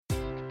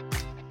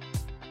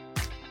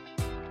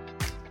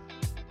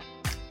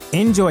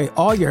Enjoy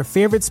all your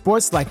favorite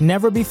sports like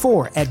never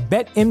before at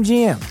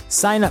BetMGM.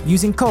 Sign up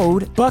using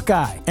code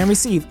Buckeye and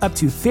receive up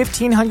to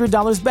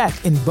 $1,500 back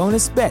in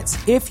bonus bets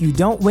if you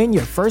don't win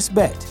your first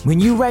bet. When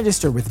you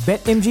register with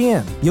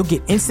BetMGM, you'll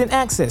get instant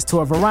access to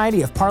a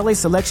variety of parlay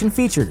selection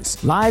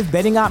features, live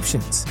betting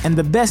options, and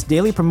the best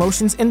daily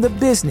promotions in the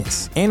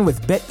business. And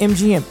with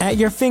BetMGM at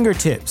your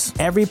fingertips,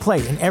 every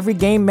play and every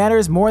game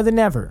matters more than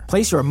ever.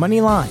 Place your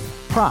money line,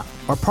 prop,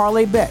 or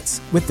parlay bets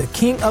with the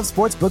king of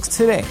sportsbooks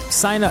today.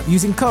 Sign up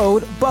using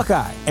code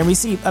Buckeye and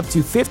receive up to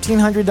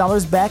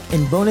 $1,500 back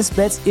in bonus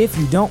bets if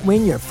you don't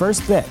win your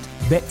first bet.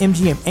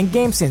 BetMGM and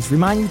GameSense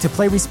remind you to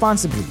play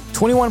responsibly.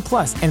 21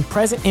 plus and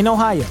present in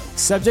Ohio,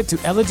 subject to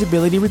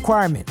eligibility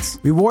requirements.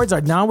 Rewards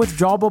are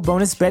non-withdrawable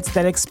bonus bets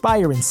that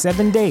expire in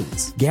 7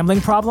 days. Gambling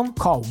problem?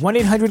 Call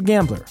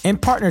 1-800-GAMBLER. In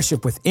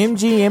partnership with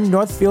MGM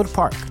Northfield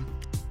Park.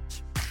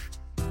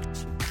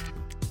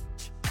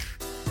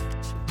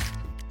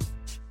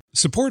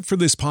 Support for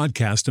this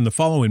podcast and the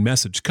following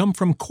message come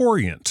from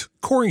Corient.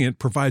 Corient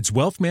provides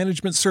wealth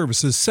management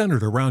services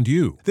centered around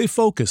you. They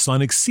focus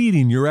on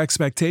exceeding your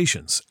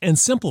expectations and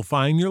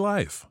simplifying your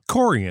life.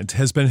 Corient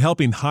has been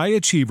helping high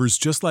achievers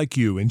just like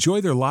you enjoy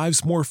their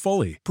lives more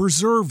fully,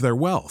 preserve their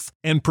wealth,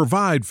 and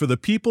provide for the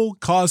people,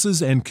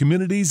 causes, and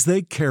communities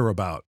they care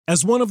about.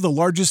 As one of the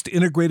largest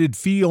integrated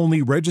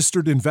fee-only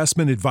registered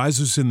investment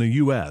advisors in the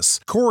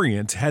U.S.,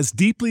 Corient has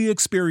deeply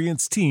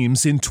experienced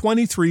teams in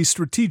 23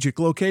 strategic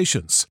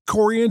locations.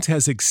 Corient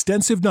has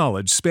extensive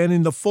knowledge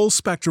spanning the full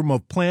spectrum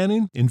of planning,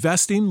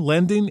 investing,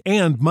 lending,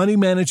 and money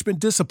management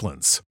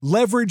disciplines.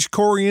 Leverage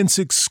Corient's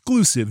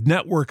exclusive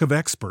network of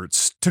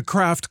experts to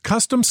craft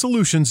custom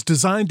solutions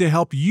designed to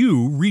help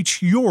you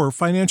reach your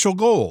financial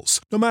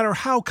goals, no matter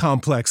how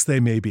complex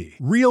they may be.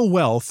 Real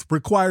wealth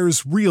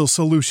requires real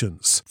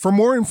solutions. For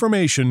more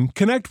information,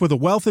 connect with a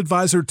wealth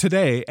advisor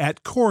today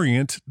at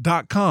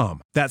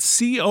Corient.com. That's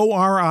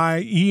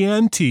Corient.com.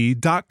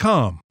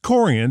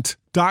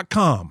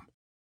 Corient.com.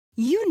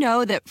 You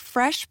know that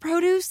fresh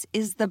produce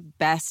is the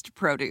best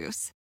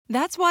produce.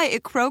 That's why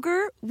at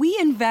Kroger, we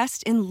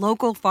invest in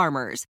local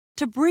farmers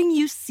to bring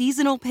you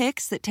seasonal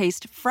picks that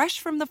taste fresh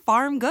from the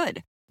farm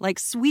good, like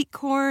sweet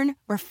corn,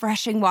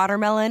 refreshing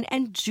watermelon,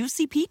 and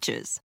juicy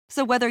peaches.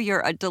 So whether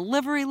you're a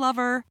delivery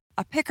lover,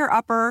 a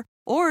picker-upper,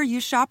 or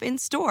you shop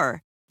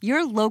in-store,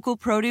 your local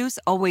produce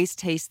always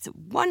tastes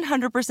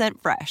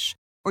 100% fresh,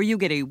 or you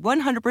get a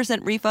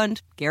 100%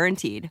 refund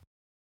guaranteed.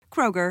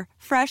 Kroger,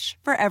 fresh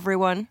for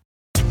everyone.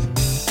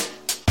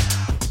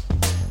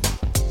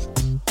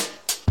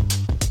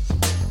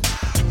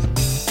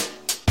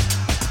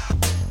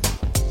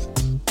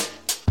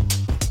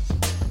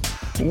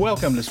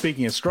 Welcome to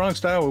Speaking of Strong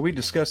Style, where we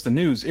discuss the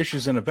news,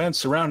 issues, and events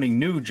surrounding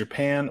New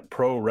Japan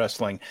Pro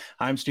Wrestling.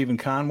 I'm Stephen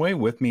Conway.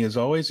 With me, as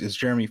always, is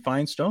Jeremy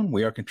Feinstone.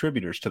 We are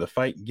contributors to the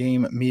Fight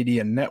Game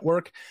Media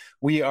Network.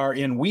 We are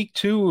in week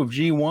 2 of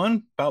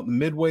G1, about the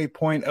midway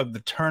point of the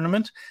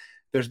tournament.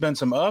 There's been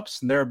some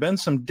ups, and there have been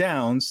some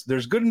downs.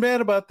 There's good and bad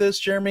about this,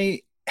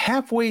 Jeremy.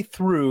 Halfway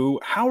through,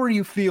 how are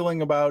you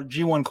feeling about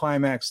G1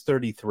 Climax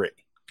 33?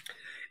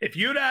 If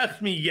you'd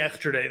asked me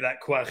yesterday that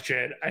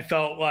question, I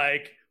felt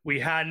like we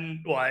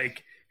hadn't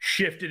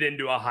shifted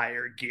into a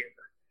higher gear.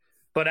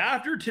 But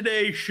after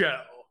today's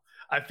show,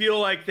 I feel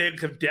like they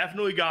have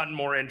definitely gotten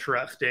more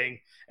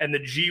interesting, and the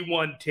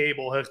G1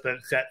 table has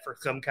been set for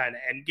some kind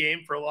of end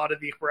game for a lot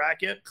of these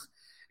brackets.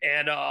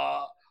 And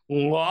a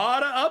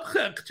lot of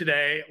upsets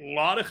today, a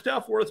lot of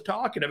stuff worth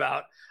talking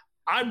about.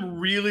 I'm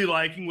really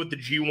liking what the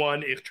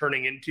G1 is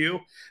turning into.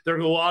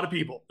 There's a lot of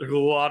people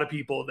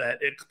that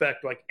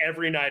expect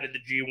every night of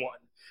the G1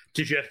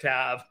 to just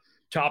have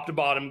top to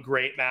bottom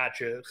great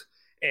matches.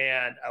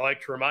 And I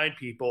like to remind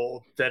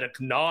people that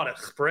it's not a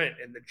sprint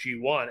in the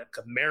G1, it's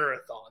a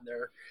marathon.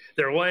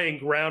 They're laying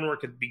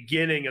groundwork at the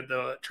beginning of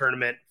the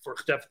tournament for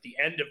stuff at the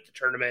end of the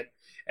tournament.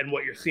 And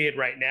what you're seeing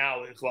right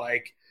now is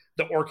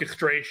the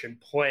orchestration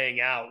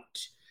playing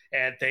out.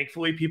 And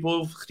thankfully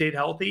people have stayed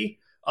healthy.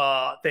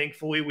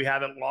 Thankfully we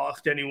haven't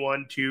lost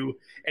anyone to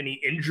any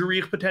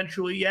injuries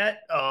potentially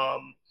yet.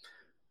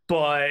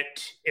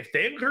 But if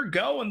things are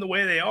going the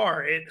way they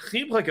are, it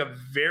seems like a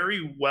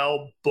very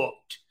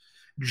well-booked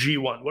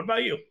G1. What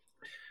about you?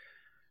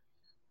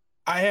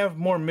 I have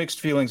more mixed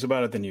feelings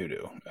about it than you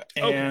do.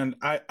 Okay. And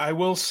I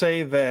will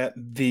say that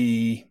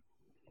the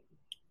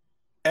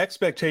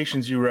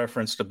expectations you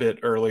referenced a bit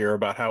earlier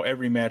about how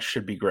every match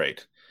should be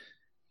great,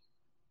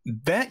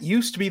 that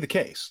used to be the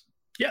case.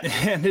 Yeah.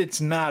 And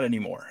it's not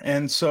anymore.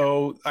 And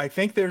so I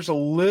think there's a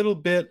little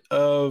bit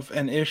of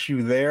an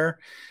issue there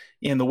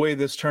in the way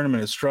this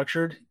tournament is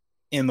structured,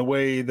 in the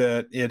way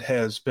that it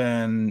has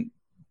been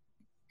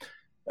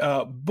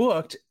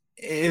booked.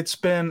 It's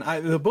been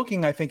the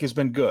booking, I think, has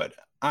been good.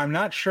 I'm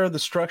not sure the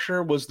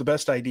structure was the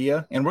best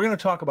idea, and we're going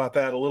to talk about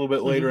that a little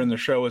bit later in the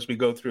show as we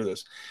go through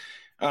this.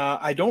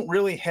 I don't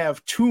really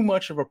have too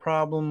much of a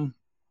problem,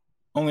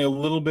 only a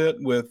little bit,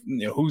 with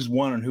who's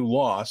won and who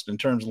lost in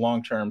terms of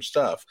long-term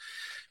stuff.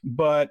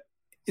 But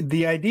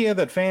the idea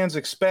that fans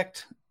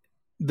expect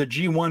the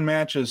G1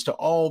 matches to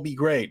all be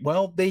great.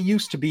 Well, they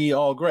used to be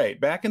all great.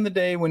 Back in the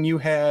day when you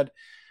had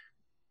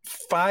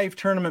 5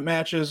 tournament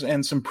matches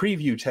and some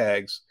preview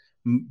tags,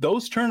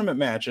 those tournament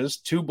matches,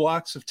 2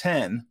 blocks of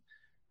 10,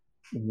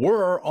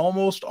 were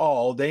almost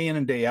all day in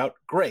and day out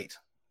great.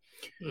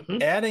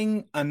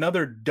 Adding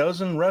another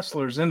dozen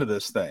wrestlers into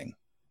this thing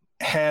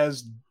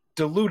has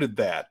diluted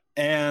that.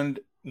 And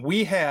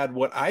we had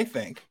what I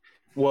think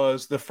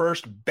was the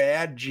first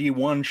bad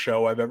G1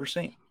 show I've ever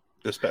seen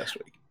this past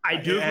week. I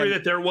do agree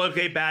that there was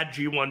a bad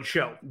G1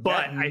 show,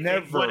 but I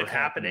think what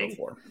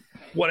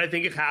I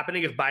think is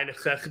happening is by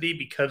necessity,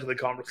 because of the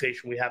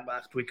conversation we had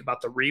last week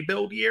about the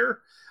rebuild year.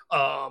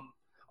 A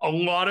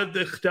lot of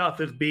this stuff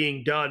is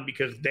being done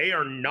because they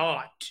are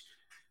not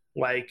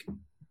like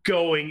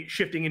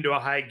shifting into a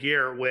high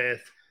gear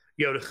with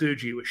Yota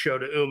Tsuji, with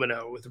Shota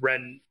Umino, with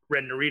Ren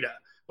Narita.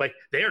 Like,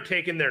 they are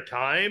taking their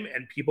time,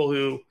 and people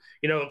who,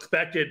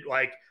 expected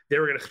like they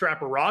were going to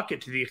strap a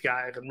rocket to these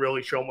guys and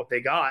really show them what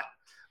they got.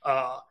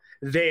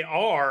 They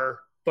are,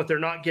 but they're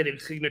not getting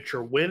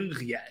signature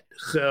wins yet.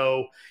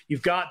 So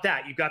you've got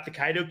that. You've got the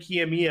Kaito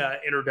Kiyomiya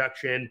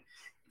introduction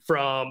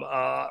from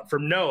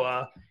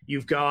Noah.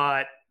 You've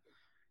got,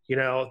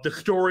 the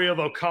story of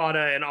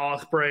Okada and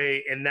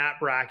Ospreay in that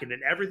bracket,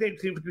 and everything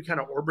seems to be kind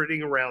of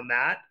orbiting around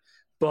that.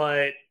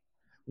 But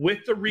with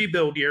the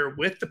rebuild year,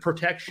 with the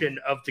protection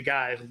of the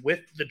guys,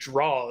 with the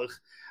draws,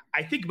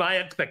 I think my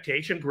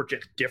expectations were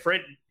just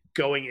different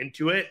going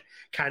into it,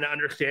 kind of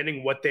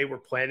understanding what they were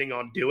planning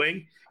on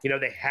doing.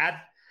 They had,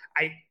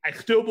 I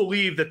still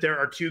believe that there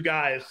are 2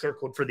 guys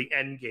circled for the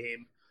end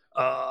game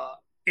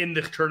in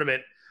this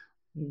tournament.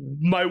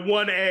 My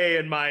 1A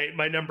and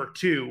my number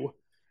 2,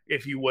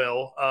 if you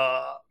will.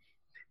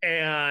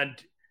 And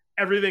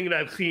everything that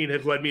I've seen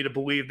has led me to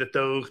believe that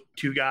those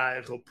 2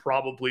 guys will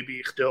probably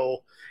be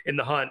still in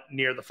the hunt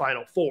near the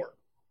Final 4.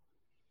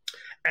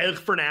 As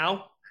for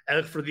now,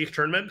 as for these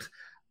tournaments,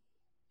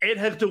 it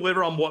has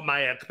delivered on what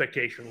my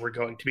expectations were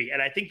going to be.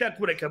 And I think that's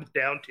what it comes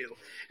down to,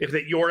 is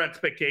that your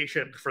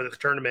expectations for this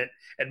tournament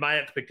and my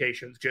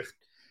expectations just,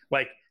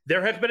 like,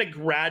 there has been a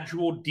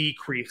gradual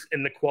decrease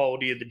in the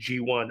quality of the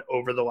G1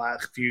 over the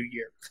last few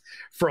years.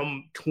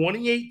 From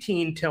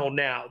 2018 till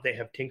now, they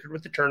have tinkered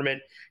with the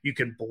tournament. You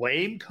can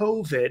blame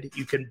COVID.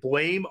 You can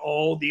blame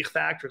all these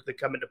factors that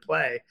come into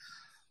play.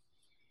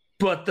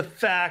 But the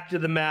fact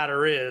of the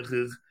matter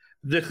is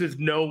this is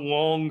no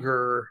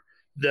longer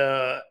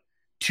the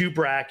 2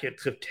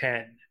 brackets of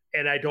 10.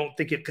 And I don't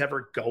think it's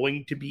ever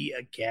going to be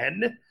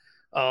again,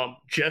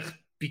 just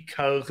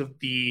because of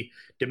the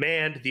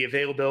demand, the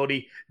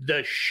availability,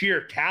 the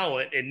sheer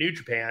talent in New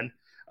Japan.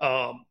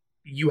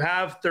 You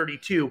have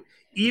 32.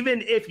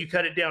 Even if you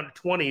cut it down to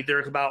 20,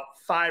 there's about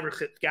 5 or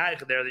 6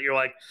 guys in there that you're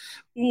like,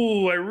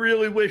 ooh, I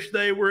really wish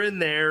they were in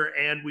there,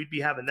 and we'd be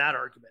having that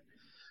argument.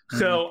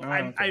 So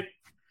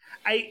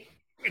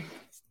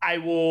I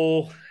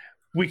will...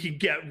 We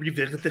could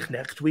revisit this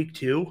next week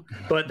too,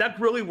 but that's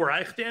really where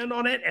I stand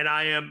on it. And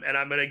I'm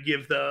going to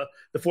give the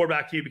floor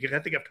back to you, because I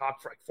think I've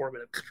talked for like 4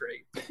 minutes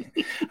straight.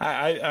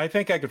 I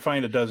think I could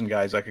find a dozen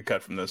guys I could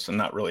cut from this and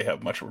not really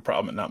have much of a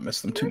problem and not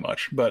miss them too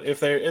much. But if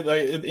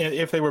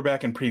they were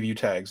back in preview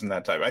tags and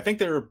that type, I think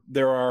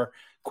there are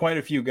quite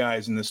a few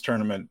guys in this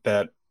tournament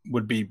that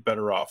would be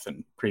better off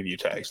in preview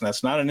tags. And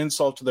that's not an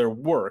insult to their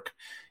work.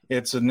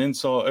 It's an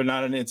insult, or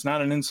not it's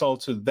not an insult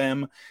to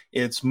them.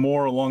 It's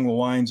more along the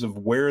lines of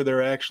where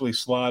they're actually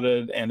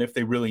slotted and if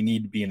they really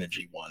need to be in a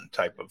G1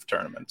 type of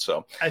tournament.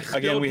 So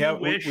again, we have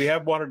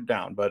watered it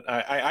down, but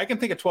I can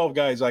think of 12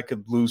 guys I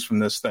could lose from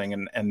this thing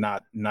and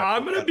not.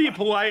 I'm going to be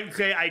polite and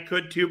say I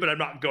could too, but I'm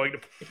not going to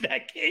play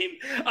that game.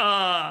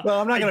 Well,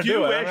 I'm not going to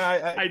do it.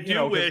 I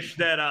do wish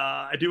that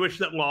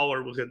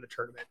Lawler was in the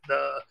tournament.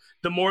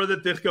 The more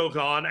that this goes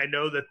on,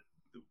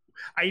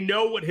 I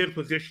know what his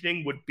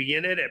positioning would be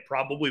in it. It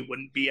probably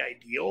wouldn't be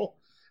ideal,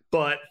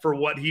 but for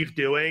what he's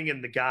doing,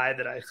 and the guy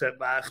that I said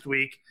last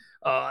week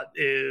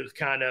is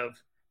kind of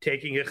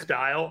taking his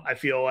style, I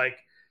feel like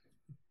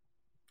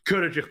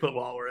could have just put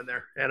Lawler in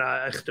there, and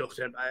I still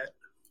stand by it.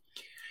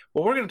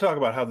 Well, we're going to talk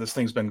about how this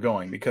thing's been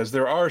going, because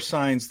there are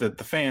signs that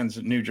the fans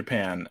at New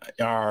Japan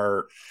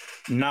are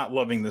not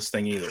loving this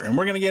thing either. And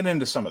we're going to get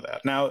into some of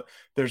that. Now,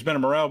 there's been a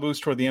morale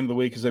boost toward the end of the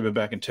week because they've been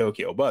back in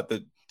Tokyo, but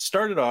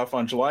started off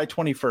on July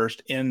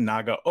 21st in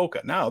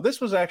Nagaoka. Now,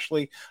 this was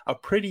actually a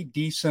pretty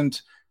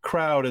decent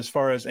crowd as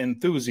far as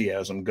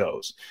enthusiasm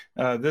goes.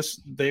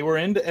 They were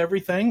into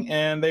everything,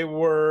 and they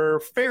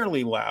were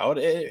fairly loud.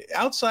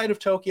 Outside of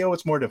Tokyo,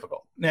 it's more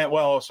difficult.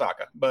 Well,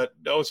 Osaka, but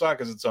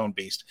Osaka's its own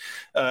beast.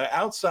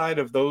 Outside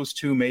of those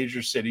 2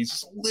 major cities,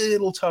 it's a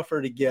little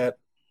tougher to get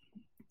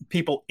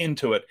people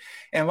into it.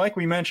 And like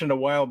we mentioned a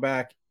while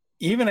back,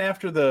 even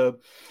after the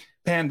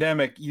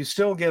pandemic, you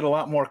still get a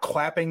lot more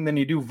clapping than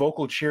you do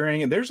vocal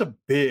cheering. And there's a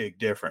big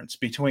difference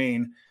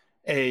between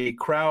a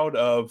crowd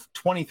of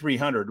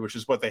 2,300, which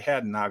is what they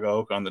had in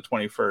Nagaoka on the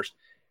 21st.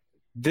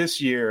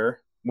 This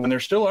year, when there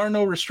still are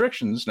no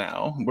restrictions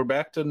now, we're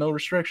back to no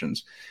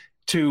restrictions.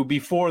 to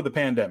before the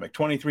pandemic.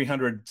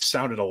 2,300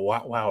 sounded a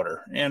lot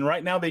louder. And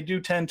right now they do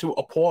tend to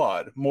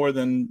applaud more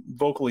than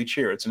vocally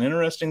cheer. It's an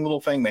interesting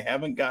little thing. They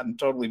haven't gotten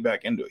totally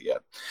back into it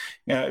yet.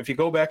 If you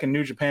go back in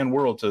New Japan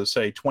World to,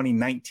 say,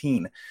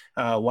 2019,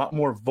 a lot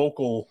more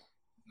vocal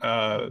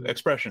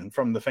expression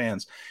from the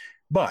fans.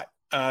 But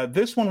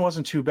this one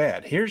wasn't too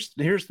bad. Here's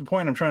the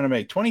point I'm trying to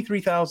make.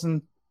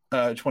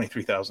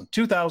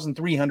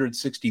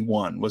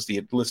 2,361 was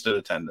the listed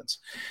attendance.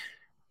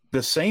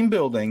 The same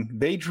building,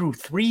 they drew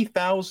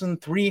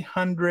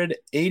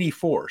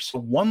 3,384, so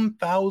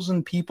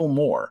 1,000 people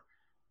more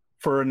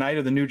for a night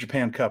of the New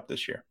Japan Cup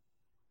this year.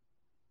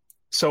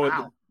 So,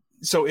 wow.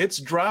 So it's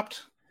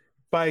dropped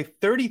by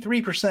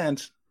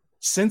 33%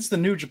 since the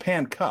New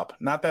Japan Cup,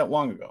 not that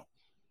long ago.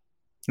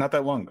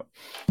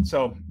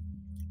 So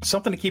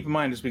something to keep in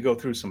mind as we go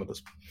through some of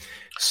this.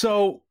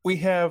 So we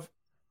have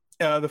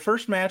the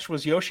first match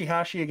was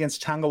Yoshihashi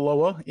against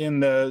Tangaloa.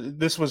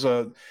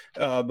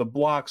 The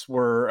blocks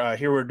were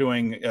here. We're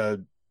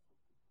doing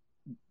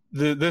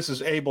this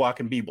is A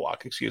block and B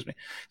block, excuse me.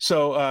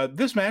 So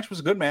this match was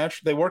a good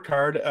match. They worked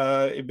hard.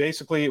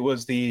 Basically, it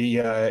was the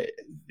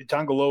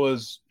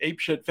Tangaloa's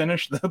apeshit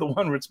finish, the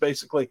one where it's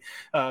basically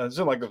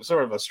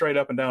sort of a straight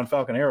up and down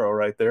Falcon Arrow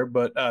right there.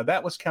 But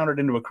that was countered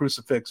into a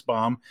crucifix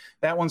bomb.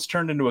 That one's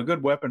turned into a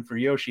good weapon for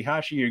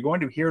Yoshihashi. You're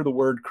going to hear the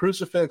word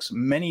crucifix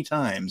many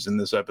times in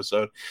this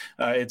episode.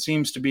 It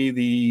seems to be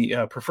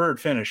the preferred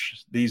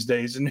finish these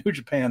days in New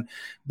Japan.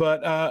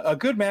 But a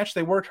good match.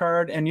 They worked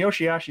hard, and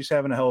Yoshihashi's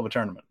having a hell of a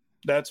tournament.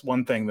 That's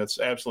one thing that's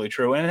absolutely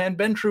true, and had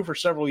been true for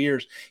several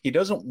years. He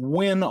doesn't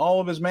win all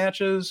of his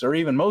matches, or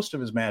even most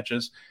of his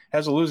matches,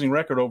 has a losing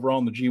record overall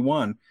in the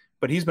G1,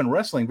 but he's been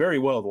wrestling very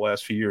well the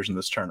last few years in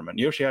this tournament.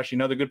 Yoshihashi,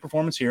 another good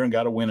performance here, and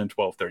got a win in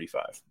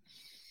 12:35.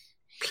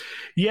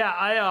 Yeah,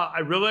 I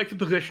really like the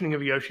positioning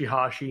of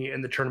Yoshihashi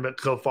in the tournament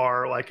so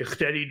far, like a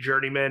steady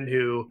journeyman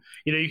who,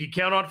 you can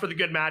count on for the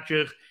good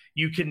matches.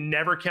 You can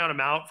never count him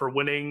out for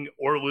winning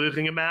or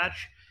losing a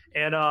match.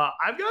 And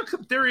I've got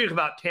some theories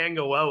about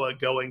Tangaloa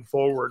going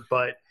forward,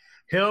 but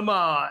him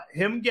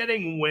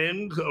getting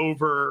wins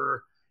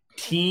over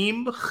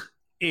teams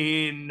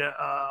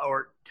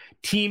or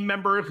team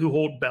members who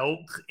hold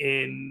belts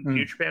in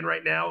New Japan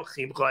right now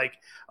seems like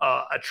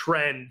a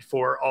trend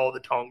for all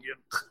the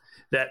Tongans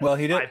that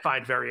I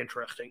find very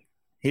interesting.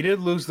 He did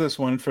lose this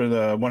one for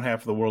the one half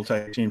of the World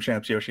Tag Team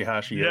Champs,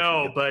 Yoshihashi.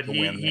 No, but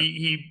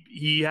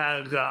he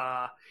has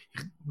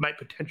might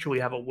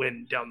potentially have a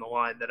win down the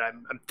line that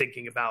I'm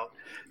thinking about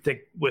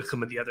with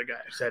some of the other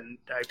guys, and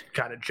I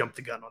kind of jumped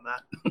the gun on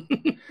that.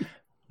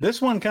 This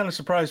one kind of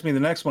surprised me. The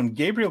next one,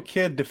 Gabriel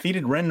Kidd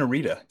defeated Ren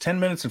Narita, 10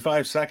 minutes and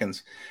 5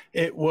 seconds.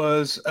 It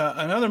was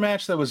another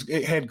match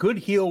that had good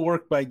heel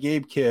work by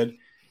Gabe Kidd.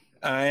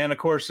 And, of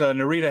course,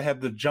 Narita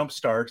had the jump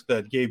start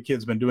that Gabe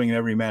Kidd's been doing in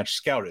every match,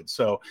 scouted.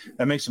 So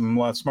that makes him a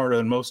lot smarter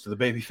than most of the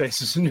baby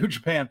faces in New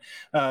Japan.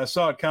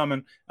 Saw it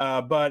coming.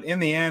 But in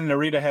the end,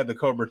 Narita had the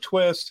Cobra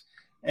twist.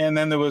 And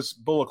then there was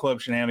Bullet Club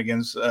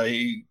shenanigans.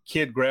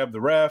 Kidd grabbed the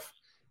ref.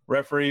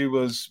 Referee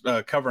was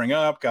covering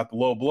up, got the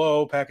low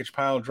blow, package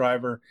pile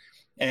driver.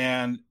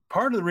 And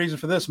part of the reason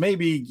for this,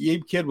 maybe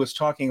Gabe Kidd was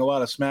talking a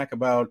lot of smack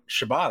about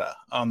Shibata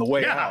on the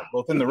way out,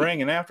 both in the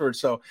ring and afterwards.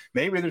 So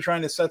maybe they're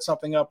trying to set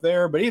something up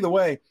there. But either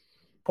way,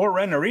 poor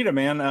Ren Narita,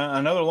 man,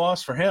 another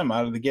loss for him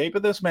out of the gate.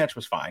 But this match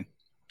was fine.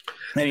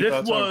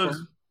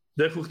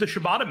 This was the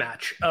Shibata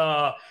match.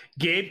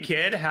 Gabe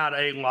Kidd had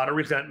a lot of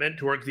resentment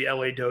towards the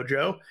LA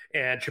dojo,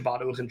 and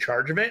Shibata was in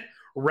charge of it.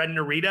 Ren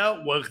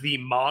Narita was the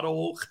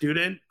model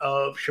student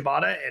of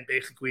Shibata and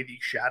basically the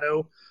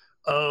shadow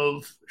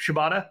of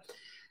Shibata.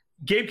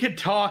 Gabe Kidd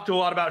talked a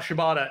lot about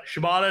Shibata.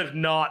 Shibata is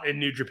not in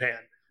New Japan,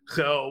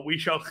 so we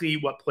shall see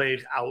what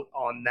plays out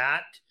on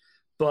that.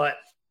 But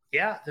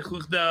yeah, this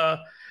was the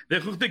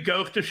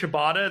ghost of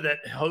Shibata that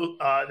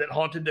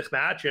haunted this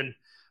match, and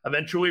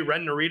eventually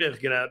Ren Narita is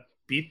gonna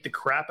beat the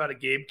crap out of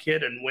Gabe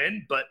Kidd and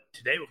win. But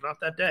today was not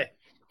that day.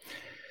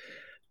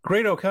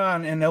 Great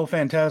O'Khan and El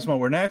Phantasmo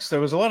were next. There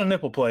was a lot of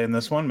nipple play in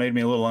this one, made me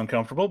a little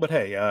uncomfortable, but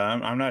hey,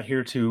 I'm not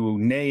here to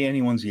neigh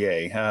anyone's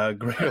yay.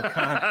 Great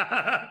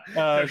O'Khan.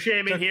 No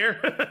shaming here.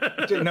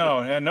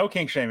 No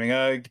kink shaming.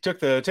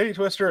 Took the titty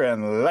twister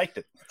and liked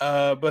it.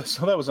 But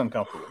so that was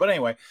uncomfortable. But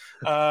anyway,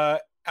 I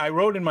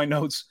wrote in my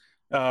notes,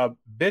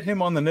 bit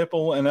him on the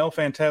nipple and El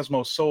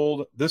Phantasmo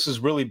sold. This is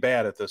really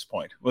bad at this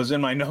point, was in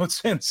my notes.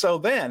 And so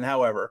then,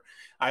 however,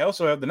 I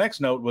also have the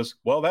next note was,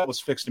 well, that was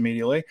fixed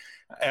immediately.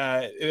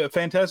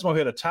 Phantasmo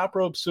hit a top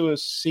rope tope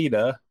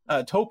suicida,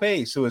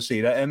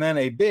 and then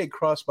a big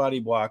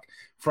crossbody block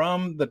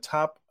from the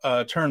top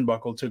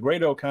turnbuckle to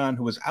Great O'Khan,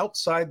 who was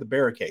outside the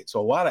barricade. So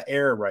a lot of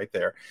air right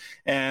there.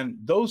 And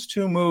those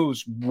two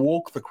moves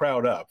woke the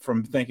crowd up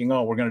from thinking,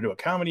 oh, we're going to do a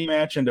comedy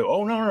match, into,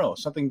 oh, no,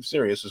 something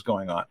serious is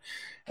going on.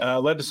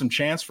 Led to some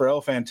chants for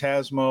El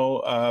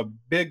Phantasmo.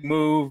 Big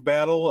move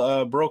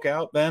battle broke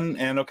out then,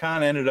 and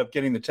O'Khan ended up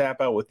getting the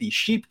tap out with the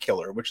Sheep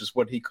Killer, which is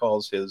what he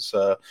calls his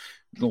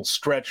little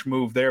stretch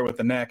move there with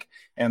the neck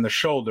and the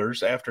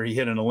shoulders after he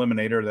hit an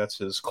eliminator. That's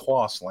his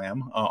claw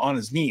slam on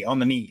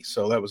the knee.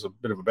 So that was a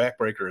bit of a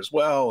backbreaker as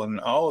well. And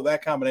all of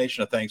that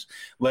combination of things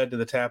led to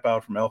the tap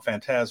out from El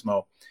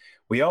Phantasmo.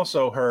 We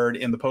also heard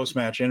in the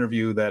post-match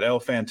interview that El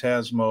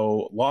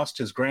Phantasmo lost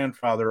his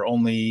grandfather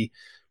only,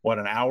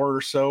 an hour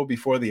or so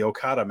before the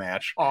Okada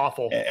match.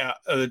 Awful.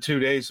 The 2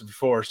 days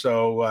before.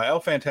 So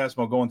El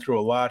Phantasmo going through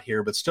a lot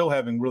here, but still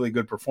having really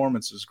good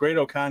performances. Great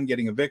O'Khan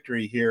getting a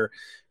victory here.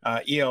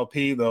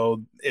 ELP,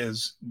 though,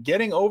 is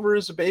getting over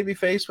as a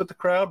babyface with the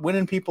crowd,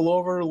 winning people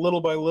over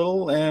little by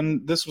little,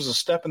 and this was a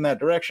step in that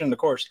direction. Of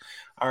course,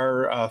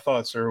 our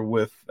thoughts are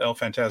with El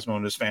Phantasmo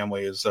and his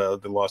family as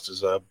they lost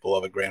his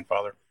beloved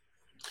grandfather.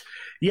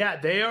 Yeah,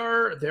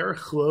 they're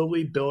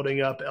slowly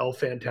building up El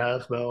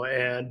Phantasmo,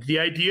 and the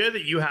idea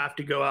that you have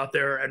to go out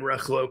there and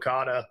wrestle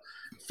Okada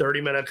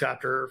 30 minutes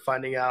after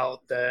finding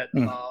out that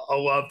a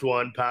loved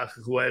one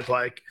passes away is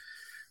like,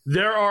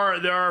 there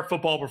are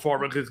football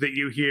performances that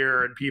you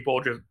hear and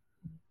people just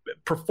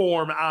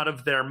perform out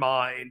of their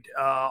mind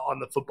on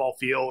the football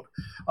field.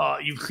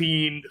 You've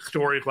seen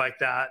stories like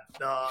that.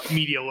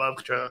 Media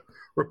loves to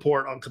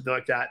report on something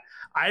like that.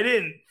 I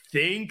didn't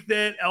think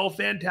that El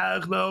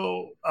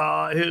Phantasmo,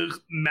 his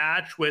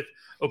match with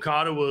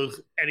Okada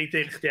was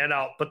anything to stand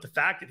out, but the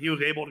fact that he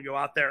was able to go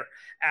out there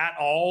at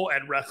all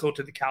and wrestle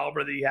to the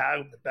caliber that he had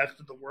with the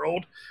best of the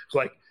world, it's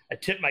like, I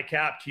tip my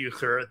cap to you,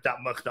 sir. That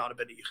must not have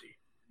been easy.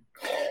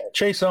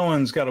 Chase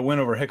Owens got a win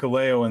over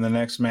Hikuleo in the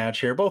next match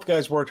here. Both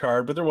guys worked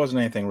hard, but there wasn't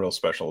anything real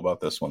special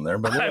about this one there.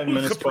 But I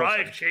was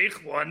surprised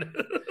Chase won.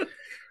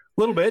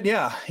 A little bit,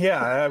 yeah,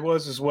 I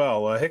was as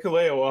well.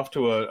 Hikuleo off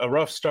to a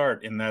rough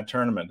start in that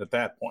tournament at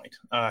that point.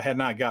 Had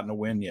not gotten a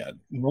win yet.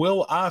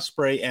 Will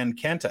Ospreay and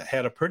Kenta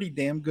had a pretty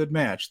damn good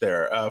match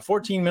there.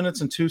 14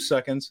 minutes and 2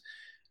 seconds.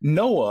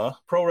 Noah,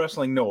 Pro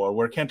Wrestling Noah,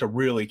 where Kenta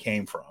really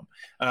came from,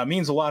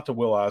 means a lot to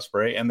Will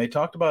Ospreay, and they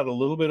talked about it a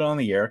little bit on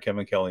the air,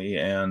 Kevin Kelly,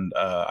 and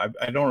I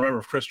don't remember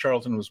if Chris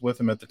Charlton was with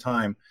him at the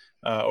time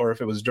or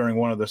if it was during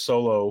one of the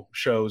solo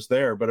shows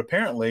there, but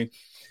apparently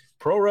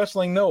Pro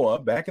Wrestling Noah,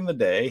 back in the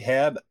day,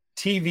 had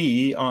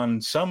TV on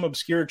some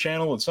obscure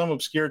channel at some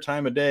obscure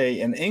time of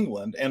day in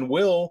England, and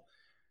Will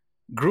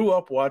grew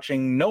up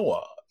watching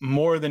Noah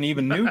more than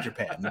even New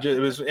Japan.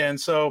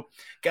 And so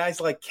guys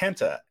like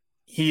Kenta,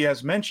 he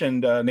has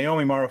mentioned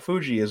Naomi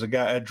Marufuji is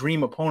a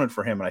dream opponent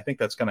for him, and I think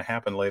that's going to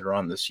happen later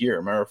on this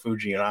year.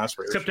 Marufuji and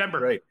Ospreay, September,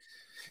 great.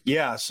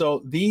 Yeah,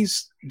 so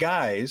these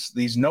guys,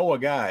 these Noah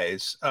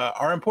guys,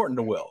 are important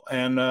to Will,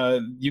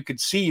 and you could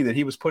see that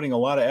he was putting a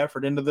lot of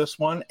effort into this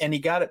one, and he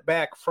got it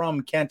back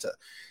from Kenta.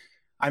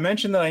 I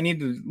mentioned that I need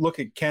to look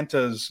at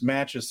Kenta's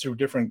matches through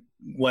different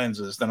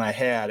lenses than I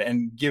had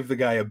and give the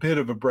guy a bit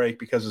of a break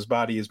because his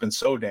body has been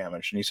so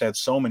damaged and he's had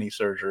so many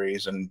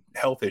surgeries and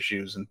health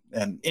issues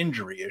and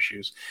injury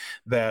issues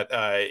that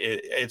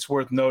it's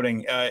worth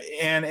noting.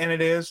 And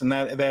it is, and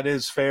that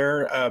is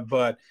fair,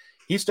 but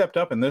he stepped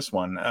up in this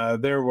one.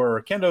 There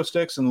were kendo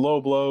sticks and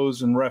low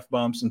blows and ref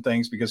bumps and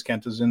things because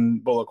Kenta's in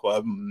Bullet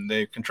Club and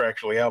they're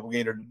contractually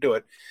obligated to do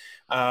it.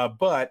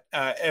 But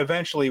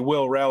eventually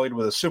Will rallied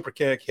with a super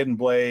kick, hidden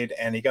blade,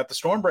 and he got the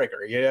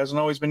Stormbreaker. He hasn't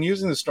always been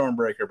using the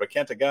Stormbreaker, but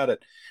Kenta got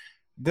it.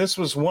 This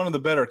was one of the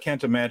better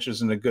Kenta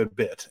matches in a good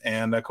bit.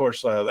 And, of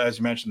course, as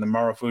you mentioned, the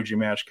Marufuji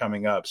match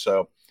coming up.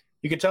 So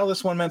you could tell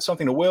this one meant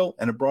something to Will,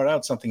 and it brought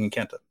out something in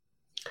Kenta.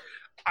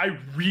 I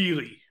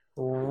really,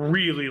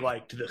 really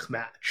liked this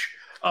match.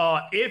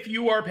 If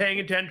you are paying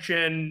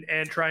attention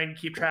and trying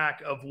to keep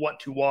track of what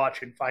to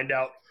watch and find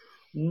out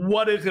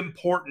what is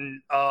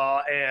important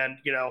and,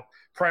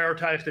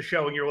 prioritize the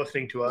show and you're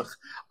listening to us,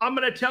 I'm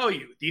going to tell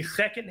you the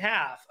second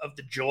half of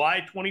the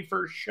July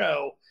 21st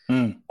show,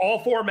 all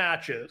 4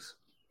 matches,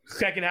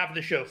 second half of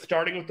the show,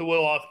 starting with the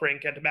Will Ospreay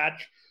and Kenta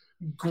match,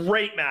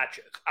 great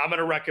matches. I'm going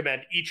to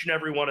recommend each and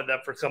every one of them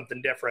for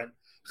something different.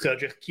 So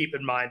just keep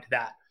in mind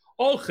that.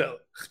 Also,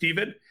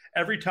 Steven,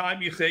 every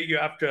time you say you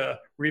have to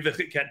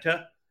revisit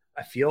Kenta,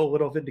 I feel a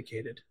little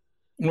vindicated.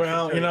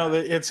 Well,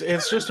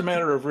 it's just a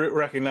matter of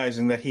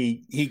recognizing that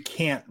he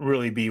can't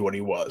really be what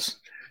he was.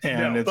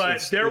 And no,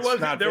 there was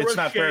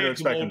not fair to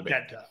expect him to be.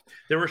 Kenta.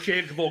 There were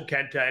shades of old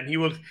Kenta, and he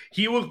was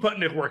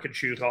putting his working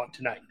shoes on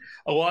tonight.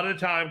 A lot of the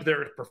times there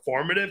was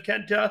performative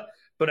Kenta,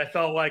 but I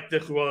felt like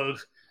this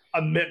was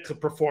a mix of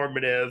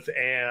performative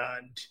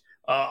and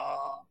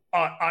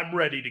I'm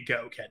ready to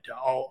go, Kenta.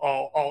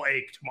 I'll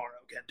ache tomorrow,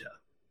 Kenta.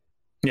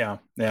 Yeah,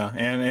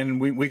 and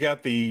we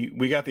got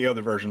the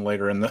other version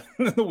later in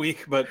the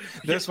week, but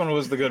this one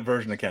was the good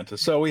version of Kenta.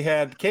 So we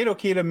had Kato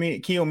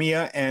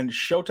Kiyomiya and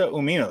Shota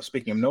Umino.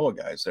 Speaking of Noah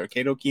guys, there,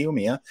 Kato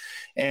Kiyomiya,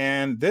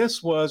 and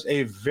this was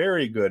a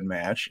very good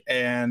match.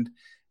 And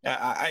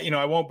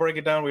I won't break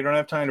it down. We don't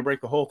have time to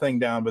break the whole thing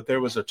down, but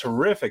there was a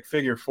terrific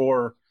figure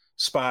 4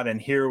 spot in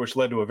here, which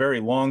led to a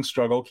very long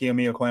struggle.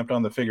 Kiyomiya clamped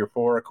on the figure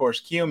 4. Of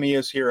course,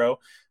 Kiyomiya's hero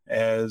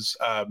as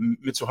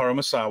Mitsuharu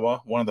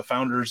Misawa, one of the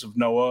founders of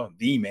Noah,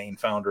 the main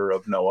founder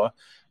of Noah,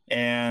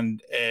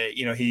 And,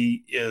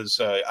 he is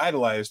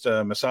idolized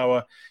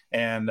Misawa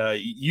and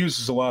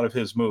uses a lot of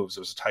his moves.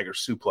 It was a tiger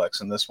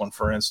suplex in this one,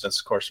 for instance.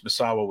 Of course,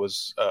 Misawa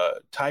was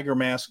Tiger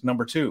Mask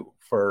number 2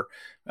 for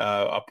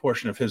a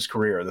portion of his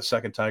career, the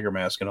second Tiger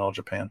Mask in All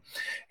Japan.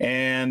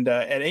 And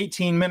at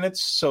 18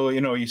 minutes, so,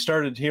 you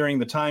started hearing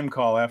the time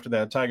call after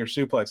that Tiger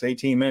suplex,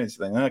 18 minutes,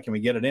 you think, can we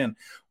get it in?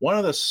 One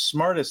of the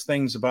smartest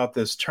things about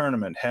this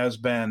tournament has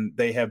been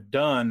they have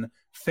done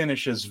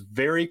finishes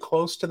very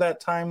close to that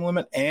time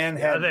limit and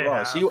had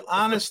draws. So you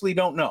honestly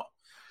don't know.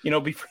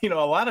 A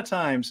lot of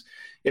times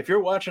if you're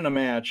watching a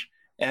match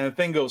and the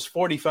thing goes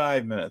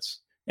 45 minutes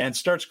and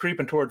starts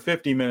creeping toward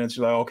 50 minutes,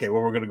 you're like, okay,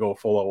 well, we're going to go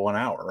full 1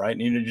 hour, right?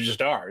 And you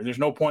just are. There's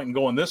no point in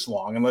going this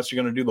long unless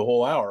you're going to do the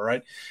whole hour,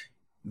 right?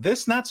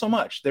 This, not so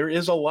much. There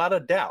is a lot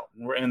of doubt,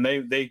 and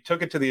they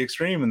took it to the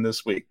extreme in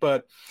this week.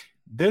 But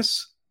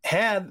this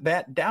had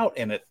that doubt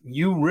in it.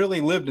 You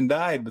really lived and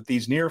died with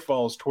these near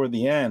falls toward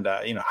the end.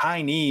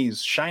 High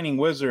knees, shining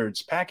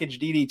wizards, package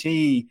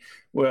DDT,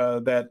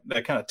 that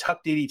kind of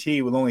tuck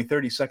DDT with only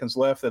 30 seconds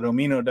left that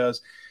Omino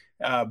does.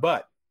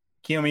 But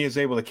Kiyomiya is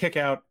able to kick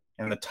out,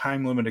 and the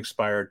time limit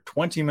expired.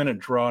 20-minute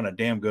draw and a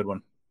damn good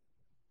one.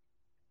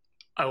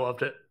 I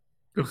loved it.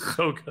 It was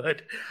so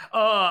good.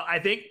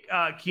 I think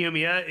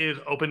Kiyomiya is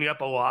opening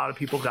up a lot of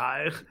people's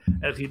eyes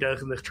as he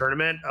does in this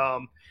tournament.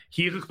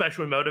 He's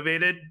especially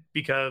motivated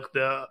because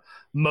the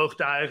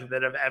most eyes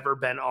that have ever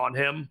been on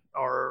him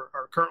are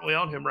currently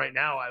on him right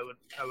now, I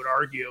would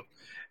argue.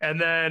 And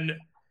then,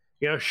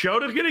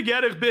 Shota's going to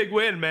get his big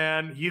win,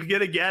 man. He's going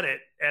to get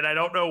it. And I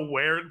don't know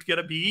where it's going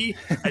to be.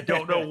 I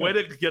don't know when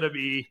it's going to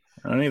be.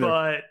 I don't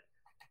either.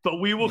 But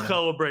we will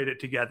celebrate it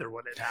together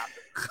when it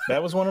happens.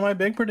 That was one of my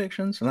big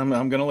predictions, and I'm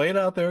going to lay it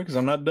out there because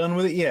I'm not done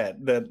with it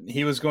yet, that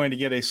he was going to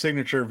get a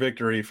signature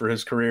victory for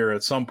his career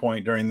at some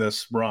point during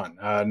this run.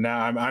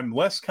 Now I'm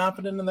less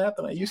confident in that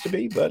than I used to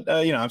be, but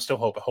I'm still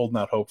holding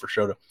out hope for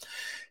Shota.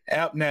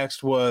 Up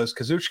next was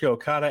Kazuchika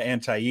Okada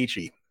and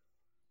Taichi.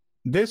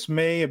 This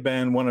may have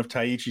been one of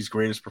Taichi's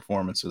greatest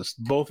performances.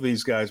 Both of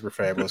these guys were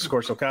fabulous. Of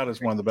course, Okada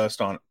is one of the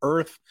best on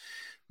earth,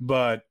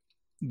 but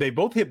they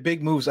both hit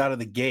big moves out of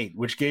the gate,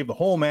 which gave the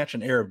whole match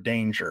an air of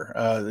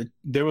danger.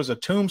 There was a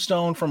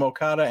tombstone from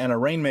Okada and a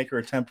Rainmaker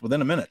attempt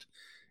within a minute.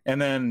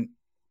 And then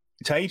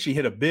Taichi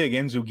hit a big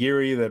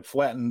Enzugiri that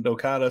flattened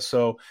Okada.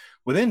 So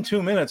within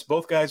 2 minutes,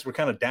 both guys were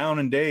kind of down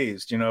and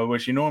dazed,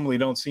 which you normally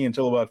don't see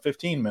until about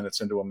 15 minutes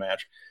into a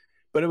match.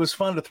 But it was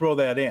fun to throw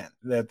that in,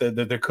 that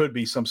there could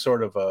be some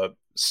sort of a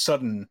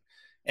sudden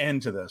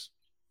end to this.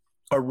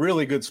 A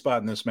really good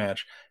spot in this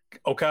match.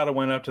 Okada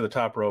went up to the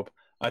top rope,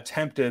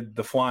 attempted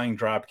the flying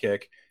drop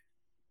kick.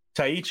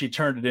 Taichi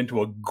turned it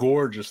into a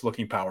gorgeous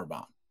looking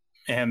powerbomb.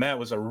 And that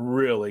was a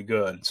really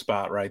good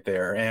spot right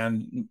there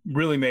and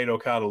really made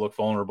Okada look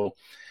vulnerable.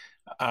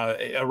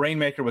 A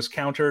Rainmaker was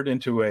countered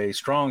into a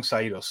strong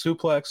Saito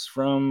suplex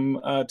from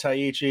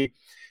Taichi.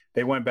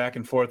 They went back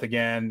and forth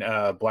again.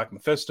 Black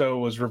Mephisto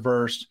was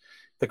reversed.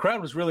 The crowd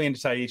was really into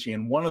Taichi,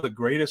 and one of the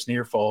greatest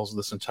near falls of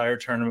this entire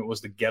tournament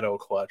was the Ghetto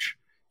Clutch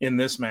in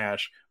this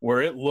match,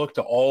 where it looked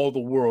to all the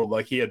world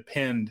like he had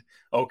pinned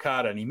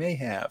Okada, and he may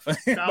have.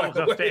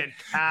 That was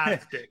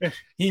fantastic.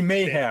 He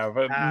may have.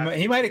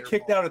 He might have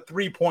kicked out at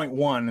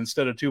 3.1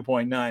 instead of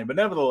 2.9, but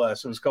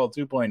nevertheless, it was called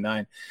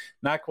 2.9.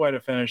 Not quite a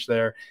finish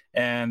there.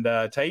 And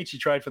Taichi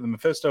tried for the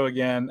Mephisto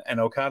again, and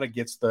Okada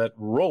gets that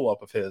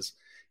roll-up of his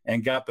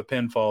and got the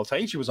pinfall.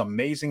 Taichi was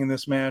amazing in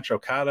this match.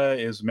 Okada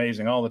is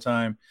amazing all the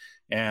time.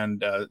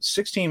 And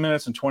 16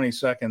 minutes and 20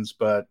 seconds,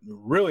 but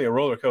really a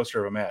roller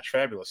coaster of a match.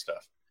 Fabulous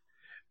stuff.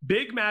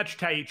 Big match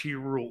Taichi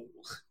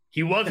rules.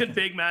 He wasn't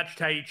big match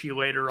Taichi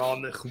later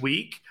on this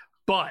week,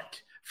 but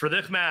for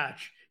this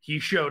match, he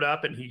showed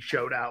up and he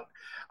showed out.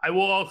 I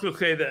will also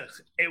say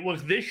this. It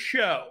was this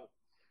show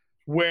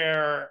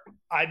where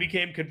I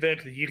became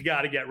convinced that he's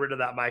got to get rid of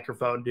that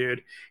microphone,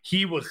 dude.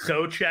 He was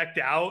so checked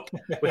out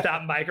with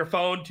that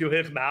microphone to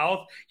his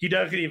mouth. He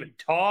doesn't even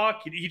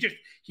talk.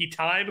 He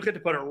times it to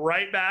put it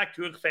right back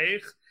to his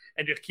face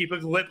and just keep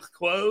his lips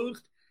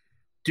closed,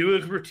 do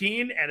his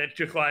routine, and it's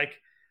just like,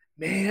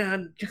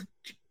 man, just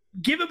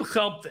give him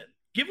something.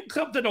 Give him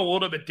something a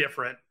little bit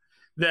different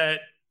that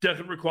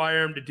doesn't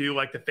require him to do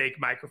like the fake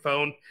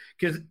microphone,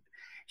 because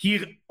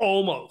he's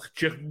almost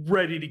just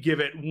ready to give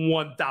it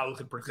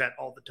 1,000%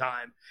 all the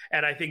time.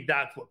 And I think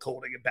that's what's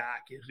holding it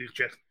back, is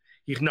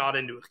he's not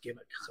into his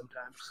gimmick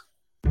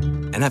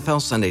sometimes.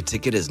 NFL Sunday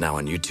Ticket is now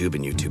on YouTube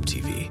and YouTube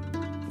TV,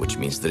 which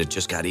means that it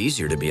just got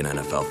easier to be an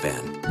NFL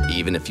fan,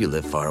 even if you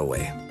live far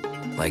away.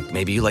 Like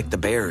maybe you like the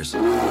Bears,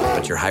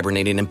 but you're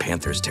hibernating in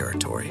Panthers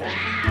territory.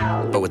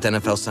 But with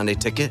NFL Sunday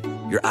Ticket,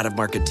 your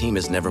out-of-market team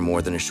is never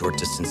more than a short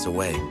distance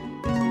away.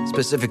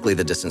 Specifically,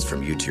 the distance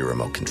from you to your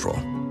remote control.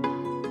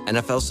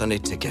 NFL Sunday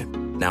Ticket,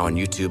 now on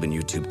YouTube and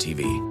YouTube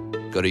TV.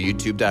 Go to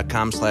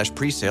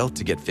youtube.com/presale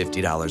to get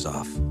 $50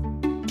 off.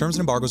 Terms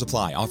and embargoes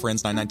apply. Offer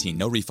ends 9/19.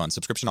 No refund.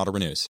 Subscription auto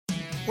renews.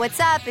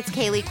 What's up? It's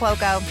Kaylee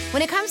Cuoco.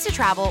 When it comes to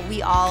travel,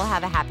 we all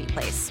have a happy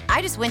place.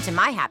 I just went to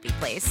my happy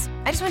place.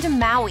 I just went to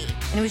Maui,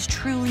 and it was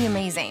truly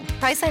amazing.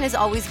 Priceline has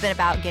always been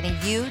about getting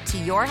you to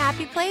your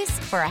happy place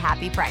for a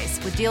happy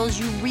price with deals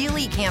you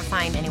really can't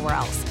find anywhere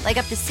else. Like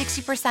up to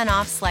 60%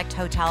 off select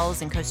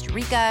hotels in Costa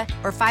Rica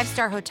or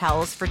 5-star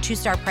hotels for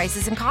 2-star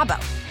prices in Cabo.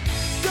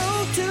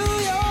 Go to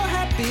your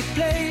happy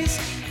place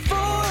for a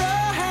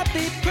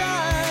happy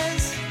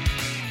price.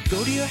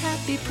 Go to your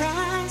happy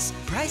price,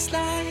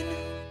 Priceline.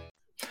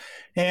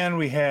 And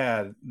we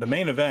had the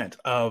main event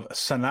of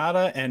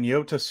Sanada and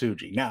Yota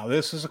Tsuji. Now,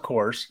 this is, of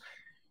course,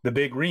 the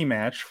big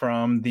rematch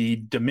from the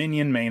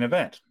Dominion main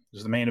event.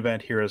 There's the main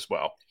event here as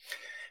well.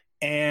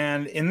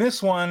 And in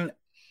this one,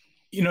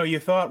 you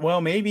thought,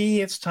 well,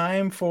 maybe it's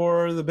time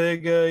for the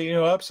big,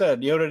 upset,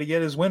 Yota to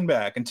get his win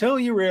back, until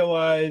you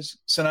realize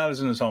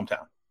Sanada's in his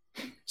hometown.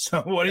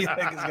 So what do you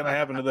think is going to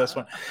happen to this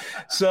one?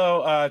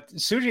 So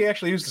Tsuji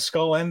actually used the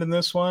skull end in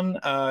this one.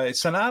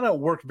 Sanada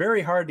worked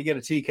very hard to get a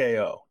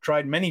TKO.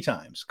 Tried many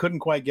times. Couldn't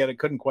quite get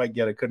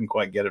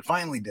it.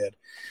 Finally did.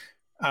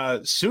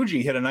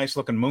 Tsuji hit a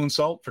nice-looking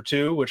moonsault for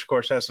 2, which, of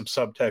course, has some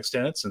subtext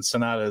in it, since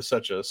Sanada is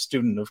such a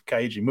student of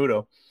Kaiji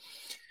Muto.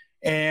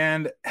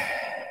 And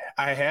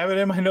I have it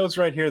in my notes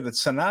right here that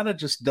Sanada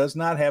just does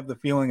not have the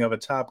feeling of a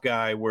top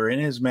guy where in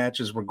his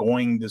matches we're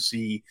going to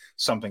see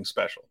something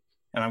special.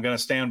 And I'm going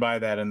to stand by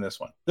that in this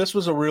one. This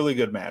was a really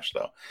good match,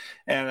 though.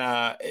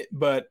 And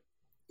but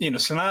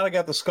Sanada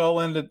got the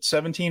skull end at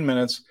 17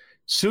 minutes.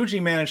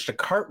 Tsuji managed to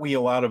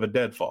cartwheel out of a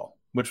deadfall,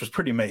 which was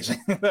pretty amazing.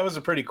 That was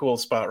a pretty cool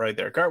spot right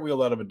there.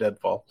 Cartwheel out of a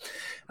deadfall.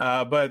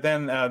 But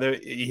then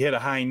he hit a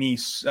high knee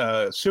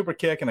super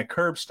kick and a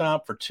curb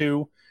stomp for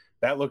 2.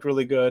 That looked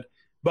really good.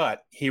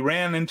 But he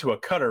ran into a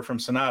cutter from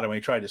Sanada when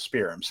he tried to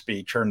spear him.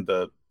 He turned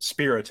the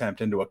spear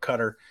attempt into a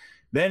cutter.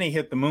 Then he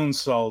hit the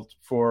moonsault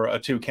for a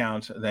 2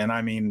 count. Then,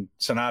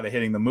 Sanada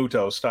hitting the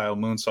Muto-style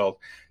moonsault.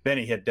 Then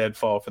he hit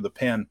deadfall for the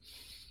pin.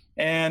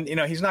 And,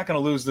 he's not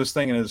going to lose this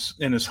thing in his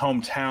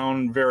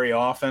hometown very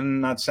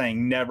often. Not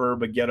saying never,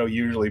 but Geto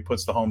usually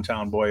puts the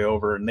hometown boy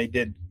over, and they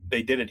did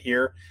it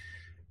here.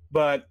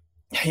 But,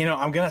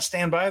 I'm going to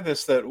stand by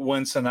this, that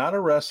when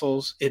Sanada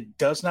wrestles, it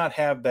does not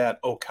have that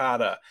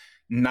Okada,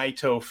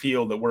 Naito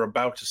feel that we're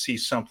about to see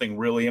something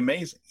really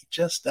amazing. It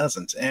just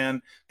doesn't.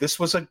 And this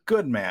was a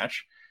good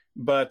match.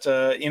 But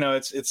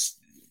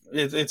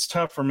it's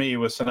tough for me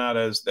with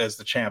Sanada as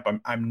the champ.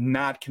 I'm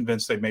not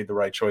convinced they've made the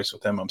right choice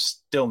with him. I'm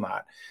still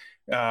not.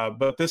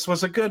 But this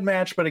was a good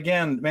match. But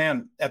again,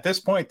 man, at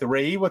this point, the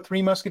Reiwa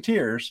Three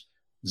Musketeers,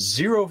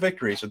 0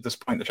 victories at this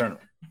point in the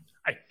tournament.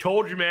 I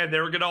told you, man,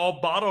 they were going to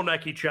all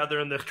bottleneck each other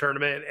in this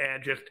tournament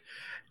and just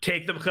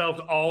take themselves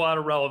all out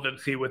of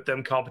relevancy with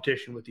them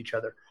competition with each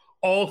other.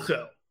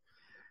 Also,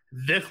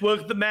 this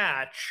was the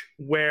match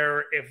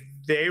where if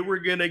they were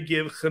going to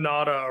give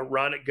Sanada a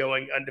run at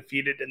going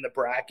undefeated in the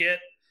bracket,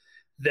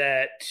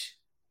 that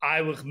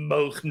I was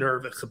most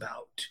nervous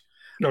about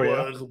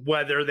was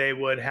whether they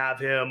would have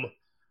him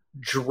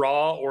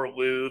draw or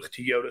lose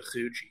to Yota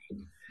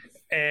Tsuji.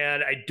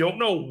 And I don't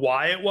know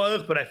why it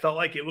was, but I felt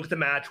like it was the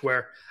match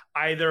where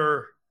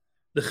either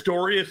the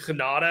story of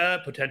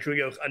Sanada potentially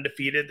goes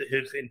undefeated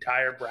his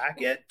entire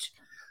bracket,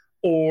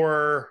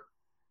 or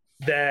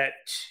that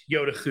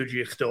Yota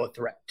Tsuji is still a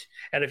threat.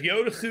 And if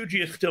Yota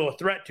Tsuji is still a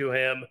threat to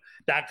him,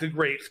 that's a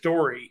great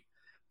story.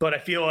 But I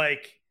feel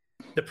like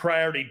the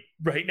priority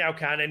right now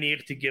kind of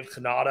needs to give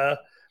Sanada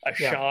a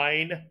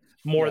shine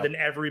more than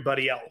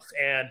everybody else.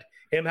 And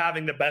him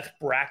having the best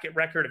bracket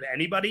record of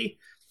anybody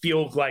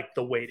feels like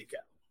the way to go.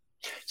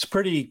 It's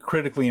pretty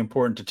critically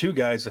important to 2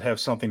 guys that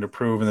have something to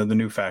prove, and they're the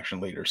new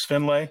faction leaders,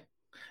 Finlay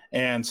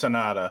and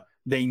Sanada.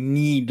 They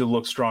need to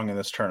look strong in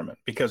this tournament,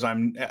 because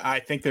I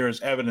think there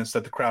is evidence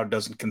that the crowd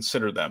doesn't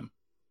consider them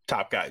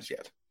top guys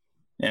yet.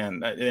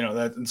 And,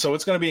 so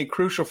it's going to be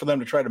crucial for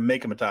them to try to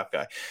make him a top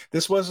guy.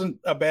 This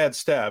wasn't a bad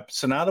step.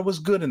 Sanada was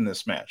good in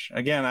this match.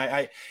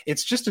 Again,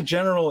 it's just a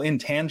general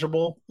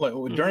intangible. Like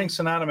during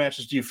Sanada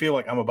matches, do you feel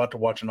like I'm about to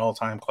watch an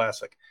all-time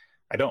classic?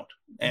 I don't.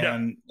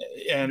 And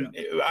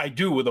I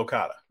do with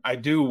Okada. I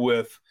do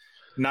with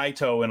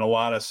Naito in a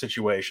lot of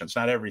situations,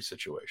 not every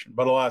situation,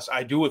 but a lot.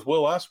 I do with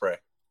Will Ospreay.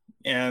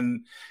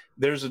 And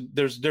there's a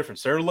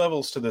difference. There are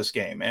levels to this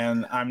game,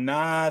 and I'm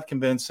not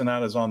convinced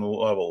Sanada's on the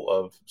level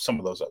of some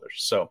of those others.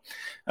 So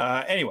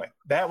anyway,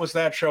 that was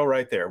that show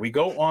right there. We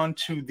go on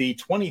to the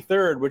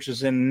 23rd, which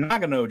is in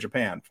Nagano,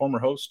 Japan, former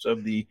host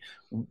of the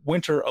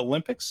Winter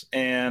Olympics.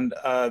 And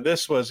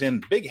this was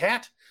in Big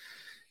Hat.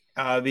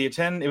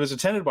 It was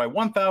attended by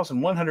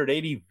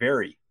 1,180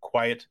 very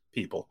quiet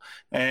people.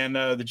 And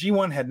the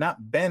G1 had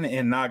not been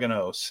in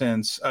Nagano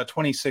since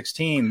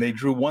 2016. They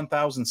drew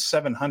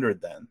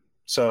 1,700 then.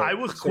 So I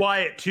was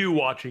quiet too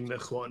watching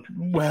this one.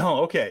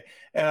 Well, okay.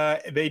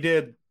 They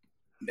did,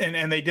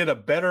 and they did a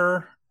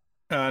better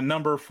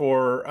number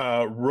for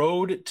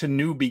Road to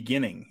New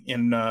Beginning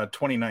in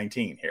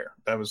 2019 here.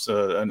 That was in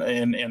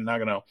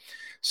Nagano.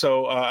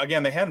 So,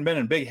 again, they hadn't been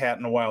in Big Hat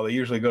in a while. They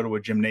usually go to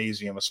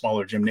a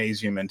smaller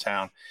gymnasium in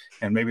town,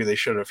 and maybe they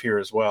should have here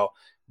as well.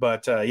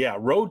 But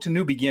road to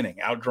new beginning,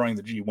 outdrawing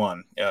the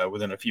G1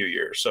 within a few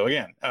years. So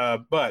again,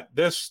 but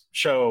this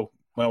show,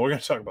 well, we're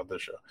going to talk about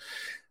this show.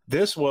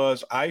 This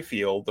was, I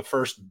feel, the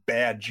first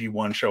bad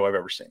G1 show I've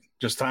ever seen.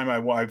 Just time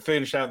I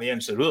finished out in the end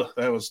and said, ugh,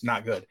 that was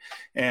not good.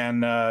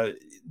 And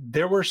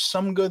there were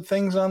some good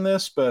things on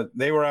this, but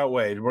they were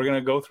outweighed. We're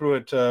going to go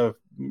through it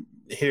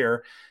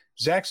here.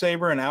 Zack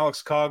Sabre and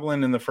Alex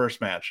Coughlin in the first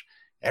match.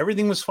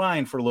 Everything was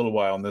fine for a little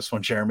while in this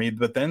one, Jeremy,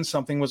 but then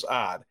something was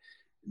odd.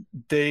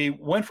 They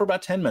went for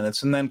about 10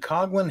 minutes, and then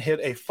Coughlin hit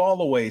a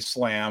fall-away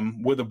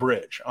slam with a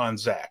bridge on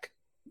Zack.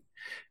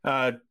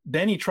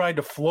 Then he tried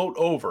to float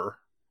over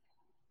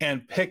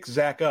and pick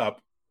Zack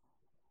up,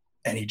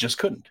 and he just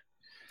couldn't.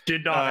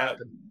 Did not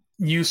happen.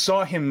 You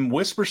saw him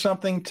whisper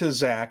something to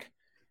Zack.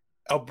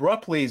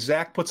 Abruptly,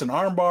 Zack puts an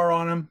armbar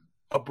on him.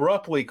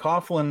 Abruptly,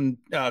 Coughlin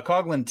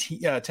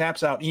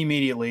taps out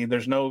immediately.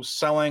 There's no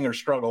selling or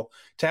struggle.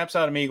 Taps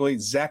out immediately.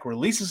 Zack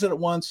releases it at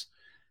once.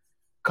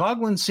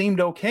 Coughlin seemed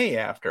okay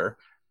after,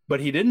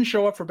 but he didn't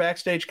show up for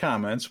backstage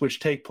comments,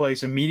 which take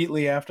place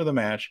immediately after the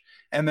match.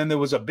 And then there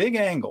was a big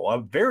angle, a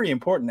very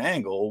important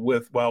angle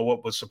with, well,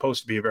 what was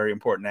supposed to be a very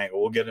important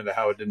angle. We'll get into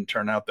how it didn't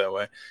turn out that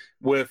way,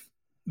 with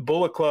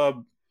Bullet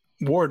Club,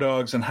 War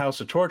Dogs, and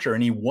House of Torture.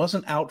 And he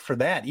wasn't out for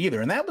that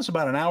either. And that was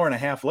about an hour and a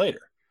half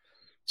later.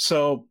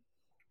 So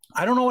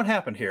I don't know what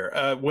happened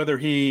here. Whether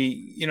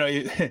he,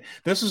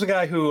 this is a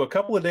guy who a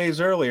few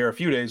days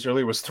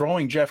earlier was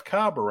throwing Jeff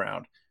Cobb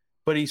around.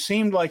 But he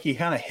seemed like he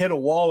kind of hit a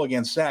wall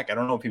against Zack. I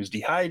don't know if he was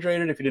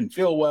dehydrated, if he didn't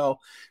feel well,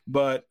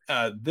 but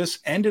this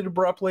ended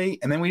abruptly.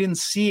 And then we didn't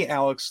see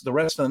Alex the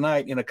rest of the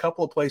night in a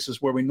couple of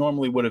places where we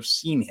normally would have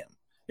seen him.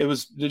 It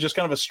was just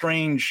kind of a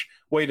strange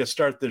way to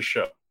start this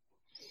show.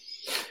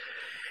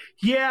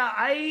 Yeah,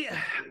 I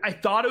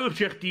thought it was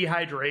just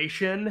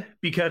dehydration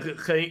because it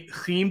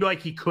seemed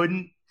like he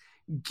couldn't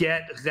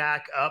get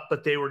Zack up,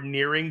 but they were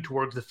nearing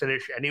towards the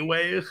finish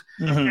anyways.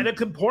 Mm-hmm. And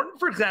it's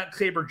important for Zack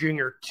Sabre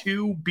Jr.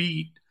 to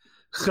beat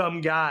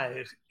some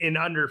guys in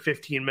under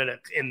 15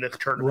 minutes in this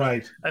tournament,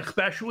 right?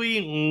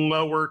 Especially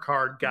lower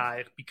card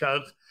guys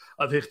because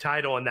of his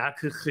title, and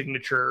that's his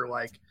signature,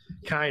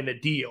 kind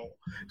of deal.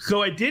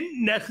 So I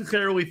didn't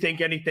necessarily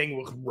think anything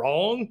was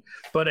wrong,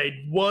 but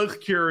I was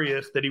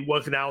curious that he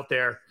wasn't out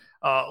there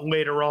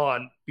later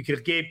on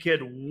because Gabe Kidd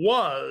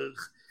was,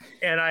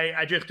 and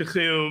I just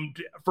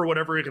assumed for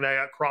whatever reason I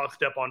got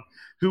crossed up on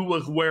who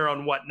was where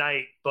on what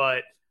night.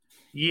 But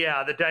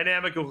yeah, the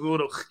dynamic was a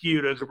little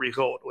skewed as a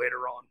result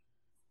later on.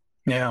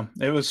 Yeah,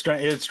 it was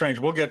strange. It's strange.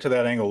 We'll get to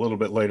that angle a little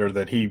bit later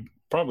that he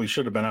probably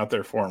should have been out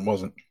there for and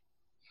wasn't.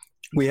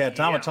 We had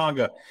Tama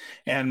Tonga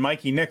and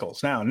Mikey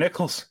Nichols. Now,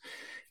 Nichols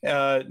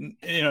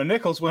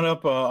went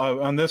up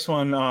on this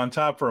one on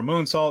top for a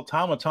moonsault.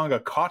 Tama Tonga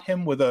caught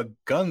him with a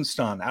gun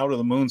stun out of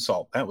the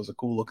moonsault. That was a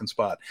cool looking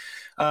spot.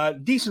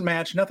 Decent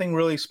match, nothing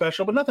really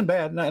special, but nothing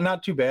bad,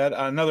 not too bad.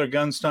 Another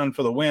gun stun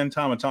for the win.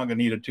 Tama Tonga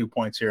needed 2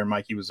 points here, and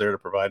Mikey was there to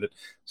provide it.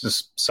 It's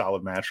just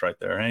solid match right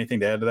there. Anything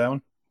to add to that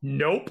one?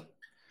 Nope.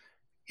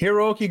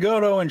 Hiroki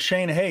Goto and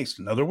Shane Haste,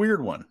 another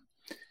weird one.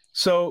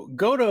 So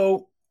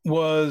Goto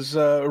was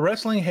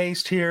wrestling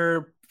Haste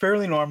here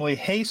fairly normally.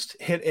 Haste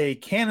hit a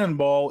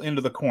cannonball into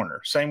the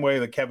corner, same way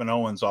that Kevin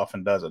Owens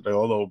often does it,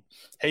 although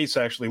Haste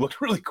actually looked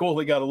really cool.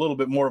 He got a little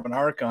bit more of an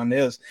arc on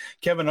his.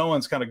 Kevin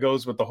Owens kind of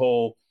goes with the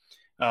whole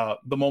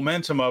the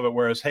momentum of it,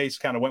 whereas Haste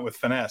kind of went with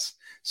finesse.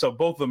 So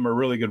both of them are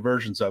really good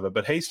versions of it.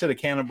 But Haste hit a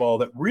cannonball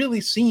that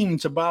really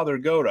seemed to bother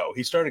Goto.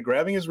 He started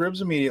grabbing his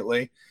ribs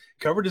immediately,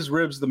 covered his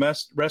ribs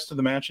the rest of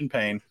the match in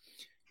pain.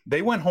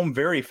 They went home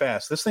very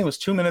fast. This thing was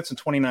 2 minutes and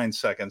 29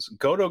 seconds.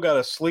 Goto got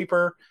a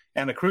sleeper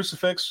and a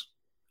crucifix.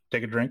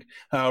 Take a drink.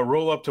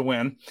 Roll up to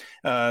win.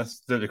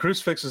 The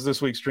crucifix is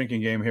this week's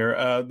drinking game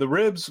here. The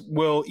ribs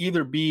will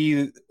either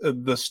be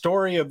the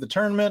story of the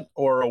tournament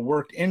or a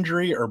worked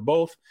injury or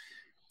both.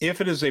 If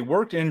it is a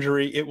worked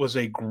injury, it was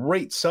a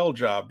great sell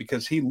job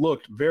because he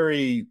looked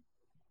very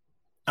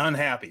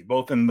unhappy,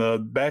 both in the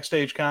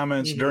backstage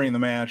comments during the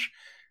match.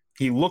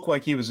 He looked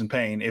like he was in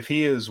pain. If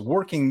he is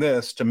working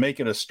this to make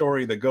it a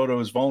story that Goto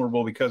is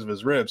vulnerable because of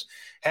his ribs,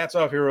 hats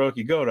off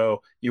Hiroki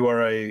Goto. You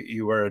are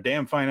a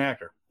damn fine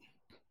actor.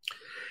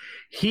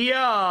 He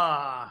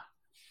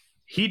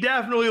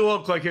definitely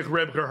looked like his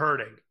ribs are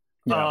hurting.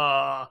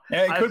 Yeah.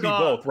 It could be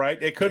both,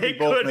 right? It could be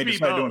both, and they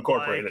decided to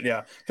incorporate it.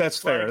 Yeah, that's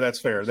fair. That's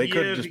fair. They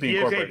could just be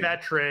incorporated. He is a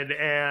veteran,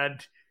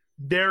 and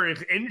there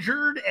is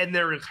injured and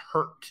there is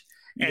hurt.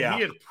 And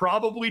he is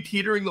probably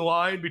teetering the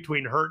line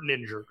between hurt and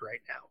injured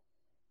right now.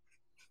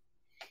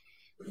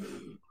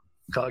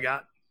 That's all I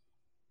got.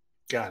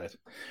 Got it.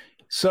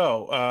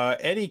 So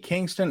Eddie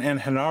Kingston and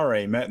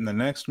Hanare met in the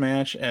next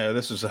match.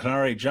 This is a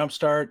Hanare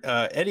jumpstart.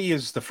 Eddie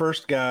is the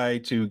first guy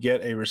to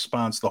get a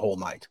response the whole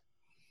night.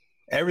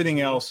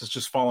 Everything else has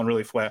just fallen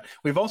really flat.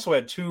 We've also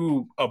had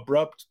two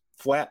abrupt,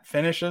 flat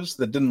finishes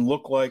that didn't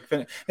look like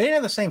they didn't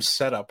have the same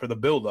setup or the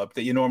build-up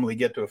that you normally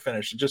get to a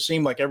finish. It just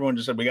seemed like everyone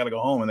just said, we got to go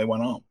home, and they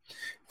went home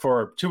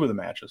for two of the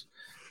matches.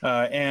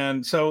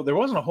 And so there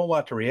wasn't a whole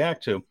lot to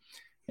react to.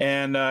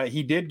 And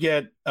he did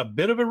get a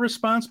bit of a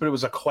response, but it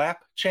was a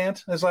clap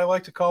chant, as I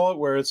like to call it,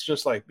 where it's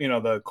just like,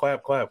 the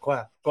clap, clap,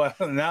 clap, clap,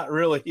 not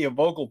really a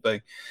vocal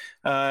thing.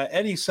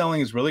 Eddie's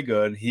selling is really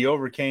good. He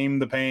overcame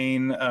the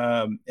pain.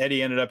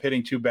 Eddie ended up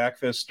hitting 2 back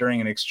fists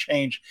during an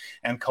exchange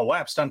and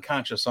collapsed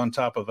unconscious on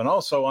top of an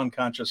also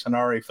unconscious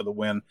Hinari for the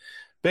win.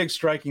 Big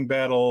striking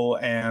battle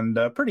and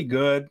pretty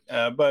good.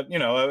 But,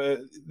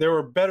 there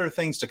were better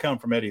things to come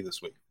from Eddie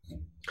this week.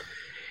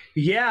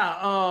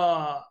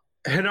 Yeah,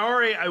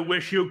 Hinari, I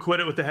wish you would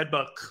quit it with the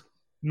headbutts.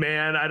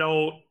 Man,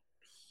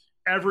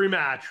 every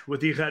match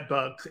with these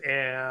headbutts,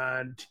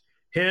 and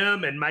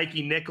him and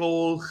Mikey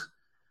Nichols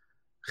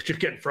just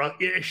getting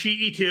frustrated.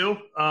 Ishii too.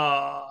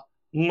 A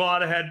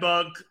lot of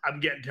headbutts. I'm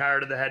getting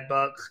tired of the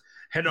headbutts.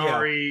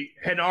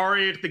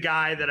 Hinari is the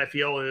guy that I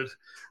feel is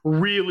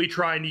really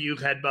trying to use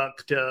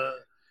headbutts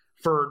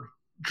for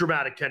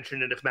dramatic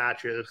tension in his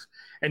matches.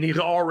 And he's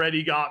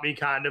already got me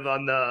kind of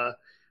on the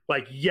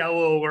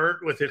yellow alert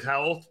with his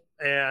health.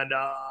 And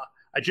I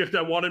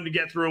want him to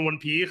get through in one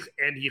piece,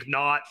 and he's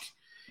not.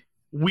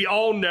 We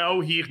all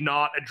know he's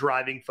not a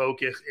driving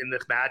focus in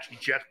this match. He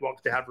just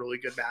wants to have really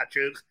good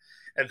matches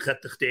and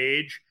set the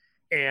stage.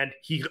 And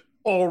he's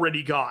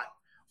already got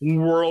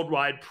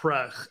worldwide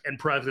press and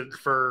presence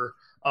for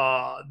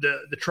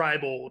the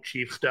tribal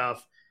chief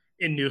stuff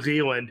in New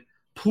Zealand.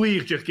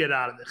 Please just get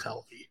out of this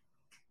healthy.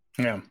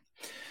 Yeah.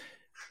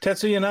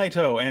 Tetsuya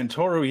Naito and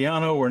Toru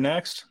Yano were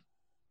next.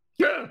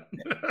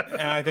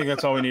 And I think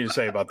that's all we need to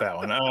say about that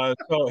one.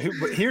 So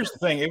here's the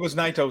thing. It was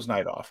Naito's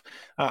night off.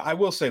 I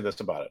will say this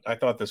about it. I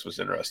thought this was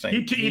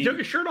interesting. He took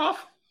his shirt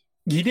off?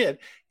 He did.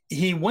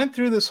 He went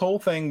through this whole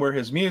thing where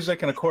his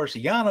music, and of course,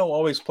 Yano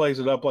always plays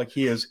it up like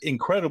he is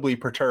incredibly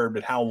perturbed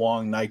at how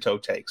long Naito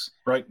takes,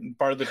 right?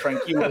 Part of the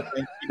tranquilo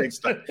thing, he takes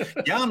time.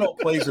 Yano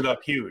plays it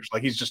up huge.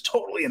 Like he's just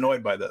totally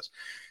annoyed by this.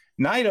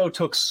 Naito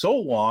took so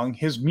long,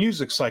 his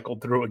music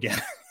cycled through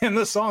again, and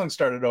the song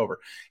started over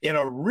in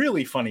a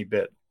really funny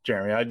bit.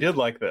 Jeremy, I did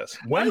like this.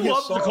 I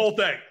loved the whole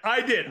thing.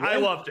 I did. I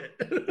loved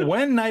it.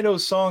 When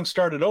Naito's song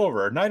started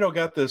over, Naito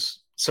got this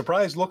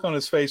surprised look on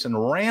his face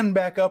and ran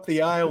back up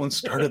the aisle and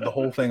started the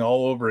whole thing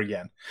all over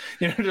again.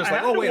 I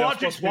had to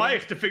watch it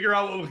twice to figure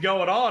out what was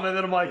going on, and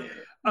then I'm like,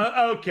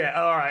 okay,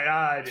 all right,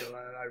 I do.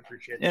 I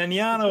appreciate it. And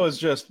Yano is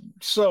just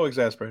so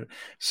exasperated.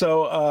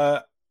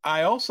 So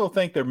I also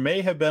think there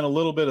may have been a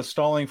little bit of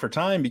stalling for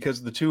time because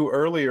of the 2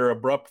 earlier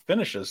abrupt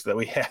finishes that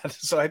we had.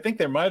 So I think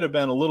there might have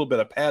been a little bit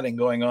of padding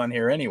going on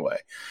here anyway.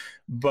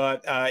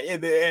 But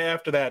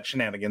after that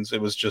shenanigans, it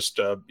was just,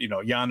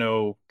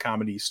 Yano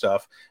comedy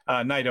stuff.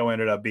 Naito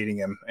ended up beating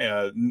him.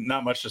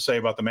 Not much to say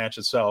about the match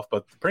itself,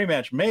 but the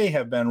pre-match may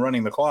have been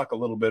running the clock a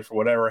little bit for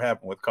whatever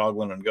happened with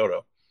Coughlin and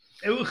Goto.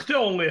 It was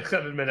still only a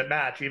 7-minute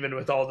match, even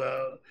with all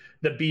the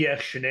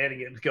BS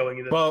shenanigans going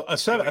into. Well, a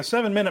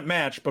 7-minute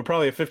match, but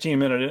probably a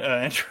 15-minute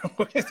intro.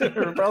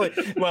 Probably,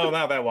 well,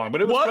 not that long,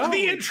 but it was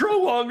the intro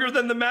longer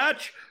than the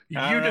match? You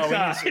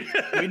decide.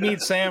 We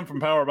need Sam from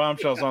Power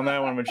Bombshells on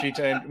that one when she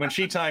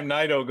timed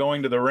Naito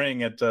going to the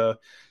ring at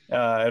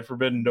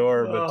Forbidden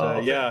Door.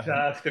 But yeah,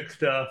 fantastic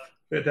stuff.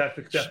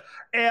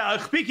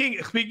 Speaking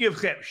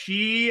of him,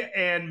 she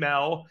and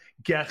Mel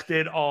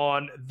guested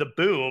on The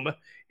Boom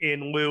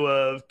in lieu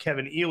of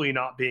Kevin Ely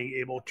not being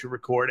able to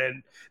record.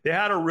 And they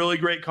had a really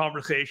great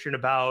conversation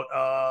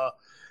about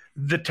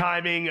the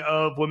timing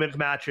of women's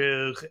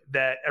matches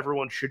that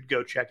everyone should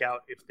go check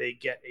out if they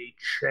get a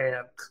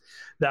chance.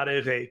 That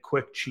is a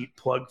quick cheap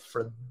plug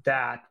for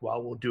that,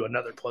 while we'll do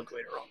another plug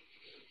later on.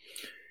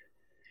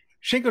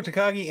 Shingo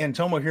Takagi and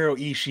Tomohiro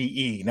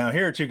Ishii. Now,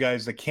 here are 2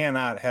 guys that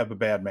cannot have a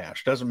bad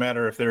match. Doesn't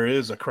matter if there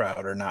is a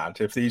crowd or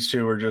not. If these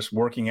 2 are just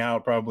working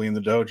out, probably in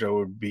the dojo, it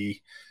would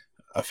be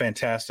a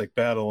fantastic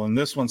battle. And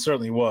this one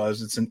certainly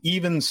was. It's an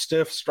even,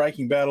 stiff,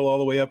 striking battle all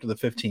the way up to the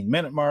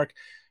 15-minute mark.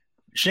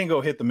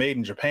 Shingo hit the Made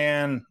in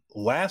Japan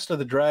Last of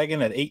the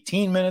Dragon at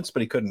 18 minutes,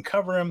 but he couldn't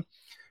cover him.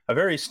 A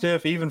very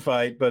stiff, even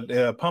fight,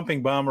 but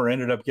Pumping Bomber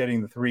ended up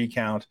getting the 3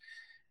 count.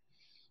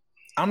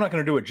 I'm not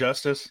going to do it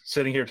justice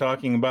sitting here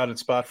talking about it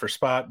spot for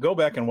spot. Go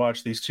back and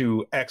watch these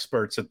 2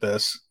 experts at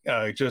this.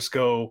 Just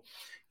go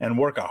and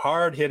work a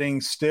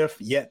hard-hitting, stiff,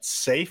 yet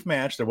safe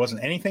match. There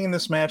wasn't anything in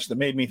this match that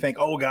made me think,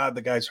 oh, God,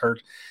 the guy's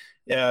hurt.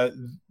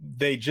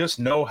 They just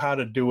know how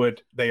to do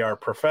it. They are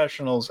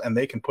professionals, and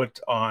they can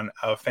put on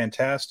a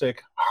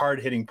fantastic,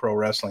 hard-hitting pro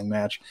wrestling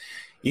match.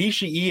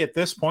 Ishii, at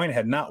this point,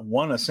 had not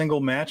won a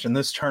single match in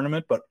this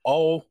tournament, but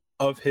all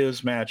of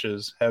his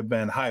matches have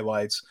been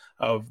highlights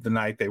of the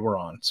night they were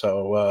on.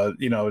 So,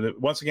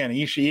 once again,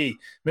 Ishii,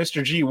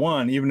 Mr.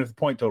 G1, even if the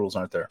point totals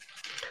aren't there.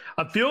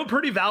 I'm feeling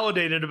pretty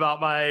validated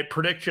about my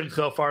prediction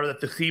so far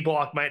that the C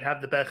block might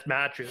have the best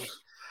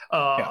matches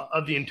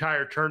of the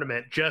entire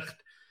tournament. Just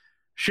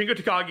Shingo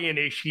Takagi and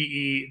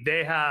Ishii,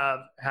 they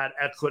have had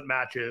excellent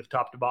matches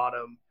top to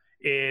bottom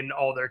in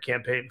all their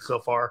campaigns so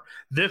far.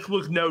 This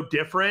was no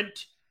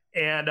different.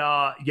 And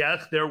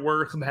yes, there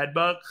were some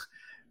headbutts.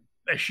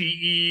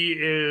 Ishii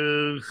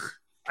is,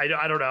 I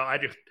don't know.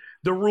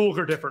 The rules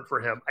are different for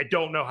him. I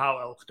don't know how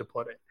else to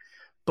put it.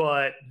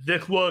 But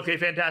this was a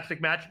fantastic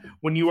match.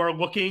 When you are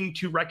looking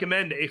to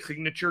recommend a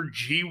signature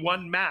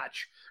G1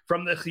 match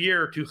from this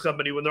year to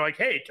somebody, when they're like,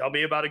 hey, tell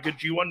me about a good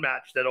G1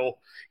 match that'll,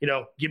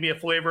 give me a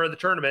flavor of the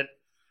tournament,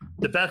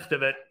 the best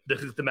of it,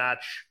 this is the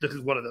match. This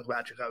is one of those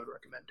matches I would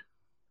recommend.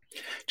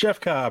 Jeff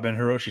Cobb and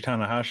Hiroshi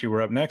Tanahashi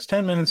were up next.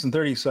 10 minutes and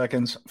 30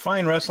 seconds.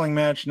 Fine wrestling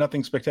match.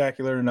 Nothing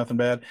spectacular. Nothing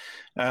bad.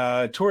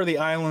 Tour of the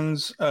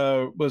Islands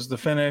was the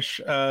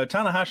finish.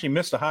 Tanahashi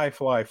missed a high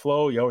fly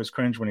flow. You always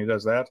cringe when he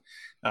does that.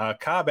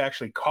 Cobb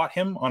actually caught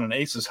him on an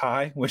aces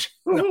high, which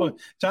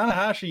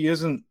Tanahashi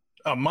isn't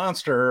a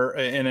monster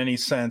in any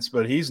sense,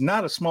 but he's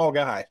not a small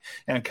guy.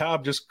 And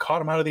Cobb just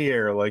caught him out of the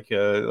air like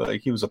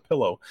he was a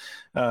pillow.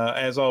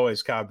 As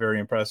always, Cobb very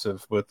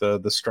impressive with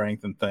the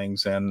strength and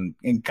things. And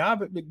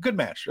Cobb, good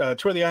match.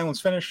 Tour of the Islands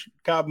finish.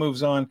 Cobb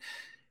moves on.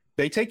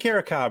 They take care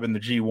of Cobb in the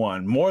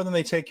G1 more than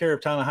they take care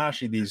of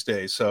Tanahashi these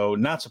days. So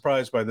not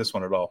surprised by this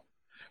one at all.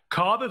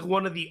 Cobb is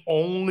one of the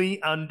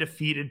only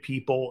undefeated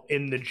people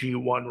in the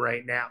G1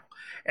 right now.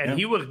 And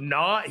he was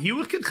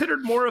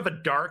considered more of a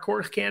dark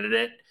horse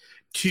candidate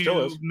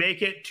to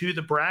make it to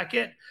the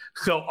bracket.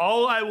 So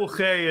all I will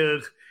say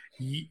is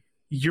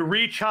you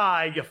reach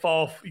high, you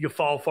fall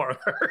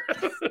farther.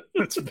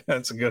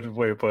 That's a good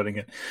way of putting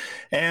it.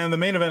 And the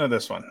main event of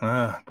this one,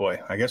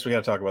 boy, I guess we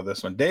got to talk about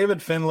this one.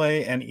 David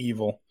Finlay and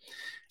Evil.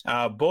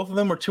 Both of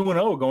them were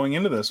 2-0 going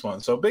into this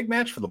one. So big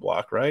match for the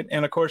block, right?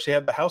 And of course you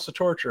had the House of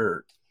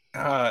Torture,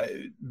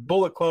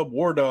 Bullet Club,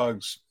 War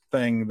Dogs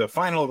thing,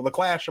 the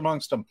clash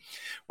amongst them.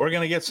 We're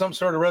going to get some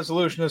sort of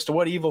resolution as to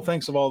what Evil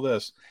thinks of all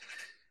this.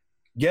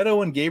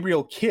 Ghetto and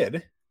Gabriel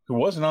Kidd, who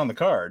wasn't on the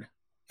card,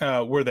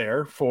 were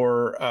there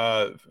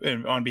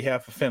on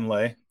behalf of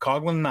Finlay.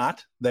 Coughlin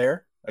not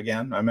there,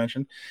 again, I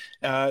mentioned.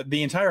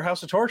 The entire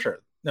House of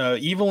Torture,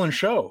 Evil and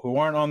Show, who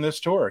aren't on this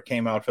tour,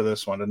 came out for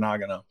this one to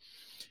Nagano.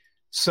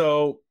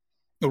 So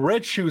the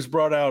Red Shoes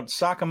brought out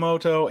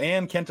Sakamoto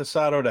and Kenta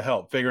Sato to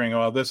help, figuring,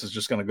 this is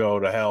just going to go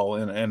to hell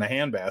in a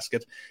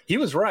handbasket. He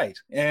was right.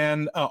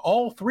 And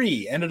all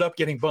three ended up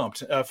getting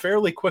bumped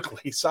fairly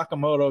quickly.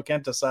 Sakamoto,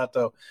 Kenta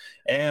Sato,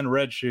 and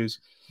Red Shoes.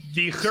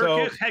 The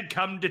circus had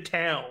come to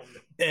town.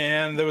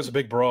 And there was a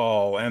big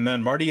brawl. And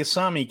then Marty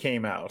Asami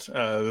came out,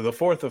 the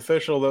fourth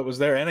official that was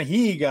there. And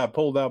he got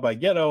pulled out by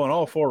Ghetto, and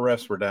all four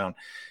refs were down.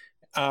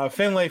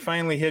 Finlay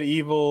finally hit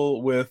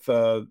Evil with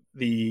the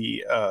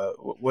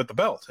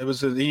belt.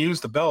 He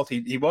used the belt.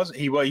 He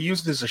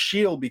used it as a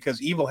shield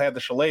because Evil had the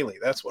shillelagh.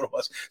 That's what it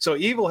was. So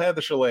Evil had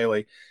the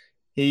shillelagh.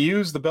 He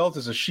used the belt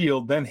as a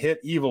shield, then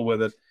hit Evil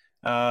with it.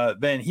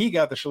 Then he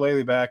got the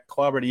shillelagh back,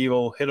 clobbered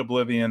Evil, hit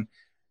Oblivion.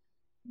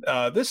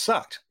 This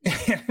sucked,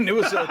 and it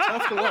was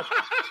tough to watch.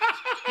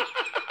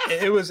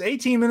 It was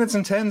 18 minutes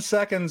and 10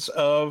 seconds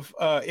of.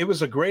 It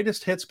was a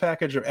greatest hits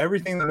package of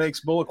everything that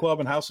makes Bullet Club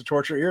and House of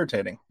Torture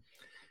irritating.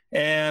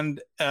 And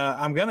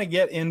I'm going to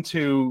get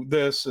into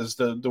this as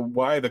the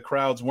why the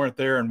crowds weren't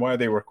there and why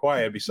they were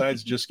quiet,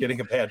 besides just getting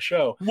a bad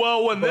show.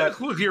 Well, when this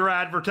was your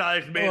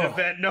advertised main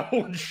event, no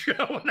one's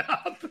showing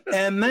up.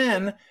 And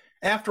then,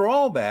 after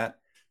all that,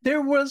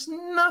 there was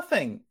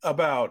nothing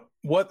about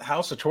what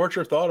House of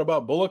Torture thought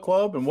about Bullet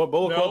Club and what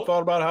Bullet Club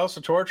thought about House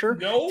of Torture.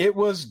 It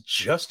was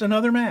just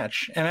another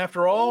match. And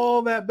after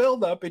all that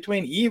buildup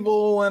between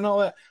Evil and all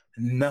that,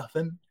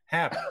 nothing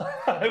happened.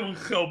 I was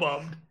so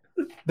bummed.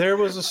 There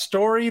was a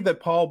story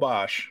that Paul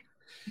Bosch,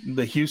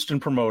 the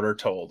Houston promoter,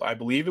 told. I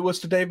believe it was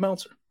to Dave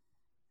Meltzer.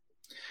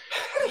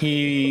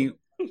 He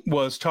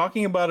was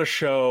talking about a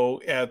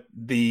show at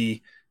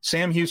the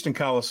Sam Houston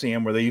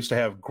Coliseum where they used to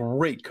have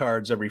great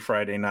cards every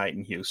Friday night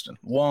in Houston.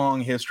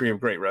 Long history of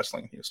great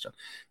wrestling in Houston.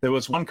 There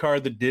was one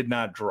card that did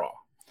not draw.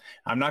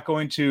 I'm not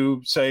going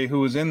to say who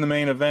was in the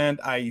main event.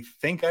 I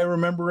think I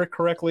remember it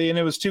correctly, and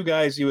it was two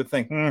guys you would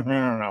think, I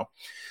don't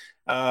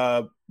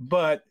know.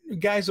 But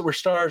guys that were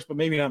stars, but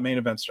maybe not main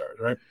event stars,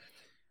 right?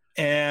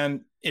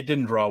 And it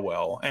didn't draw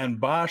well. And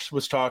Bosch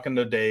was talking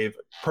to Dave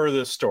per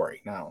this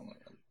story. Now, I'm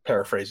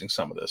paraphrasing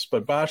some of this,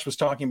 but Bosch was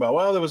talking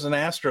about, there was an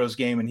Astros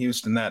game in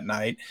Houston that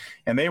night,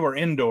 and they were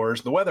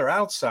indoors. The weather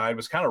outside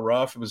was kind of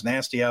rough. It was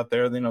nasty out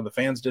there. The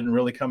fans didn't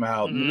really come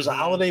out. And it was a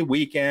holiday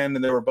weekend,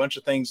 and there were a bunch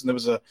of things. And there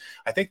was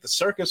I think the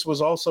circus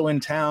was also in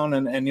town,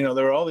 and there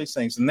were all these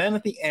things. And then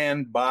at the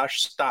end,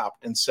 Bosch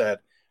stopped and said,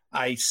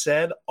 I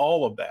said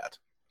all of that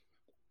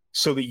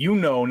so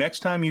that next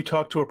time you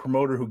talk to a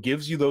promoter who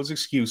gives you those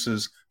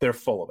excuses, they're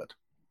full of it.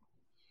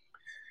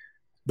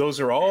 Those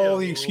are all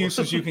the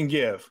excuses you can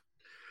give.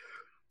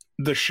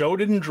 The show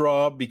didn't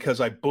draw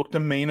because I booked a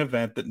main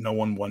event that no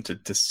one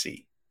wanted to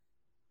see.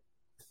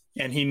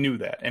 And he knew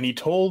that. And he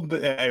told,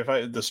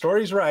 if the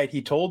story's right,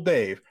 he told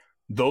Dave,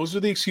 those are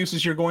the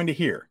excuses you're going to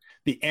hear.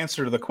 The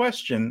answer to the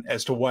question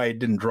as to why it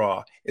didn't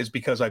draw is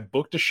because I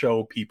booked a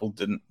show people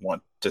didn't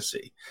want to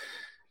see.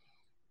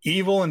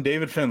 Evil and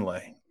David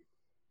Finlay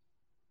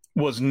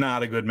was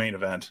not a good main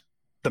event.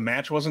 The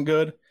match wasn't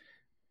good.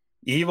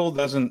 Evil's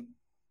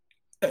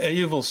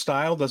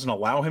style doesn't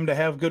allow him to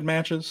have good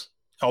matches,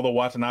 although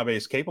Watanabe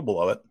is capable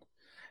of it.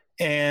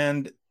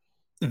 And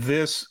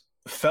this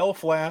fell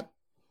flat.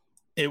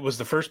 It was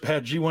the first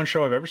bad G1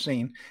 show I've ever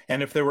seen.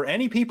 And if there were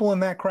any people in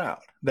that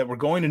crowd that were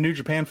going to New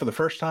Japan for the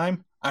first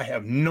time, I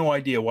have no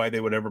idea why they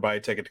would ever buy a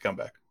ticket to come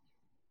back.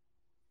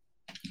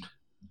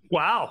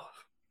 Wow.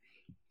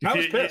 I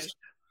was pissed.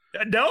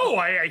 No,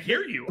 I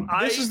hear you.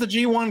 This is the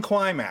G1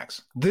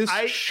 Climax. This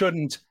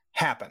shouldn't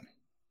happen.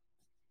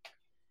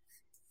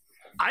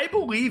 I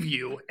believe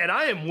you, and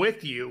I am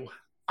with you.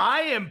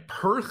 I am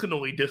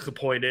personally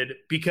disappointed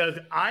because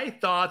I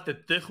thought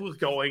that this was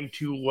going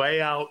to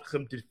lay out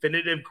some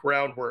definitive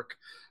groundwork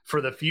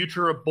for the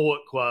future of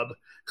Bullet Club,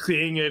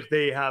 seeing as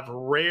they have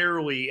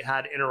rarely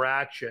had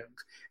interactions.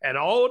 And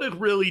all it has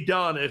really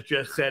done is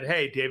just said,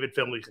 hey, David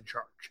Finley's in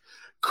charge.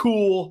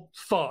 Cool,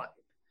 fun.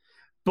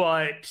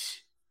 But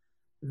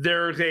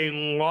there's a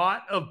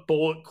lot of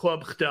Bullet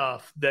Club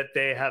stuff that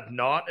they have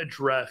not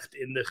addressed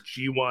in this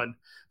G1,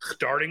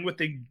 starting with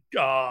the,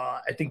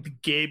 I think the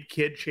Gabe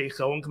Kidd Chase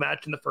Owens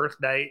match in the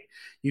first night.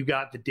 You've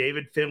got the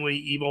David Finley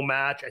Evil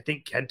match. I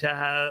think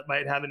Kenta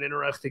might have an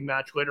interesting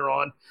match later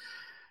on.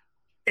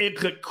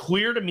 It's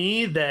clear to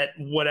me that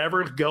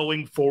whatever's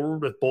going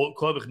forward with Bullet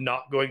Club is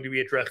not going to be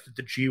addressed at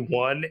the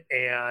G1,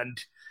 and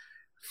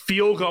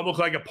feels almost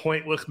like a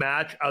pointless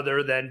match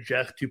other than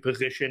just to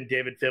position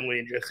David Finley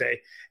and just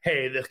say,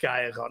 hey, this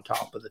guy is on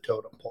top of the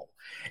totem pole.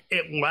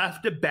 It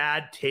left a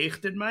bad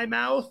taste in my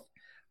mouth,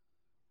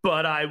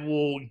 but I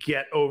will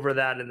get over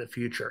that in the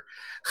future.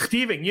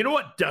 Steven, you know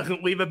what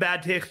doesn't leave a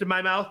bad taste in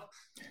my mouth?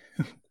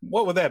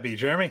 What would that be,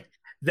 Jeremy?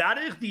 That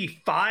is the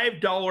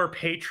 $5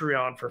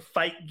 Patreon for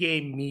Fight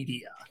Game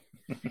Media.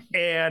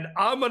 And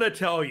I'm going to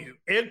tell you,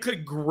 it's a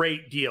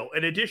great deal.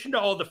 In addition to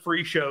all the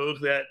free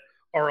shows that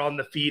are on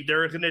the feed,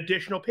 there is an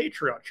additional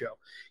Patreon show.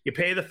 You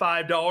pay the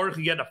 $5,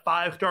 you get a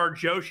 5-star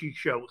Joshi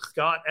show with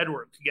Scott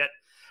Edwards. You get,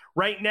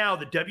 right now,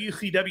 the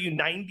WCW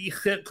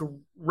 96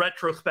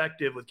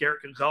 retrospective with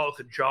Garrett Gonzalez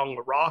and John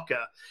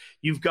LaRocca.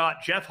 You've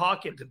got Jeff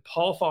Hawkins and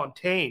Paul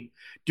Fontaine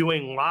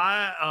doing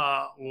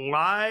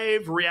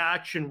live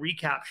reaction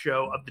recap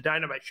show of the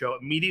Dynamite show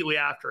immediately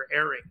after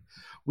airing.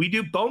 We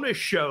do bonus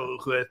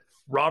shows with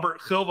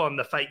Robert Silva on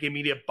the Fight Game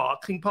Media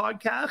Boxing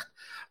Podcast.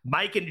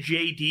 Mike and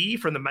JD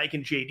from the Mike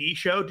and JD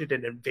show did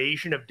an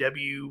invasion of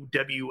WWF,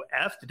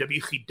 the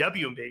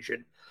WCW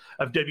invasion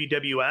of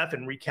WWF,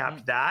 and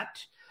recapped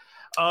that.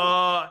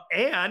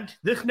 And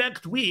this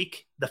next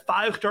week, the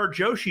 5-star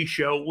Joshi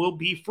show will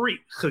be free.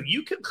 So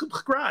you can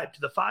subscribe to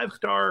the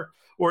 5-star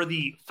or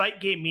the Fight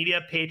Game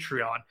Media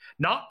Patreon,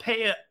 not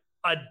pay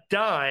a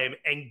dime,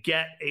 and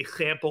get a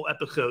sample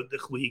episode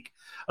this week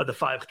of the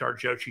 5-star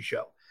Joshi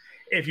show.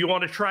 If you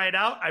want to try it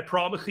out, I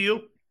promise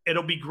you,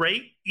 it'll be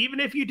great. Even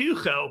if you do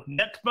so,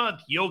 next month,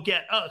 you'll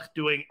get us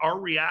doing our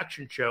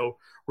reaction show,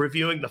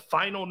 reviewing the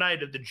final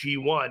night of the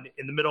G1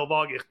 in the middle of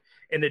August,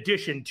 in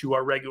addition to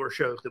our regular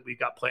shows that we've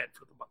got planned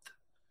for the month.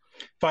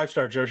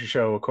 5-star Joshi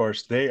show, of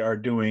course, they are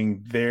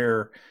doing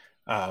their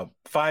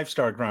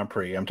 5-star Grand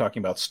Prix. I'm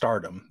talking about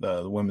Stardom,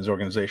 the women's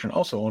organization,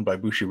 also owned by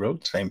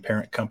Bushiroad, same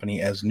parent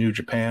company as New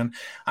Japan.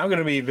 I'm going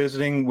to be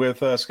visiting with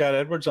Scott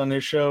Edwards on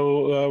this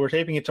show. We're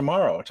taping it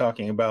tomorrow,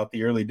 talking about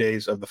the early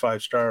days of the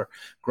 5-star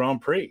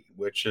Grand Prix,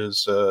 which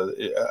is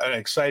an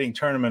exciting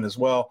tournament as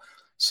well.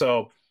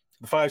 So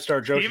the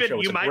 5-star Joshi show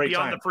is a great time. You might be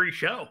on the free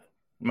show.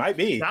 Might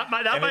be. That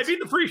might be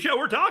the free show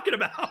we're talking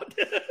about.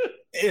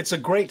 It's a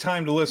great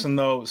time to listen,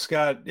 though.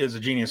 Scott is a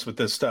genius with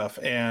this stuff,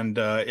 and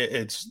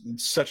it's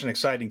such an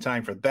exciting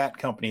time for that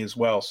company as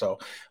well. So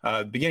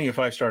beginning of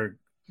 5-star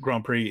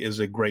Grand Prix is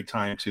a great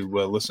time to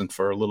listen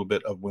for a little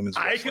bit of women's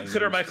wrestling. I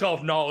consider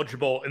myself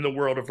knowledgeable in the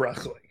world of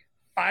wrestling.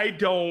 I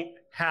don't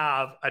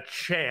have a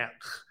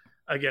chance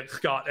against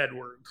Scott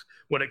Edwards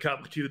when it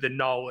comes to the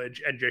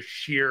knowledge and just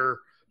sheer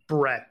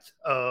breadth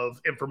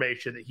of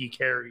information that he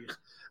carries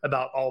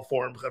about all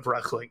forms of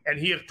wrestling. And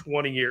he is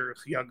 20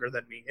 years younger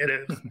than me.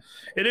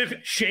 It is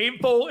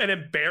shameful and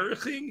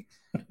embarrassing.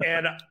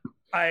 And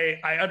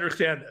I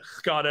understand this.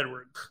 Scott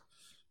Edwards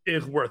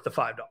is worth the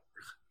 $5.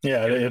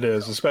 Yeah, it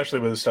is, especially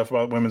with the stuff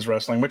about women's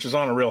wrestling, which is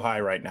on a real high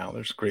right now.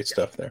 There's great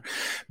stuff there.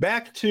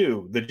 Back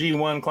to the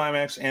G1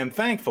 Climax, and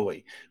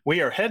thankfully,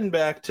 we are heading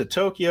back to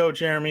Tokyo,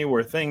 Jeremy,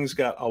 where things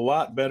got a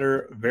lot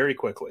better very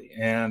quickly.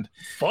 And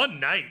fun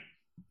night.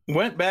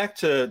 Went back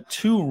to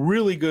 2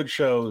 really good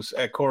shows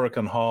at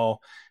Korakuen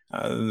Hall,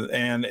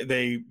 and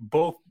they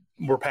both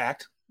were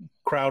packed,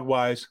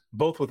 crowd-wise,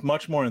 both with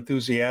much more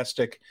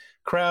enthusiastic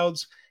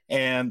crowds,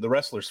 and the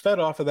wrestlers fed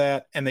off of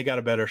that, and they got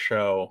a better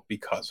show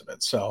because of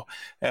it. So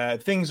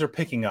things are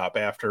picking up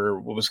after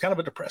what was kind of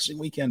a depressing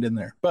weekend in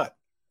there. But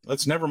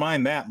let's never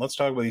mind that. Let's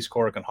talk about these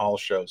Korakuen Hall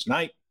shows.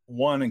 Night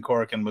 1 in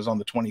Korakuen was on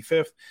the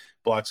 25th,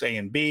 blocks A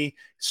and B.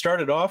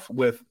 Started off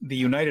with the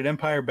United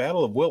Empire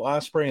battle of Will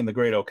Ospreay and the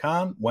Great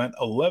O'Khan. Went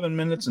 11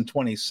 minutes and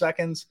 20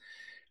 seconds.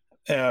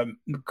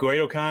 Great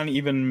O'Khan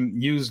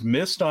even used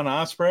mist on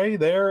Ospreay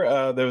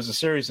there. There was a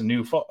series of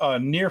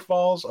near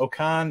falls.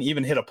 O'Khan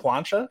even hit a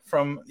plancha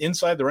from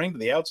inside the ring to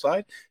the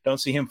outside. Don't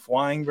see him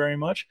flying very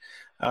much.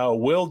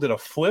 Will did a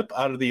flip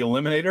out of the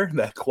Eliminator,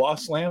 that claw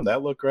slam.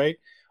 That looked great.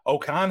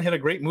 Okan hit a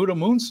great Muda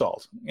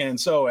moonsault. And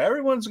so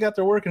everyone's got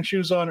their working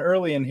shoes on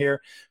early in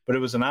here, but it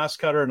was an ass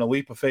cutter and a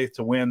leap of faith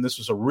to win. This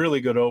was a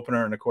really good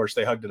opener, and of course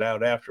they hugged it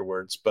out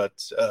afterwards.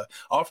 But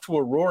off to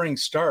a roaring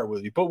start.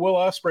 With you put Will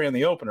Ospreay in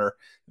the opener,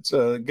 it's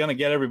going to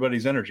get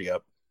everybody's energy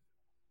up.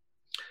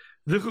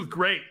 This was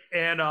great,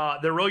 and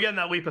they're really getting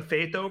that leap of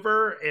faith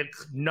over.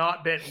 It's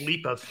not been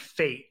leap of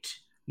fate,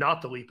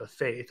 not the leap of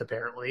faith,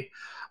 apparently.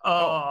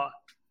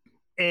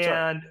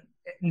 And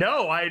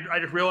no, I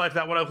just realized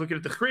that when I was looking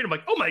at the screen, I'm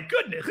like, oh my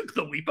goodness, it's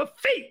the leap of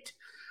fate.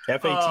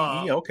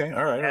 F-A-T-E, okay,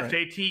 all right.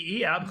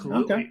 F-A-T-E,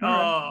 absolutely. Okay,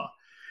 right.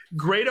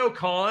 Great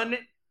Okan,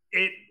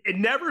 it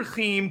never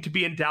seemed to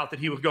be in doubt that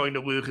he was going to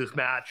lose his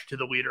match to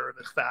the leader of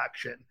his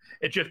faction.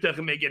 It just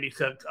doesn't make any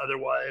sense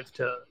otherwise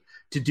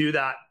to do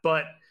that.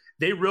 But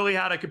they really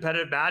had a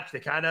competitive match. They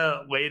kind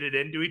of laid it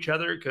into each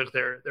other because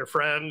they're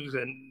friends,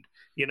 and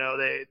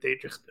they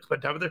just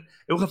spent time with it.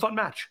 It was a fun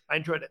match. I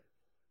enjoyed it.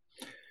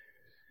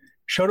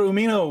 Shota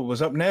Umino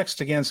was up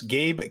next against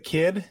Gabe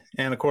Kidd,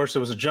 and of course it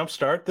was a jump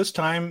start. This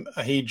time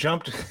he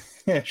jumped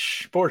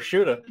poor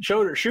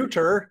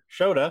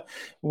Shota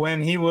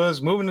when he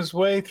was moving his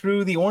way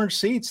through the orange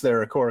seats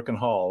there at Korakuen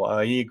Hall.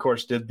 He of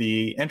course did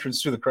the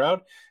entrance through the crowd.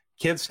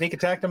 Kidd sneak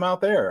attacked him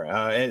out there.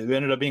 It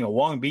ended up being a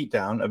long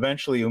beatdown.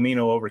 Eventually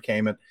Umino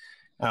overcame it,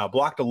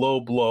 blocked a low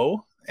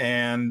blow,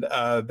 and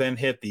then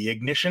hit the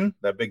ignition,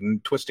 that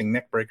big twisting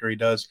neck breaker he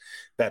does,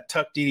 that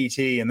tuck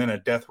DDT, and then a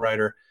Death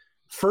Rider.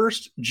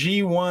 First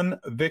G1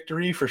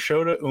 victory for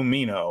Shota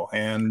Umino.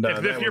 And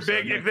is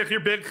this your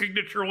big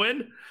signature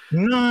win?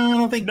 No, I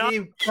don't think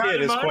Gabe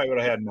Kidd is quite what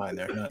I had in mind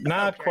there.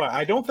 Not okay. Quite.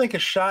 I don't think a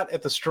shot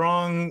at the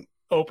strong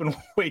open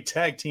weight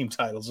tag team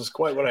titles is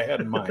quite what I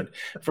had in mind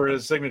for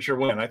his signature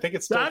win. I think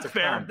it's still that's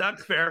fair. Come.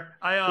 That's fair.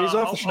 He's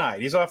off the schneid.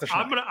 He's off the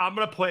schneid. I'm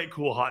gonna play it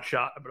cool, hot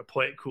shot. I'm gonna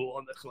play it cool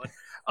on this one.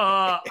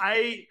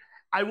 I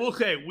will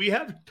say we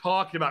have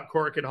talked about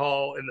Korakuen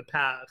Hall in the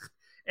past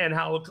and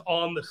how it's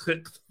on the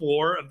 6th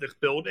floor of this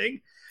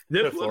building.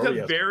 This was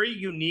a very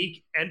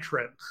unique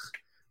entrance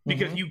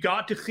because you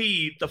got to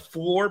see the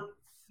floor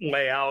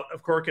layout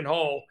of Korakuen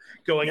Hall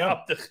going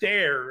up the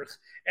stairs,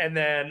 and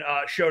then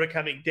Shota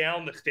coming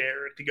down the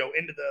stairs to go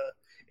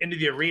into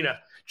the arena.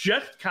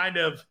 Just kind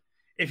of,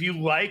 if you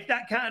like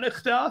that kind of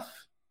stuff,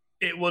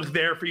 it was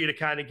there for you to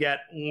kind of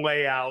get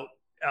layout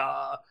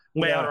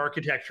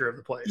architecture of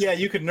the place. Yeah,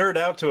 you could nerd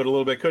out to it a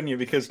little bit, couldn't you?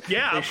 Because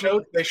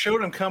they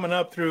showed him coming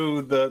up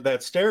through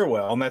that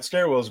stairwell, and that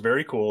stairwell is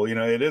very cool.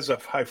 It is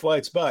up high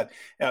flights, but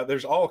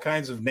there's all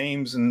kinds of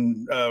names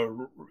and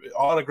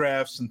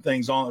autographs and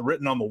things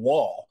written on the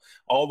wall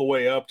all the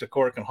way up to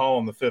Korakuen Hall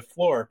on the 5th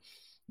floor.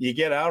 You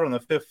get out on the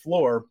 5th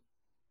floor,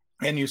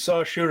 and you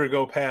saw Shooter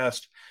go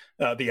past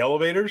the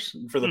elevators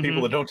for the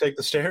people that don't take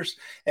the stairs,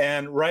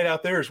 and right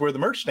out there is where the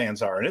merch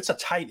stands are, and it's a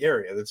tight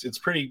area. It's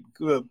pretty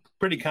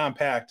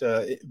compact,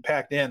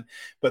 packed in,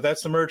 but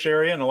that's the merch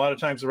area, and a lot of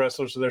times the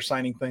wrestlers are there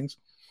signing things.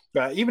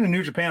 Even in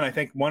New Japan, I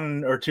think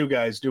 1 or 2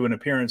 guys do an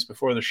appearance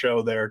before the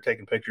show there,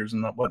 taking pictures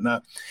and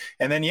whatnot.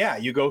 And then,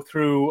 you go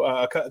through,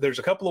 there's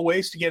a couple of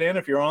ways to get in.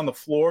 If you're on the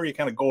floor, you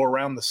kind of go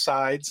around the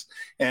sides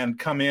and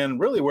come in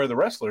really where the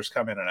wrestlers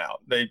come in and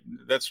out.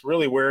 That's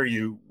really where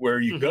you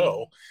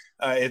go.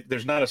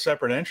 There's not a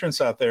separate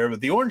entrance out there,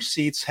 but the orange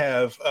seats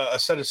have a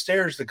set of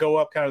stairs that go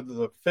up kind of to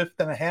the 5th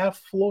and a half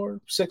floor,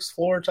 6th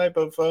floor type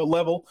of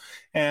level.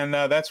 And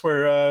that's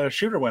where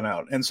Shooter went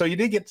out. And so you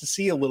did get to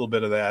see a little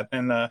bit of that.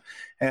 And but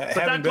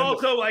that's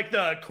also like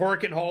the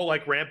Korakuen Hall,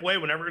 like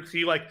rampway, whenever you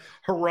see like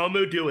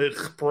Hiromu do his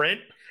sprint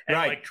and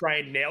like try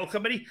and nail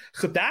somebody.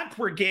 So that's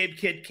where Gabe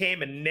Kidd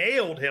came and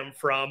nailed him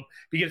from,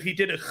 because he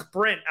did a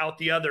sprint out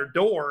the other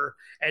door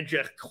and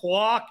just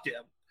clocked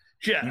him.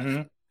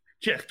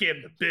 Just gave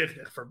him the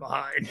business from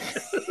behind.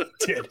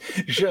 Did.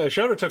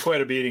 Shota took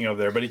quite a beating over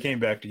there, but he came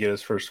back to get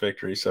his first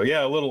victory. So,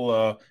 a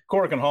little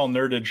Korakuen Hall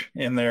nerdage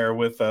in there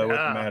with the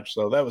match.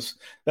 So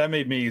that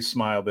made me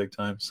smile big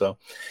time. So,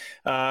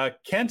 Kenta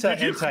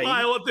and Taichi.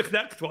 Smile at this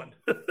next one.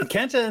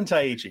 Kenta and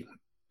Taichi.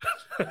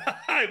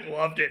 I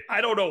loved it. I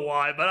don't know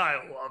why, but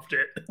I loved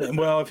it.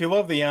 Well, if you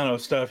love the Yano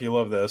stuff, you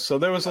love this. So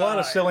there was a lot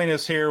of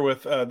silliness here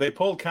with they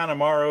pulled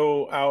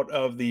Kanemaru out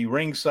of the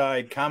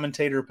ringside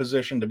commentator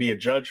position to be a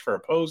judge for a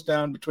pose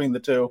down between the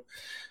two.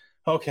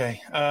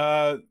 Okay.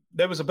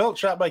 There was a belt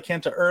shot by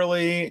Kenta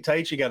early.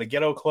 Taichi got a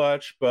ghetto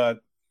clutch, but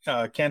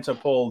Kenta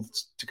pulled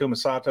Takuma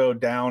Sato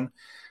down.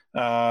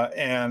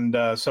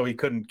 So he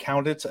couldn't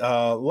count it.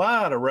 A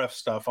lot of ref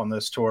stuff on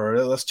this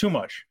tour. That's too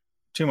much.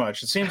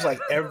 It seems like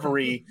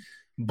every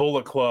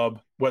Bullet Club,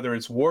 whether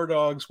it's War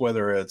Dogs,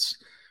 whether it's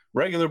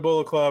regular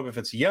Bullet Club, if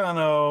it's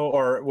Yano,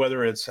 or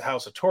whether it's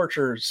House of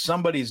Torture,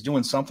 somebody's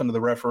doing something to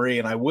the referee.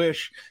 And I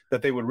wish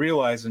that they would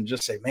realize and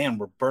just say, man,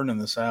 we're burning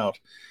this out.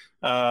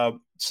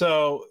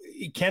 So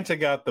Kenta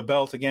got the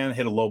belt again,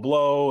 hit a low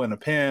blow and a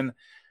pin.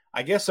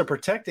 I guess they're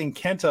protecting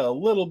Kenta a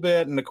little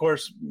bit, and of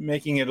course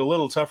making it a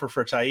little tougher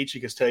for Taichi,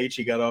 because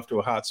Taichi got off to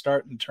a hot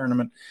start in the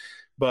tournament.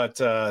 But,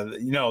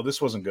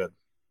 this wasn't good.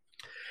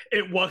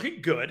 It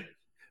wasn't good,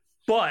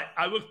 but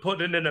I was put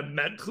in an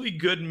immensely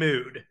good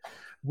mood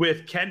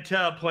with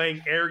Kenta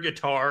playing air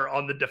guitar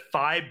on the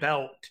Defy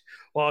belt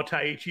while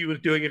Taichi was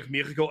doing his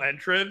musical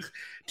entrance,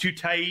 to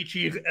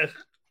Taichi's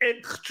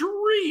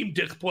extreme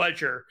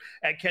displeasure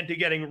at Kenta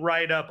getting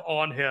right up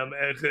on him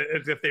as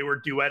if they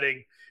were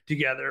duetting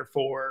together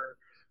for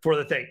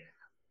the thing.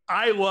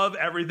 I love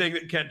everything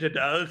that Kenta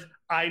does.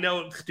 I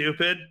know it's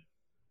stupid,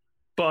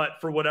 but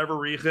for whatever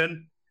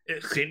reason,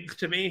 it sings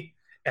to me.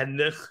 And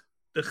this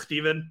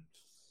Steven,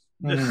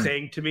 this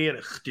sang to me in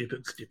a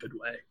stupid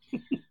way.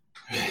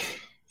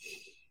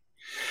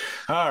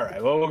 All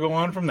right, well, we'll go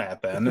on from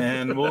that then,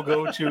 and we'll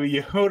go to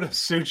Yota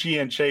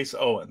Tsuji and Chase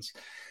Owens.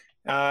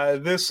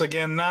 This,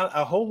 again, not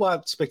a whole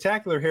lot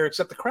spectacular here,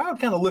 except the crowd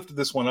kind of lifted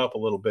this one up a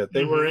little bit.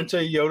 They were into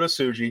Yota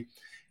Tsuji.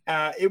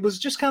 It was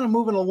just kind of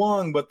moving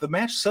along, but the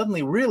match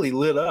suddenly really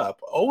lit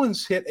up.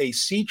 Owens hit a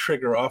C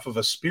trigger off of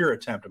a spear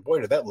attempt, and boy,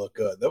 did that look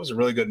good. That was a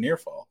really good near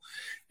fall.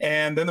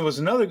 And then there was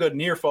another good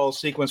near fall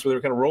sequence where they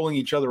were kind of rolling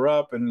each other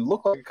up, and it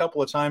looked like a couple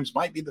of times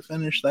might be the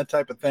finish, that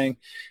type of thing.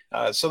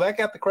 So that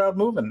got the crowd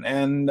moving,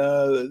 and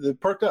it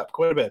perked up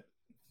quite a bit.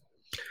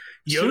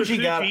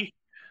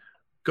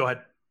 Go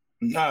ahead.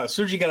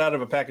 Tsuji got out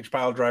of a package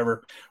pile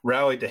driver,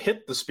 rallied to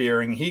hit the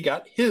spear, and he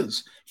got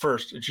his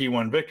first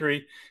G1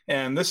 victory.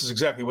 And this is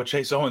exactly what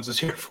Chase Owens is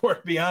here for,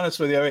 to be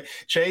honest with you.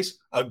 Chase,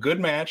 a good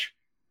match,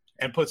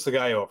 and puts the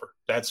guy over.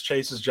 That's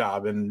Chase's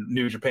job in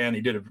New Japan.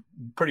 He did it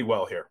pretty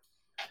well here.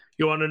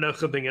 You want to know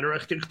something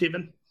interesting,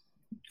 Stephen?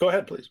 Go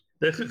ahead, please.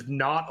 This is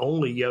not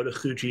only Yota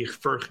Tsuji's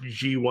first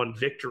G1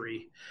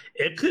 victory,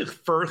 it's his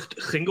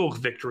first singles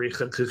victory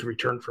since his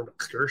return from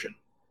excursion.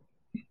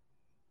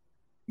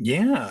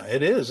 Yeah,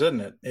 it is,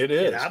 isn't it? It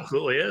is. It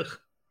absolutely is.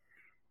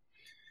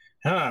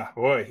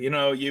 Boy,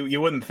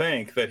 you wouldn't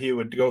think that he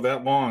would go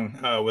that long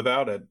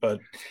without it, but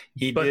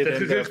he did. But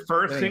this is his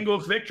first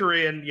singles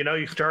victory, and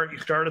you start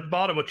at the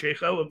bottom with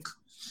Chase Owens.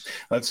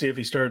 Let's see if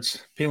he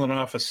starts peeling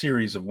off a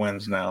series of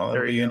wins now.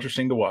 That'll be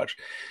interesting to watch.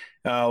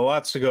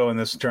 Lots to go in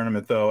this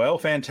tournament, though. El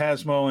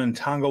Phantasmo and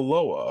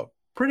Tangaloa,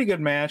 pretty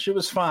good match. It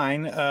was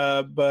fine,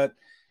 but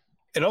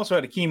it also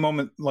had a key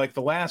moment like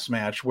the last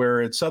match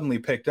where it suddenly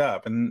picked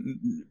up.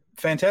 And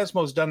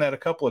Phantasmo's done that a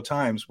couple of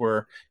times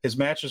where his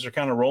matches are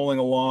kind of rolling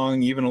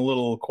along, even a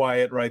little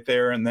quiet right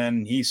there, and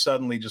then he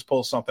suddenly just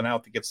pulls something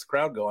out that gets the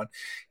crowd going.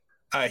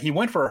 He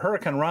went for a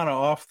Hurricane Rana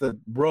off the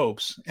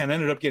ropes and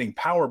ended up getting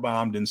power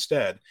bombed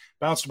instead.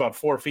 Bounced about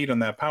 4 feet on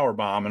that power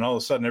bomb, and all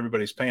of a sudden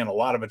everybody's paying a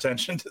lot of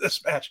attention to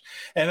this match.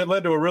 And it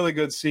led to a really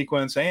good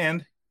sequence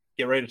and,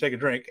 get ready to take a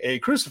drink, a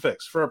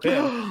crucifix for a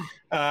pin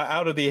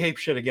out of the ape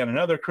shit again.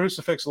 Another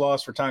crucifix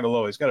loss for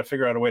Tangaloa. He's got to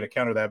figure out a way to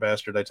counter that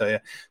bastard, I tell you.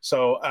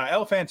 So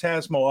El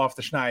Phantasmo off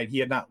the schneid. He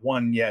had not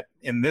won yet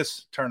in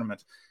this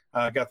tournament.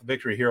 Got the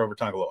victory here over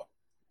Tangaloa.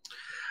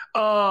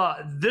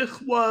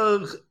 This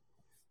was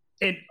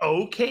an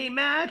okay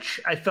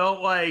match. I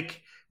felt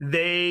like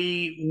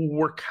they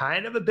were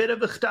kind of a bit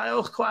of a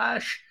styles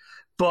clash,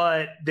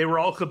 but they were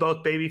also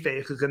both baby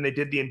faces, and they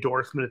did the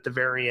endorsement at the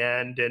very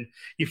end. And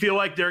you feel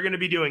like they're going to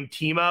be doing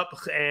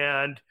team-ups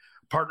and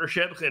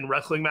partnerships and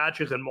wrestling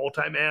matches and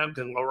multi-mans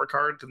and lower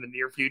cards in the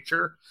near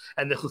future.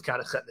 And this was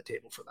kind of setting the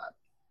table for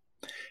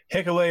that.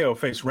 Hikuleo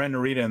faced Ren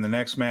Narita in the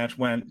next match,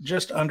 went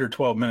just under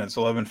 12 minutes,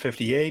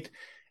 11:58.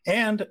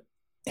 And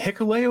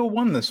Hikuleo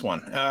won this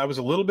one. I was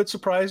a little bit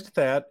surprised at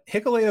that.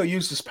 Hikuleo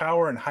used his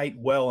power and height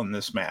well in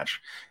this match.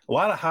 A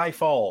lot of high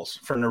falls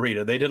for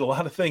Narita. They did a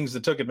lot of things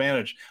that took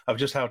advantage of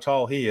just how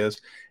tall he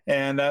is.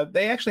 And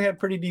they actually had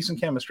pretty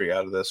decent chemistry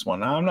out of this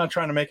one. Now, I'm not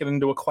trying to make it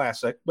into a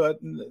classic, but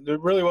there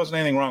really wasn't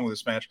anything wrong with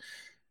this match.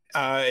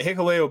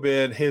 Hikuleo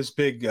did his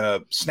big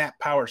snap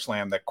power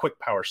slam, that quick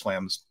power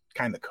slams,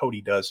 kind of Cody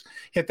does.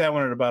 Hit that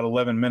one at about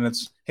 11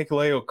 minutes.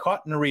 Hikuleo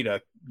caught Narita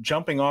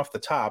jumping off the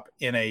top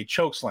in a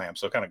choke slam,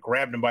 so kind of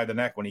grabbed him by the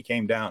neck when he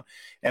came down.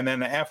 And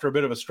then after a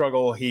bit of a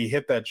struggle, he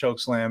hit that choke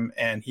slam,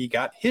 and he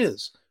got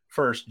his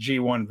first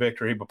G1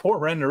 victory. But poor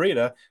Ren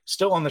Narita,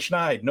 still on the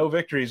schneid. No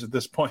victories at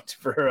this point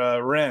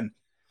for Ren.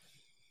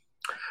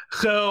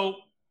 So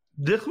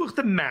this was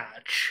the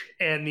match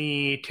and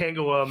the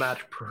Tangaloa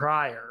match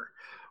prior,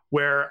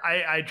 where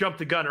I jumped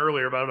the gun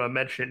earlier, but I'm going to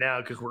mention it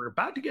now because we're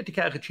about to get to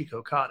Kazuchika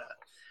Okada.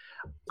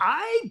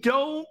 I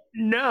don't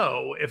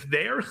know if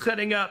they're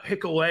setting up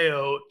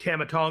Hikuleo,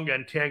 Tamatonga,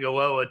 and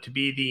Tangaloa to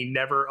be the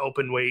never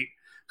open weight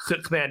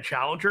six-man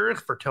challengers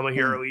for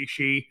Tomohiro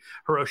Ishii,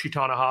 Hiroshi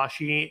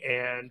Tanahashi,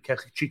 and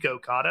Kazuchika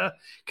Okada,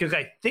 because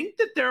I think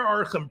that there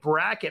are some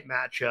bracket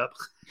matchups,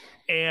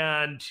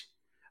 and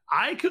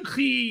I could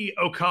see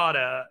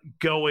Okada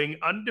going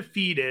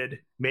undefeated,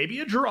 maybe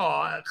a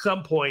draw at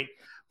some point,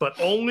 but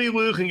only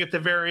losing at the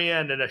very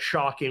end in a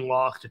shocking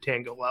loss to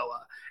Tangaloa.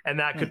 And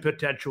that could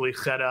potentially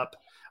set up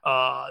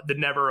the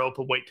never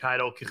open weight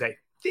title, because I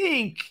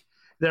think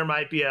there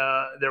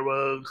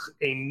was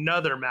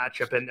another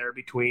matchup in there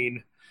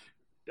between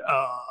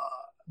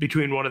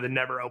one of the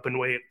never open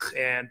weights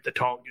and the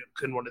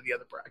Tongans in one of the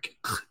other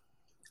brackets.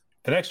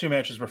 The next two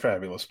matches were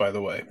fabulous, by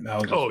the way.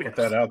 I'll just put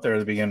that out there at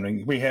the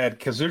beginning. We had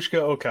Kazuchika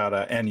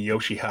Okada and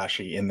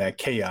Yoshihashi in that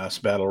chaos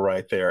battle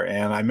right there.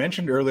 And I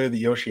mentioned earlier that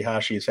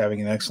Yoshihashi is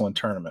having an excellent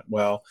tournament.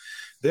 Well,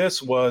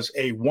 This was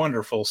a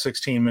wonderful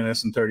 16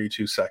 minutes and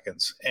 32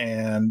 seconds.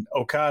 And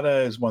Okada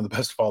is one of the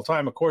best of all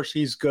time. Of course,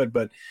 he's good,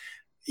 but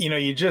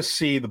you just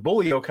see the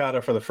bully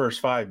Okada for the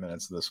first 5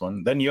 minutes of this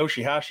one. Then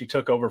Yoshihashi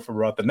took over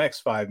for about the next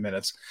 5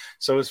 minutes.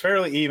 So it was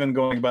fairly even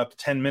going about the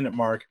 10-minute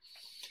mark.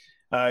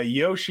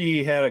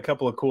 Yoshi had a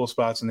couple of cool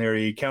spots in there.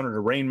 He countered a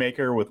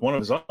Rainmaker with one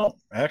of his own.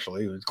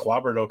 Actually, he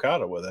clobbered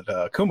Okada with it.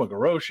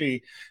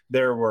 Kumagoroshi.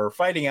 There were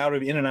fighting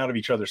in and out of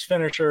each other's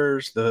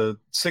finishers. The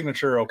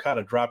signature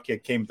Okada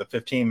dropkick came at the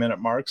 15-minute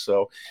mark.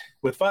 So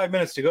with 5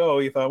 minutes to go,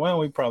 you thought, well,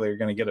 we probably are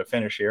going to get a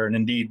finish here. And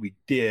indeed, we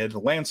did. A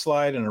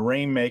landslide and a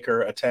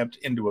Rainmaker attempt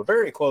into a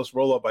very close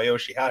roll-up by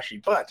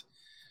Yoshihashi. But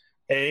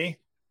a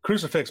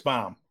crucifix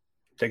bomb.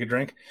 Take a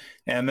drink.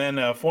 And then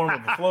a form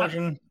of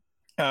explosion.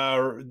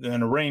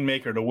 Then a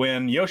Rainmaker to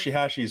win.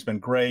 Yoshihashi has been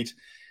great,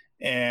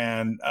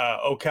 and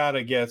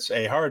Okada gets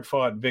a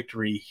hard-fought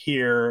victory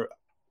here.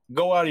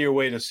 Go out of your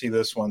way to see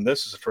this one.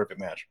 This is a terrific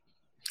match.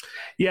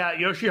 Yeah,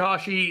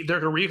 Yoshihashi,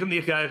 there's a reason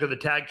these guys are the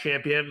tag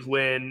champions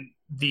when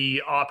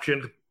the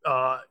option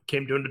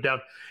came to him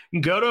down.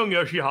 Goto and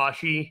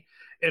Yoshihashi,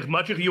 as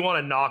much as you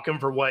want to knock them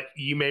for what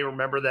you may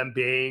remember them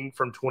being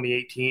from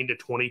 2018 to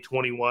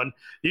 2021,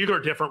 these are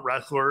different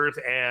wrestlers,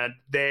 and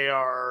they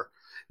are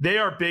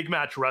big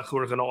match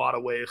wrestlers in a lot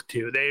of ways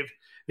too.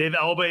 They've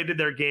elevated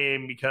their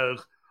game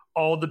because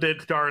all the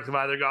big stars have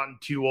either gotten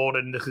too old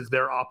and this is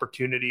their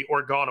opportunity,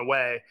 or gone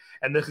away,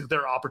 and this is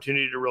their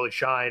opportunity to really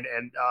shine.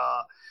 And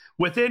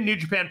within New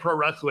Japan Pro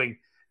Wrestling,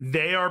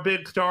 they are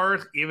big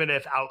stars, even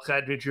if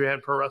outside New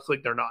Japan Pro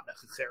Wrestling, they're not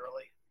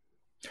necessarily.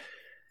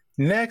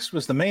 Next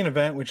was the main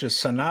event, which is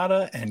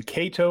Sanada and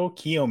Kaito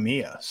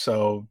Kiyomiya.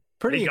 So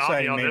pretty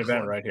exciting main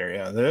event right here.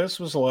 Yeah, this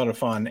was a lot of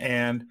fun,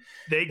 and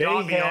they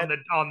got me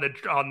on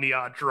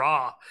the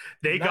draw.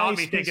 They got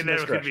me thinking there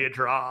was going to be a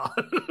draw.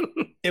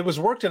 It was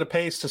worked at a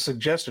pace to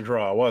suggest a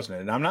draw, wasn't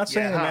it? And I'm not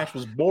saying the match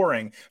was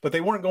boring, but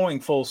they weren't going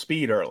full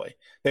speed early.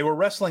 They were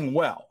wrestling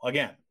well.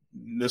 Again,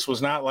 this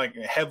was not like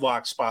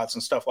headlock spots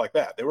and stuff like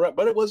that.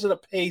 But it was at a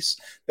pace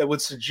that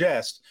would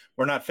suggest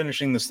we're not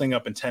finishing this thing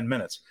up in 10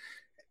 minutes.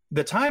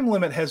 The time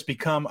limit has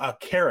become a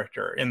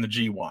character in the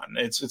G1.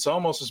 It's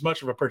almost as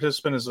much of a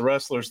participant as the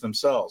wrestlers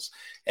themselves.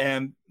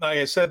 And like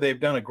I said, they've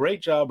done a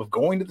great job of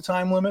going to the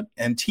time limit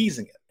and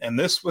teasing it. And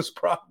this was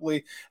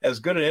probably as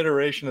good an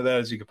iteration of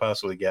that as you could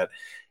possibly get.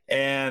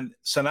 And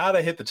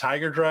Sanada hit the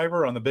Tiger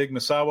Driver on the big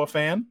Misawa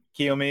fan,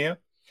 Kiyomiya.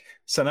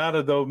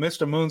 Sanada, though,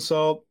 missed a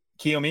moonsault.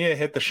 Kiyomiya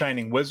hit the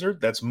Shining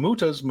Wizard. That's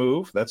Muta's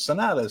move. That's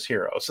Sanada's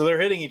hero. So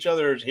they're hitting each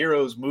other's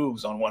heroes'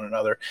 moves on one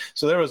another.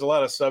 So there was a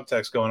lot of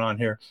subtext going on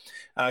here.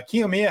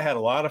 Kiyomiya had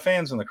a lot of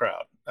fans in the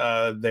crowd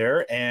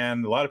there,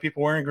 and a lot of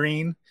people wearing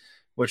green,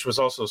 which was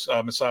also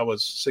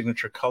Misawa's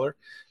signature color.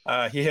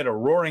 He hit a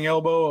roaring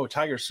elbow, a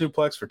tiger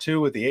suplex for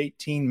 2 at the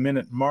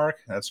 18-minute mark.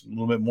 That's a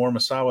little bit more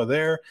Misawa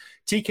there.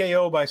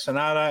 TKO by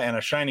Sanada and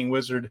a Shining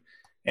Wizard,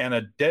 and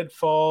a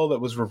deadfall that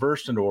was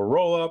reversed into a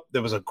roll-up.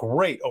 There was a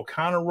great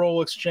O'Connor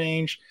roll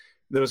exchange.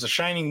 There was a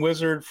Shining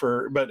Wizard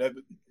but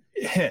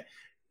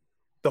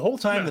the whole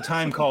time the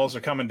time calls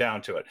are coming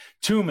down to it.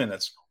 2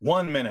 minutes,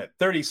 1 minute,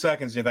 30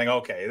 seconds. You think,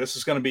 okay, this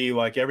is going to be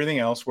like everything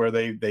else where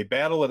they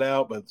battle it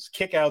out, but it's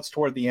kickouts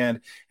toward the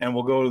end, and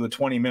we'll go to the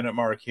 20-minute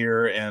mark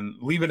here and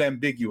leave it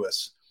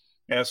ambiguous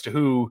as to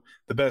who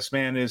the best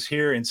man is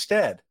here.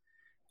 Instead,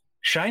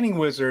 Shining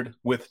Wizard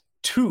with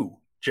 2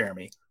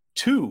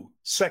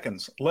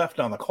 seconds left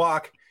on the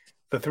clock.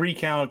 The 3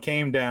 count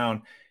came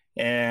down,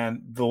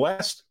 and the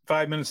last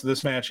 5 minutes of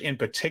this match in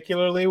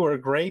particularly were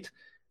great.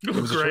 It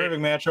was a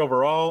terrific match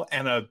overall,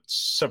 and a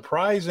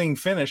surprising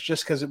finish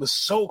just because it was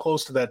so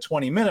close to that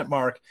 20-minute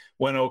mark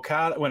when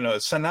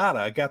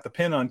Sanada got the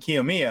pin on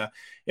Kiyomiya.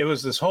 It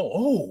was this whole,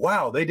 oh,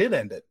 wow, they did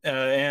end it.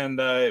 And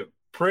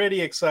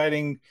pretty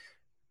exciting,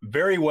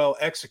 very well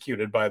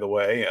executed, by the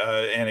way,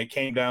 and it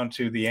came down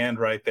to the end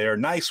right there.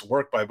 Nice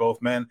work by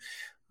both men.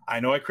 I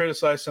know I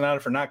criticized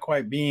Sanada for not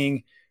quite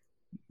being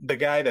the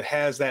guy that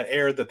has that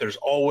air that there's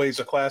always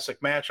a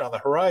classic match on the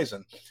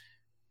horizon.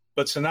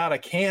 But Sanada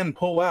can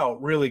pull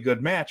out really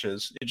good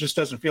matches. It just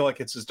doesn't feel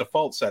like it's his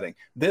default setting.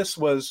 This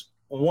was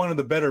one of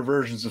the better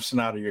versions of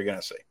Sanada you're going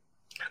to see.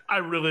 I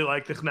really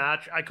like this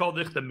match. I call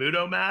this the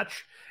Muto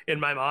match in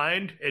my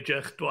mind. It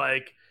just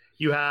like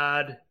you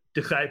had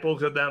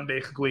disciples of them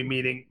basically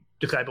meeting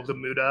disciples of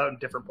Muta in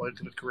different points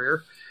in his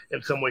career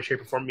in some way,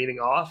 shape, or form meeting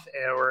off,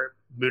 or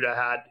Muta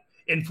had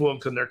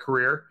influence in their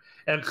career.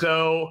 And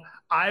so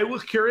I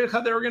was curious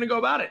how they were going to go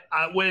about it.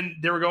 When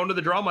they were going to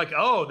the draw, I'm like,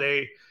 oh,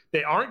 they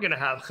aren't going to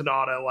have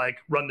Sanada like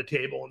run the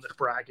table in this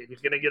bracket.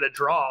 He's going to get a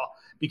draw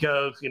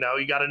because, you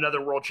got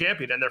another world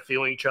champion and they're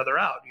feeling each other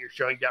out. You're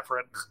showing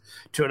deference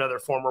to another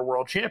former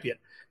world champion.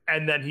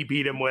 And then he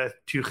beat him with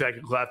 2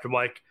 seconds left. I'm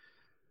like,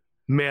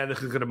 man,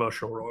 this is an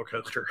emotional roller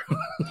coaster.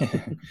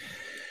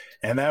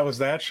 And that was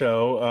that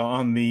show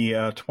on the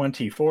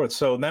 24th.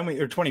 So then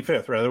or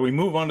 25th, rather. We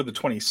move on to the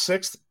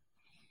 26th,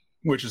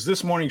 which is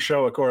this morning's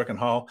show at Korakuen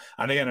Hall.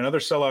 And again, another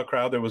sellout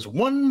crowd. There was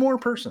one more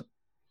person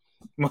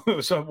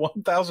So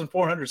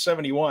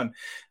 1,471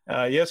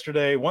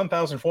 yesterday,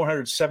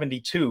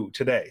 1,472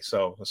 today.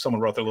 So someone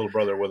brought their little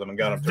brother with them and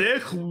got him.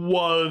 This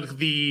was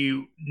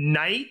the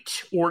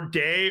night or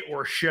day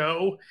or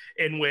show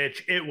in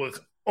which it was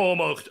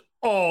almost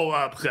all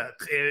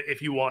upsets,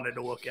 if you wanted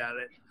to look at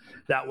it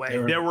that way.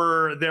 There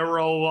were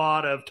a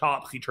lot of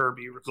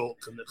topsy-turvy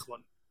results in this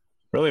one.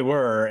 Really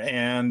were.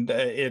 And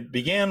it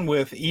began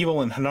with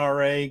Evil and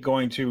Hanare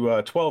going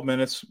to 12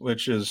 minutes,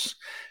 which is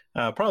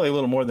probably a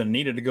little more than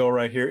needed to go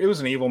right here. It was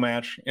an Evil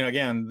match. And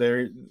again,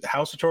 their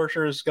House of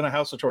Torture is going to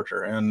House of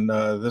Torture. And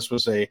this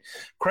was a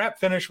crap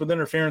finish with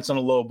interference on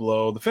a low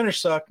blow. The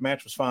finish sucked.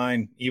 Match was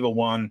fine. Evil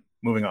won.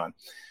 Moving on.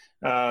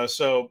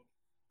 So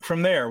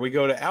from there, we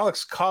go to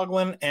Alex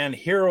Coughlin and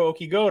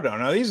Hiroki Goto.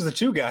 Now, these are the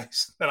two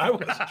guys that I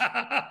was,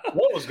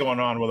 what was going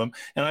on with them?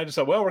 And I just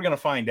thought, well, we're going to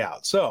find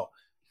out. So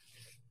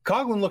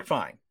Coughlin looked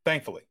fine,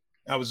 thankfully.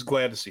 I was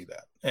glad to see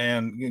that.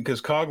 And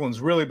because Coughlin's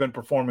really been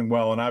performing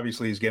well, and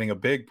obviously he's getting a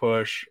big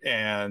push,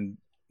 and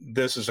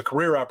this is a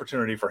career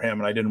opportunity for him,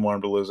 and I didn't want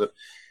him to lose it.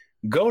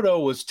 Goto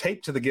was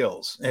taped to the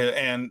gills.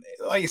 And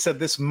like I said,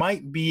 this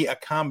might be a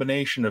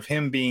combination of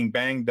him being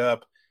banged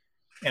up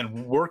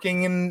and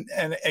working in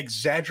an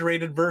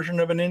exaggerated version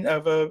of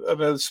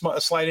a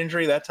slight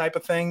injury, that type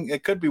of thing.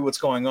 It could be what's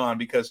going on,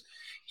 because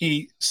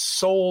he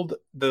sold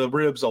the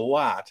ribs a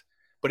lot,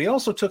 but he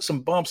also took some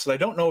bumps that I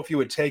don't know if you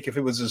would take if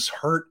it was as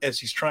hurt as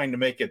he's trying to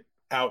make it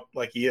out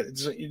like he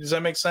is. Does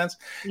that make sense?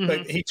 Mm-hmm.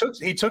 Like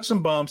he took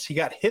some bumps. He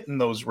got hit in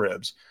those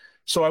ribs.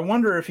 So I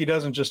wonder if he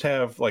doesn't just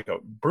have like a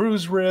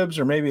bruised ribs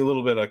or maybe a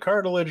little bit of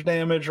cartilage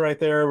damage right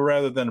there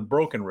rather than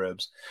broken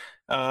ribs,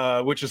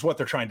 which is what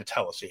they're trying to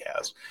tell us he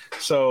has.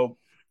 So,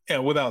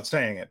 without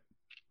saying it.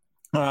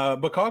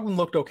 But Coughlin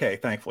looked okay,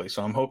 thankfully.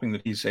 So I'm hoping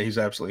that he's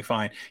absolutely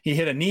fine. He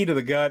hit a knee to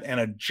the gut and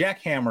a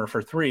jackhammer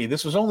for 3.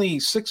 This was only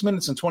 6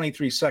 minutes and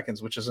 23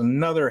 seconds, which is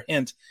another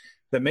hint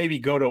that maybe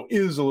Goto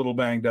is a little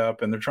banged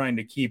up and they're trying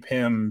to keep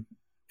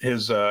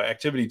his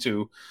activity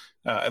to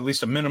at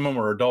least a minimum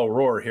or a dull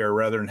roar here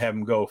rather than have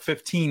him go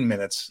 15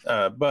 minutes.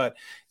 But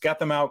got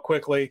them out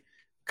quickly.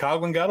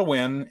 Coughlin got a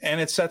win, and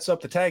it sets up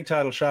the tag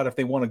title shot if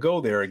they want to go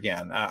there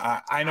again.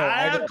 I know.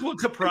 That's what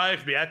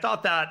surprised me. I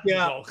thought that was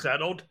all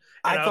settled.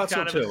 And I thought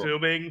so too.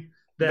 Assuming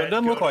that but it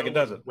doesn't look like it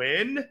doesn't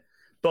win,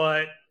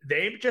 but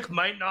they just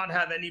might not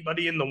have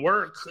anybody in the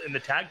works in the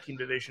tag team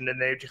division,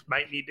 and they just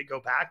might need to go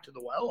back to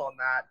the well on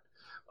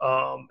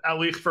that, at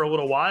least for a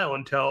little while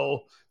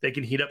until they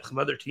can heat up some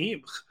other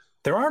teams.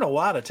 There aren't a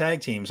lot of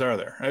tag teams, are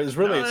there? It's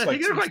really, I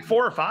think there's like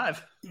 4 or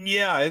 5.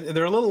 Yeah,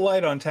 they're a little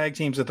light on tag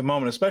teams at the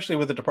moment, especially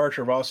with the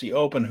departure of Aussie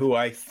Open, who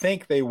I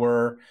think they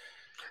were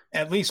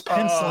at least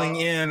penciling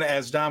in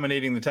as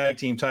dominating the tag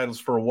team titles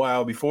for a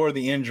while before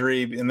the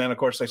injury, and then of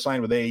course they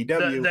signed with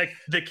AEW.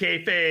 The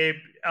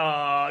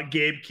kayfabe,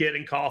 Gabe Kidd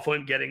and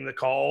Coughlin getting the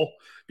call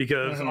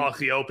because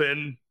Aussie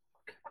Open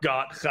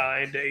got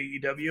signed to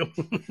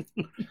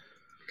AEW.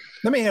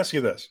 Let me ask you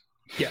this: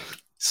 yeah,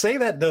 say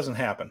that doesn't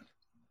happen.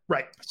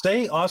 Right.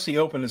 Say Aussie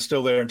Open is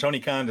still there and Tony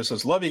Khan just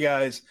says, love you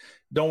guys.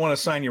 Don't want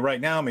to sign you right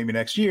now. Maybe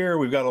next year.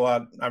 We've got a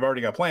lot. I've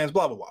already got plans,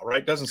 blah, blah, blah.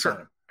 Right. Doesn't sign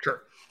him.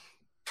 Sure.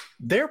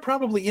 They're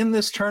probably in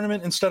this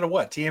tournament instead of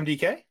what?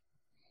 TMDK?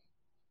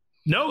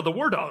 No, the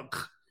War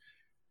Dogs.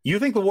 You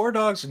think the War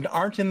Dogs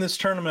aren't in this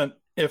tournament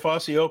if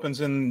Aussie Open's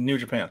in New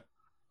Japan?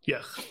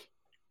 Yes.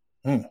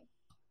 I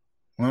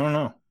don't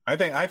know. I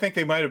think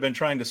they might have been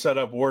trying to set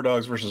up War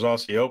Dogs versus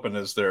Aussie Open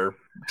as their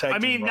tag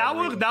team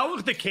rivalry. that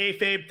was the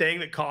kayfabe thing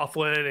that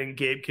Coughlin and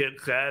Gabe Kidd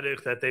said, is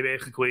that they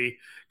basically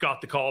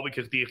got the call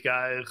because these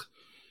guys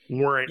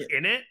weren't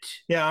in it.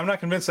 Yeah, I'm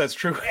not convinced that's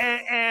true.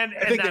 And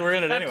I think they were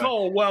in it anyway. That's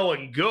all well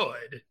and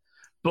good,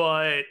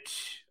 but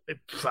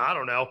I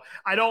don't know.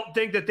 I don't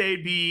think that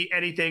they'd be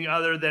anything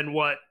other than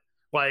what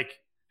like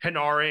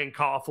Hanare and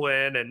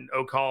Coughlin and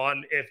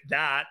Ocon. If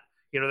that,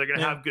 they're going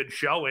to have good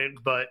showing,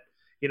 but.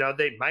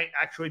 They might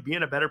actually be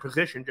in a better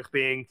position just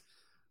being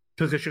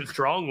positioned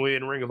strongly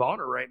in Ring of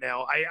Honor right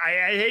now.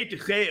 I hate to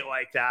say it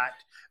like that.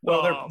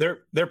 Well,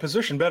 they're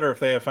positioned better if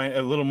they have a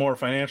little more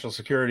financial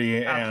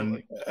security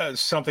and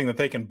something that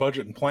they can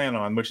budget and plan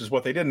on, which is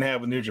what they didn't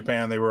have with New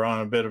Japan. They were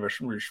on a bit of a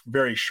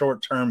very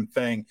short-term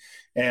thing,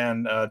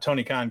 and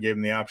Tony Khan gave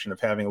them the option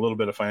of having a little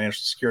bit of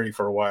financial security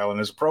for a while.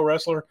 And as a pro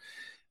wrestler,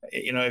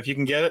 if you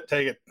can get it,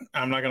 take it.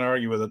 I'm not going to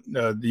argue with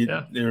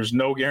it. There's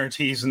no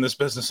guarantees in this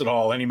business at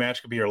all. Any match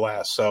could be your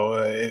last. So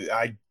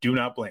I do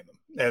not blame them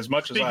as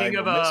much as I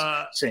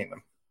miss seeing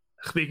them.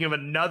 Speaking of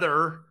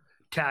another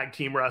tag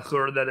team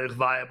wrestler that is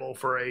viable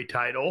for a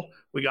title,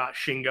 we got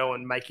Shingo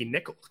and Mikey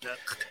Nichols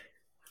next.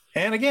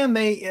 And again,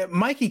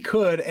 Mikey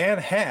could and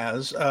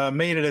has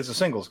made it as a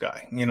singles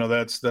guy.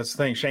 That's the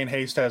thing. Shane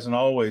Haste hasn't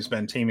always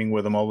been teaming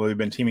with him, although they've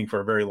been teaming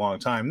for a very long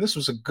time. This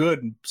was a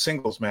good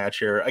singles match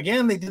here.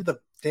 Again, they did the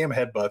damn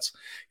headbutts,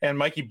 and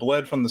Mikey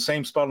bled from the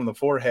same spot on the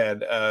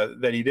forehead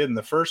that he did in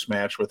the first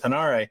match with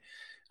Hanare.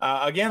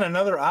 Again,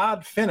 another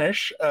odd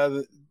finish.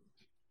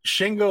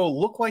 Shingo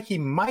looked like he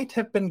might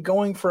have been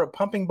going for a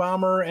pumping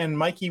bomber, and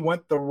Mikey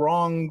went the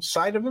wrong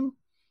side of him.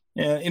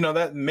 And,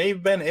 that may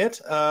have been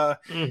it.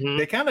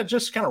 They kind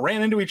of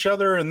ran into each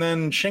other, and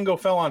then Shingo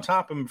fell on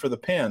top of him for the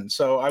pin.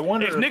 So I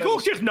wonder if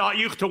Nichols just not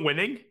used to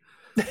winning.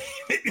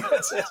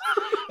 That's it.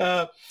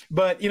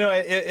 But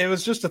it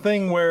was just a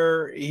thing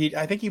where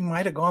I think he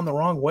might have gone the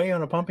wrong way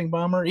on a pumping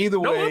bomber. Either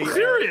way, no, I'm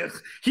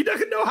serious. He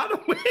doesn't know how to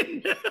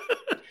win.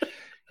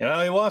 He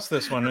lost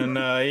this one,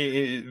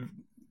 and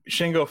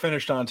Shingo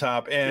finished on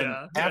top. And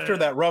after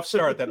that rough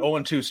start, that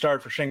 0-2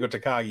 start for Shingo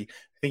Takagi,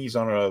 I think he's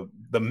on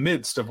the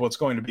midst of what's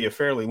going to be a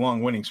fairly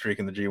long winning streak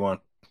in the G1.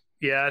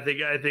 Yeah,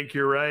 I think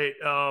you're right.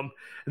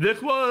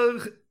 This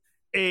was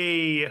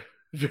a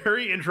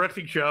very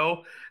interesting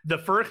show. The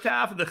first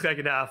half and the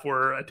second half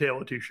were a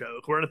tale of two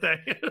shows, weren't they?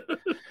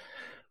 A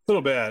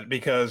little bit,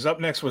 because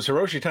up next was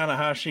Hiroshi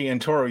Tanahashi and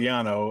Toru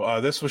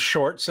Yano. This was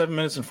short, 7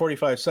 minutes and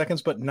 45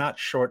 seconds, but not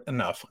short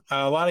enough.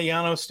 A lot of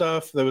Yano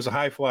stuff. There was a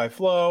high fly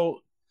flow.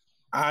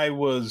 I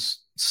was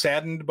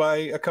saddened by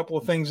a couple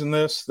of things in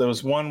this. There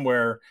was one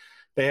where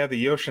they had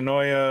the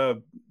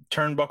Yoshinoya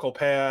turnbuckle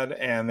pad,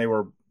 and they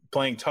were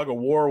playing tug of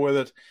war with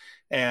it,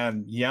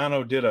 and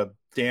Yano did a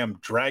damn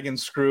dragon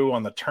screw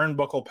on the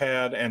turnbuckle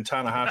pad, and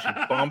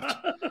Tanahashi bumped.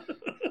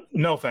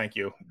 No, thank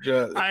you.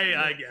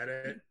 I get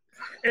it.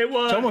 It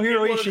was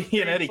Tomohiro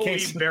Ishii and Eddie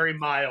Kingston. Very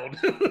mild.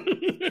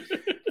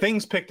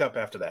 Things picked up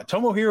after that.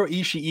 Tomohiro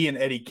Ishii and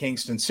Eddie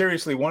Kingston.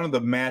 Seriously, one of the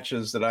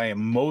matches that I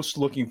am most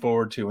looking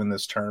forward to in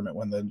this tournament.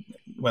 When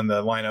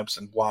the lineups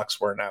and blocks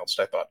were announced,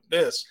 I thought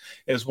this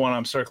is one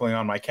I'm circling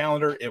on my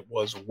calendar. It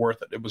was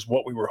worth it. It was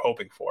what we were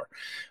hoping for.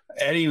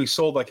 Eddie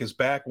sold like his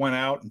back went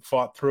out and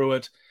fought through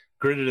it,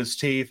 gritted his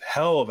teeth.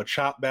 Hell of a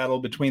chop battle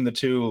between the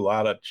two. A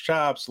lot of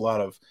chops, a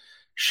lot of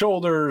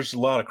shoulders, a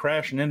lot of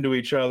crashing into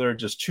each other.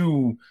 Just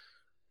two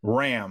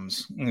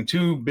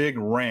big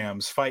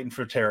rams fighting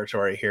for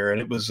territory here, and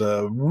it was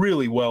a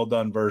really well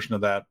done version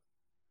of that.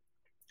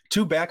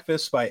 Two back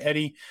fists by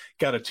Eddie,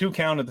 got a 2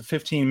 count at the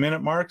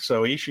 15-minute mark,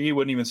 so Ishii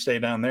wouldn't even stay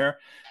down there.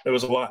 There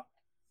was a lot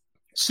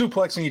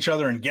suplexing each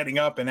other and getting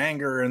up in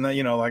anger, and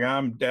like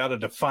I'm out of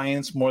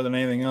defiance more than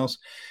anything else.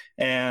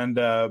 And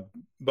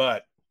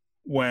but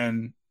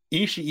when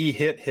Ishii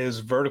hit his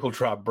vertical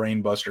drop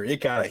brainbuster,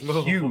 it got a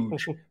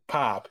huge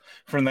pop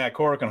from that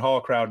Korakuen Hall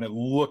crowd, and it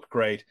looked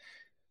great.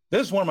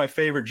 This is one of my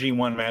favorite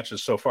G1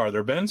 matches so far. There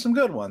have been some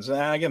good ones.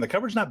 And again, the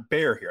cover's not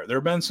bare here. There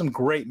have been some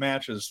great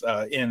matches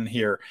in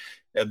here,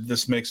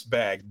 this mixed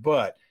bag.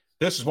 But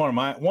this is one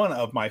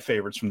of my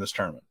favorites from this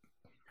tournament.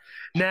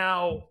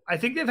 Now, I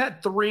think they've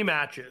had 3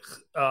 matches,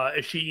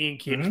 Ishii and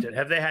Kingston. Mm-hmm.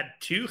 Have they had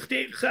 2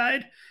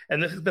 stateside?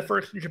 And this is the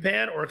first in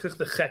Japan, or is this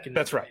the second?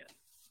 That's right.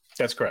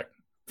 That's correct.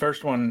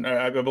 First one,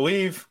 I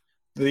believe.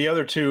 The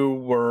other 2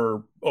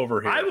 were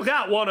over here. I was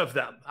at one of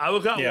them.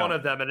 One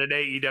of them in an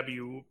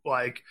AEW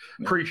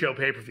pre-show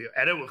pay-per-view,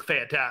 and it was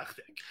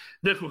fantastic.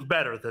 This was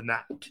better than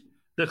that.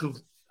 This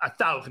was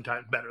 1,000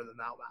 times better than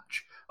that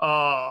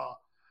match.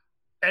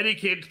 Eddie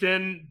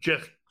Kingston,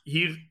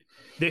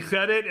 they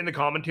said it in the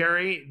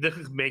commentary, this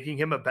is making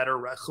him a better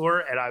wrestler,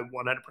 and I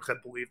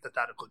 100% believe that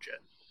is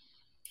legit.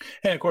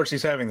 And, of course,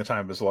 he's having the time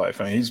of his life.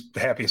 I mean, he's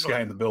the happiest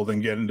guy in the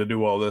building getting to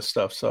do all this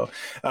stuff. So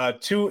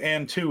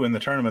 2-2 in the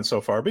tournament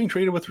so far, being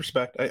treated with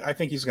respect. I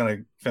think he's going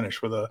to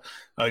finish with a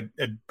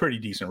pretty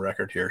decent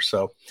record here.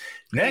 So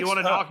next, you want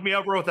to knock me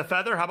over with a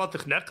feather? How about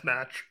this next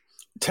match?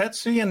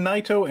 Tetsuya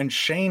Naito and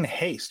Shane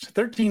Haste,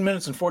 13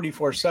 minutes and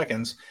 44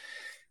 seconds.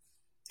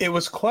 It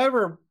was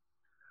clever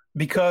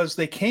because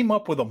they came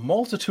up with a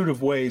multitude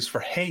of ways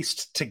for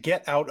Haste to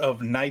get out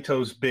of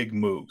Naito's big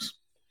moves.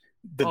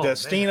 The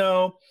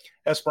Destino, man.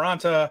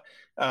 Esperanza,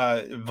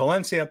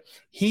 Valencia,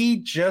 he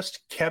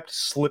just kept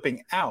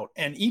slipping out,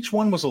 and each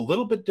one was a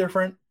little bit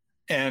different.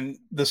 And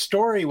the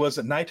story was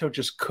that Naito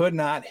just could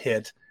not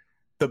hit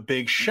the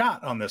big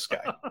shot on this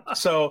guy.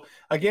 So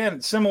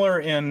again, similar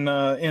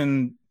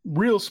in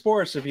real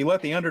sports, if you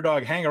let the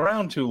underdog hang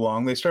around too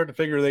long, they start to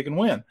figure they can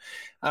win.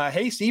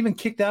 Haste even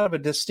kicked out of a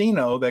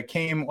Destino that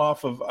came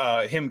off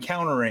of him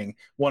countering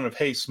one of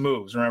Haste's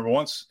moves. Remember,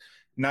 once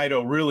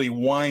Naito really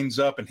winds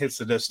up and hits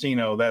the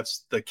Destino,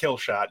 that's the kill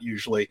shot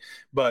usually.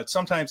 But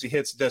sometimes he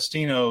hits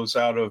Destinos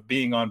out of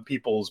being on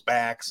people's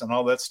backs and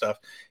all that stuff.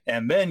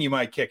 And then you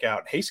might kick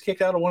out. Haste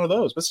kicked out of one of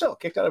those, but still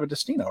kicked out of a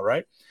Destino,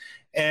 right?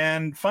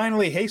 And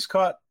finally, Haste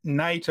caught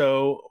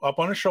Naito up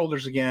on his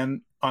shoulders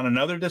again on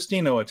another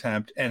Destino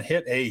attempt and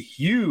hit a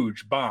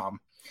huge bomb.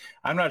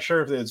 I'm not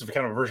sure if it's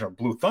kind of a version of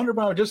Blue Thunder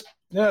bomb. It just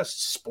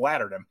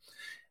splattered him.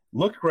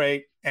 Looked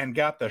great and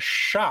got the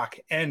shock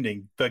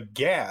ending, the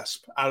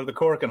gasp out of the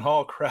Korakuen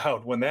Hall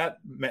crowd when that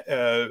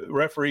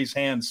referee's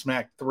hand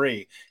smacked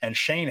 3 and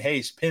Shane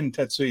Haste pinned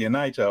Tetsuya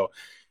Naito.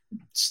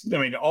 I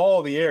mean,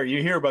 all the air,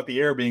 you hear about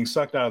the air being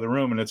sucked out of the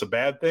room and it's a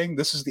bad thing.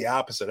 This is the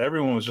opposite.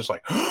 Everyone was just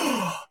like,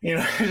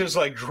 just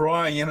like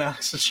drawing in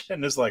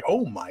oxygen. It's like,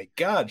 oh my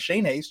God,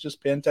 Shane Haste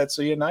just pinned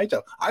Tetsuya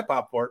Naito. I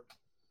popped for it.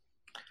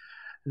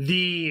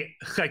 The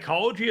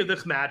psychology of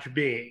this match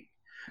being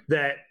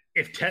that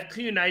if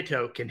Tetsuya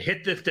Naito can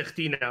hit this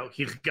Destino,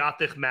 he's got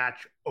this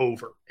match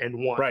over and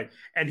won. Right.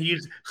 And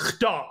he's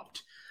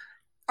stopped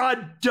a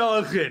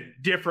dozen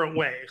different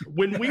ways.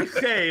 When we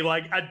say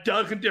like a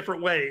dozen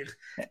different ways,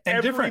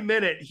 and every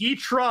minute he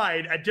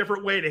tried a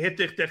different way to hit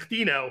this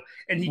Destino,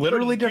 and he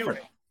literally different.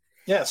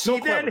 Yeah, so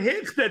he clever. Then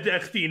hits the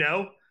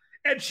Destino,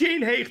 and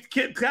Shane Haste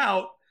kicks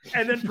out,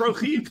 and then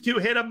proceeds to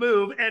hit a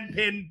move and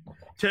pin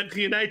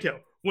Tetsuya Naito.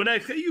 When I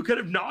say you could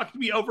have knocked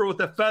me over with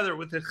a feather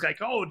with his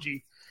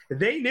psychology,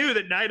 they knew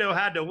that Naito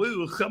had to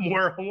lose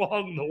somewhere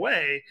along the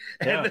way,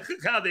 and this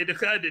is how they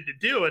decided to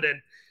do it.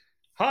 And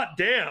hot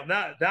damn,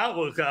 that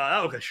was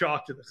a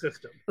shock to the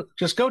system.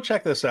 Just go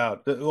check this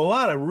out. A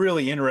lot of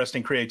really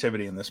interesting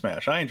creativity in this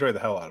match. I enjoyed the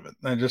hell out of it.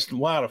 And just a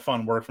lot of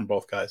fun work from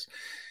both guys.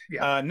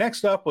 Yeah.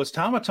 Next up was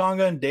Tama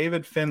Tonga and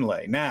David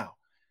Finlay. Now,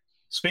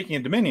 speaking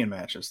of Dominion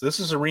matches, this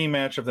is a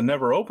rematch of the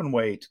Never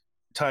Openweight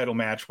title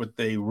match where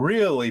they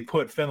really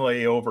put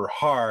Finlay over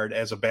hard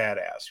as a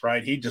badass,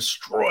 right? He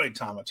destroyed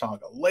Tama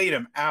Tonga, laid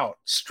him out,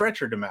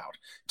 stretchered him out,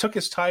 took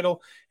his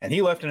title, and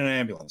he left in an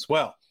ambulance.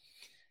 Well,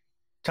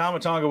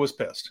 Tama Tonga was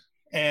pissed.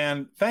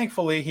 And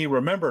thankfully, he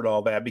remembered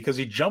all that because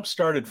he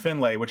jump-started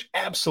Finlay, which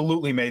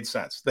absolutely made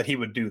sense that he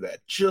would do that.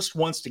 Just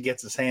wants to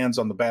get his hands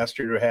on the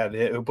bastard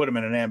who put him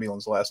in an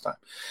ambulance last time.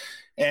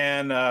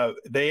 And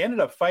they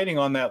ended up fighting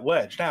on that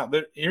ledge. Now,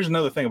 here's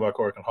another thing about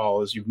Korakuen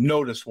Hall is you've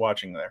noticed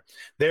watching there.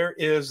 There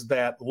is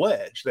that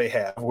ledge they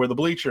have where the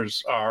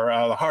bleachers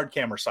are, the hard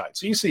camera side.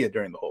 So you see it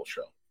during the whole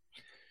show.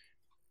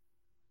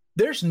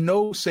 There's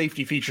no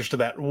safety features to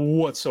that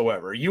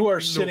whatsoever. You are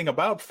sitting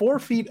about 4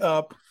 feet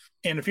up,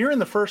 and if you're in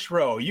the first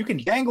row, you can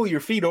dangle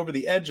your feet over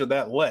the edge of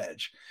that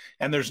ledge,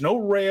 and there's no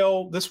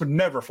rail. This would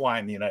never fly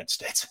in the United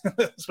States.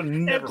 This would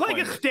never it's like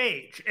a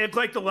stage. It's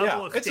like the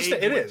level of stage.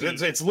 It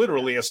is. It's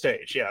literally a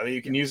stage. Yeah,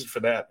 you can use it for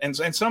that.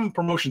 And some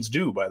promotions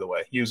do, by the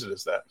way, use it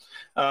as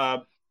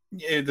that.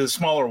 The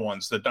smaller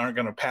ones that aren't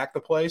going to pack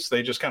the place,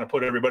 they just kind of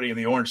put everybody in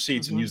the orange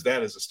seats and use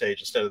that as a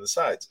stage instead of the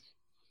sides.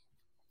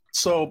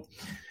 So,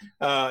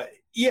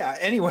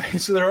 anyway,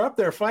 so they're up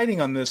there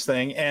fighting on this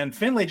thing, and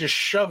Finlay just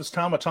shoves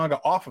Tama Tonga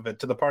off of it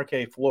to the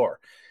parquet floor.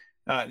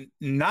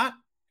 Not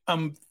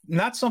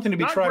something to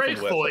be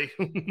trifled with.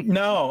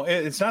 No,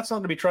 it's not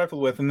something to be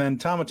trifled with. And then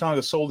Tama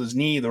Tonga sold his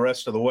knee the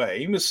rest of the way.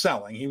 He was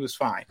selling. He was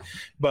fine.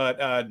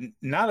 But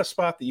not a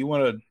spot that you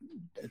want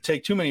to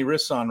take too many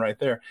risks on right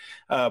there.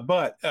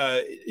 But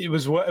it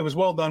was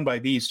well done by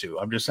these two.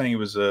 I'm just saying it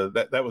was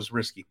that was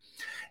risky.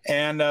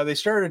 And they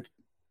started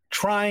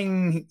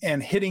trying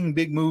and hitting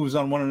big moves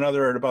on one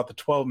another at about the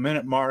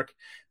 12-minute mark.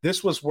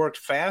 This was worked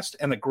fast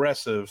and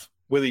aggressive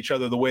with each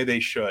other the way they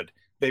should.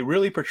 They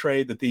really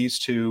portrayed that these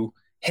two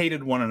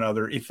hated one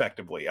another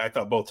effectively. I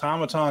thought both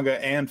Tama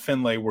Tonga and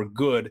Finlay were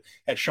good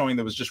at showing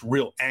there was just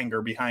real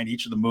anger behind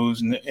each of the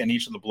moves and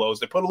each of the blows.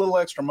 They put a little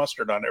extra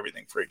mustard on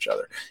everything for each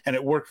other, and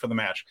it worked for the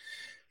match.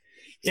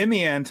 In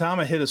the end,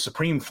 Tama hit a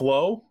supreme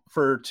flow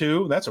for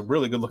 2. That's a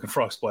really good-looking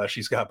frog splash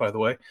he's got, by the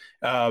way.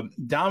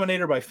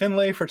 Dominator by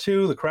Finlay for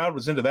 2. The crowd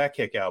was into that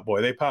kick out.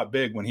 Boy, they popped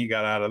big when he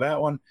got out of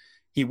that one.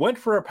 He went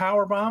for a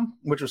power bomb,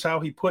 which was how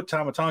he put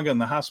Tama Tonga in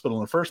the hospital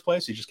in the first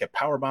place. He just kept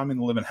power bombing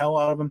the living hell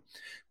out of him.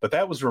 But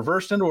that was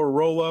reversed into a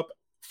roll-up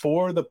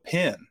for the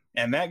pin,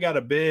 and that got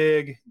a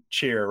big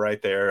cheer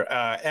right there.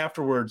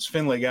 Afterwards,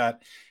 Finlay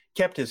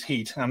kept his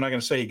heat. I'm not going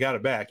to say he got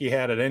it back. He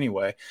had it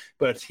anyway,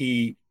 but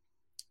he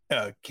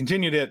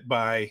continued it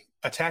by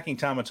attacking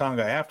Tama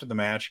Tonga after the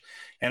match,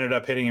 ended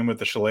up hitting him with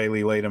the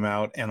shillelagh, laid him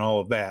out, and all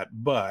of that.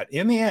 But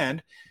in the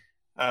end,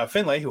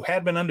 Finlay, who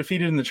had been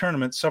undefeated in the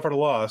tournament, suffered a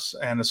loss,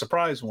 and a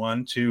surprise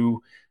one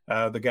to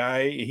the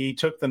guy he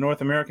took the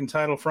North American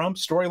title from.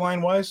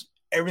 Storyline-wise,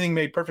 everything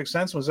made perfect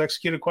sense and was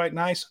executed quite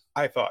nice,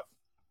 I thought.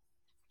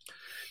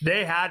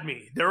 They had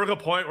me. There was a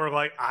point where,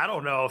 like, I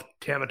don't know if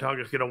Tama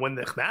Tonga is going to win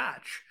this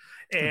match.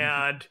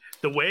 And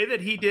the way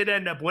that he did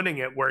end up winning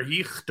it, where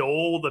he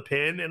stole the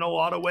pin in a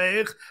lot of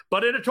ways,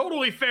 but in a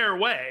totally fair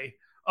way,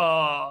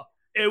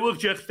 it was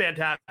just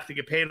fantastic.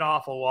 It paid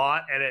off a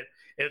lot, and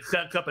it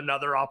sets up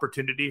another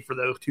opportunity for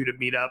those two to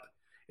meet up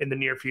in the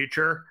near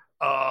future.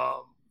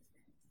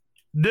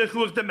 This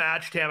was the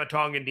match Tama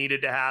Tonga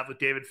needed to have with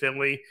David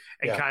Finlay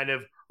and kind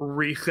of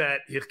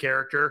reset his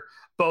character.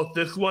 Both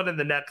this one and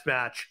the next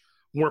match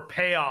were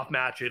payoff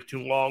matches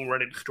to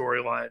long-running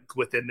storylines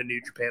within the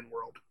New Japan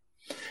world.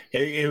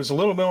 It was a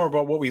little more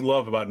about what we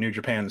love about New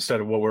Japan instead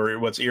of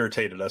what's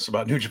irritated us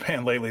about New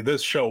Japan lately.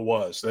 This show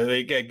was.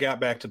 They got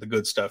back to the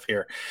good stuff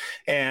here.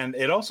 And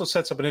it also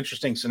sets up an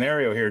interesting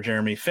scenario here,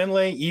 Jeremy.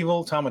 Finlay,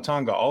 Evil, Tama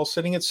Tonga all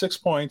sitting at 6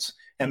 points,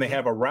 and they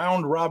have a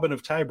round robin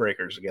of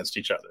tiebreakers against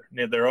each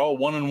other. They're all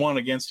 1-1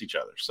 against each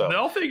other. So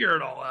they'll figure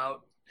it all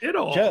out.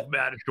 It'll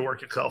manage to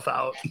work itself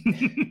out.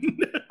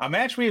 A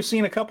match we have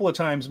seen a couple of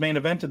times main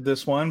evented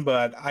this one,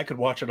 but I could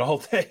watch it all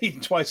day,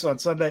 twice on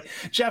Sunday.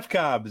 Jeff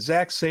Cobb,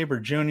 Zack Sabre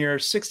Jr.,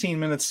 16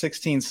 minutes,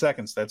 16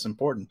 seconds. That's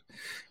important.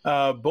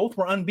 Both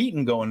were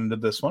unbeaten going into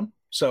this one.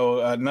 So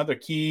another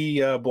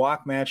key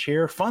block match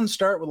here. Fun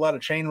start with a lot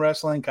of chain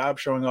wrestling. Cobb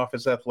showing off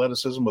his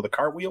athleticism with a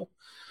cartwheel.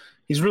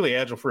 He's really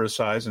agile for his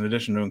size, in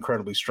addition to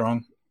incredibly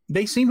strong.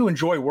 They seem to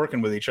enjoy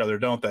working with each other,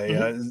 don't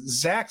they?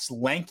 Zach's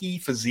lanky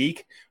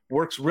physique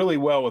works really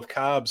well with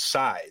Cobb's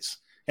size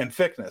and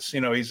thickness.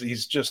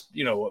 He's just,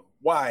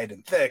 wide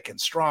and thick and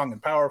strong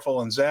and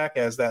powerful. And Zach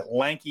has that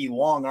lanky,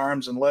 long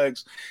arms and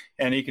legs,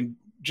 and he can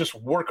just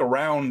work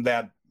around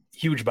that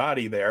huge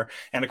body there.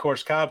 And of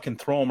course, Cobb can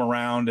throw him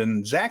around,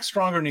 and Zach's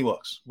stronger than he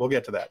looks. We'll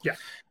get to that. Yeah.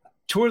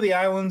 Tour of the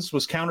Islands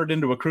was countered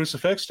into a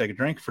crucifix. Take a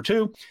drink for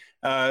two.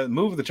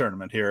 Move the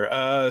tournament here.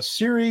 A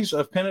series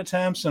of pin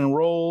attempts and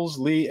rolls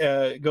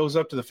goes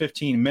up to the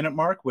 15-minute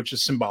mark, which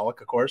is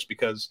symbolic, of course,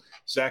 because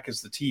Zach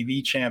is the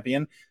TV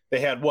champion. They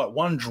had,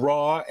 one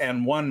draw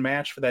and one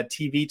match for that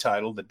TV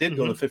title that did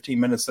go to 15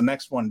 minutes. The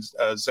next one,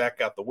 Zach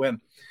got the win.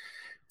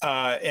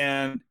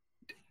 And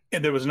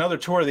there was another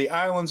tour of the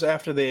islands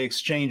after they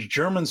exchanged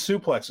German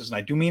suplexes. And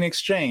I do mean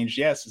exchange.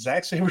 Yes,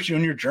 Zack Sabre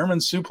Jr. German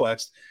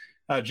suplexed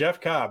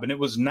Jeff Cobb. And it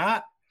was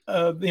not,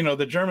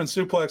 the German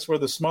suplex where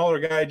the smaller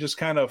guy just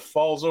kind of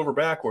falls over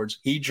backwards.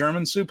 He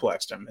German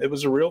suplexed him. It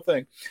was a real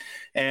thing.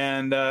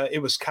 And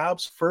it was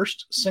Cobb's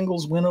first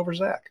singles win over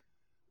Zach.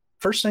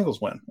 First singles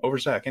win over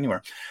Zach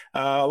anywhere.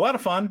 A lot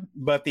of fun,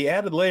 but the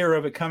added layer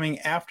of it coming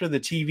after the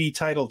TV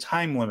title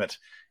time limit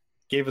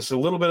gave us a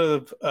little bit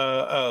of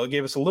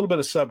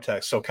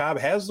subtext. So Cobb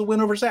has the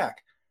win over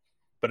Zach,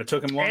 but it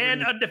took him longer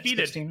and than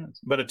undefeated. 16 minutes.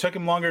 But it took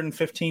him longer than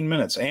 15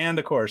 minutes. And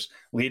of course,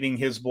 leading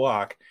his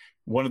block,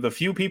 one of the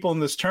few people in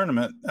this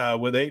tournament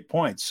with 8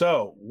 points.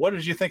 So what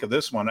did you think of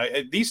this one?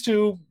 These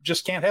two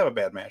just can't have a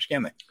bad match,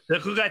 can they?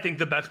 This was, I think,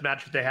 the best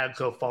match that they had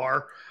so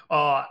far.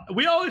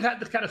 We always had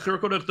this kind of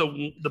circle of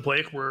the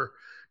place where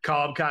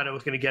Cobb kind of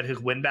was going to get his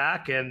win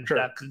back, and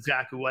that's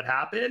exactly what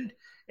happened.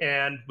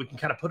 And we can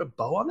kind of put a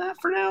bow on that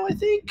for now, I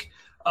think.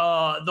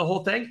 The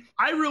whole thing.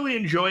 I really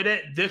enjoyed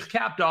it. This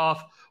capped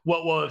off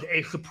what was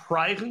a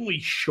surprisingly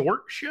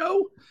short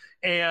show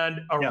and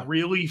a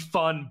really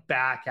fun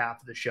back half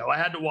of the show. I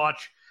had to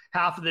watch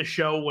half of the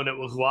show when it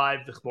was live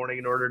this morning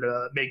in order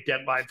to make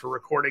deadline for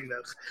recording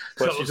this.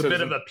 So it was a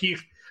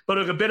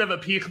bit of a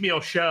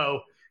piecemeal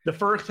show. The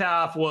first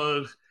half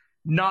was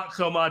not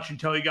so much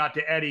until you got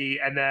to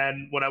Eddie, and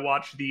then when I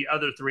watched the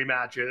other three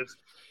matches,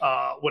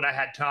 when I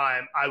had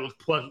time, I was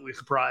pleasantly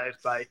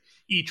surprised by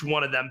each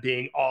one of them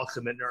being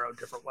awesome in their own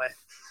different way.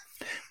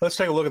 Let's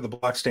take a look at the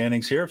block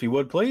standings here, if you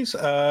would, please.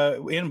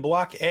 In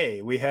Block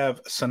A, we have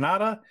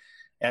Sonata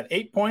at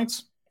 8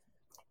 points,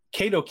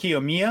 Kato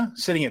Kiyomiya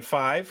sitting at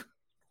 5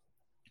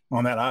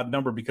 on that odd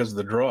number because of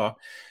the draw.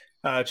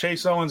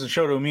 Chase Owens and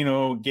Shota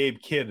Umino, Gabe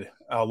Kidd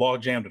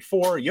log jammed at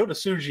 4, Yota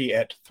Tsuji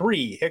at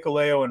 3,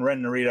 Hikuleo and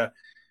Ren Narita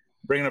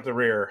bringing up the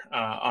rear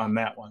on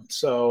that one.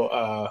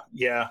 So,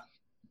 yeah.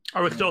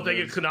 Are we still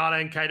thinking Sonata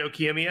and Kaito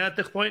Kiyomiya at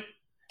this point?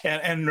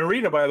 And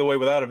Narita, by the way,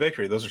 without a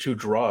victory. Those are 2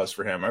 draws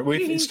for him. Are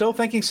we still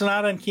thinking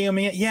Sonata and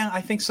Kiyomiya? Yeah,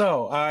 I think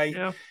so.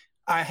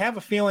 I have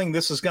a feeling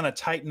this is going to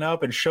tighten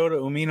up, and Shota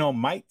Umino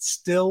might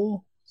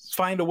still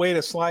find a way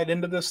to slide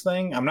into this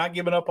thing. I'm not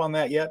giving up on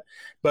that yet,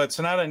 but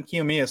Sonata and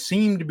Kiyomiya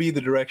seem to be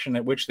the direction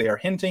at which they are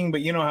hinting.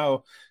 But you know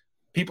how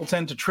people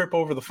tend to trip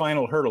over the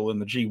final hurdle in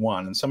the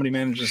G1, and somebody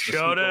manages to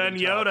Shota and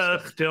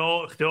Yota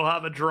still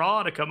have a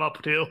draw to come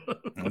up to.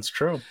 That's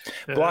true.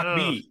 Block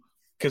B,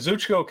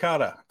 Kazuchika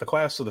Okada, the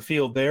class of the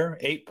field there,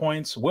 8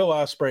 points. Will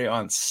Ospreay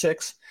on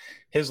 6.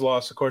 His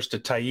loss, of course, to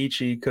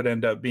Taichi could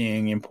end up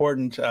being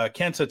important.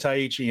 Kenta,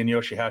 Taichi, and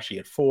Yoshihashi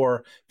at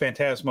 4.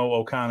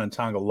 Phantasmo, Okan, and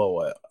Tonga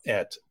Loa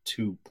at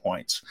 2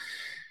 points.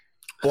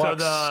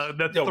 Blocks, so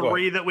the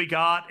three that we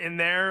got in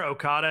there,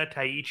 Okada,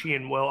 Taichi,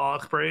 and Will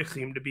Ospreay,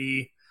 seem to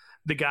be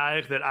the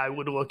guys that I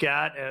would look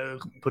at as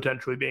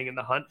potentially being in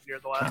the hunt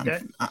near the last day.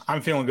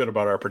 I'm feeling good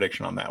about our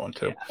prediction on that one,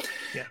 too.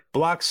 Yeah.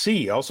 Block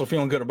C, also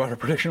feeling good about our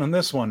prediction on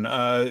this one.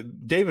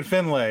 David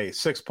Finlay,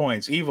 6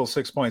 points. Evil,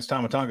 6 points.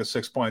 Tama Tonga,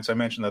 6 points. I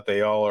mentioned that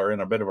they all are in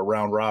a bit of a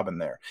round robin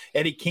there.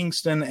 Eddie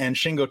Kingston and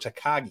Shingo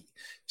Takagi.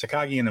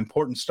 Takagi, an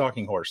important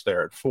stalking horse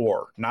there at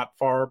 4. Not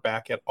far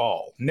back at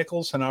all.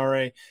 Nichols,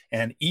 Hanare,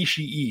 and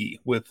Ishii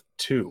with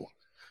 2.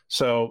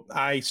 So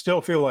I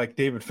still feel like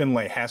David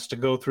Finlay has to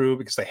go through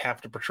because they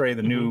have to portray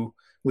the new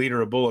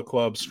leader of Bullet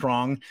Club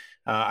strong.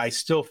 I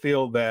still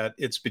feel that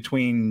it's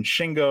between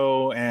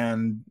Shingo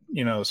and,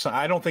 so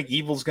I don't think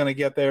Evil's going to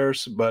get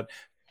theirs, but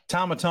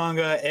Tama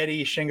Tonga,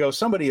 Eddie, Shingo,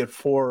 somebody at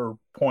 4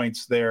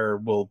 points there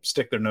will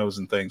stick their nose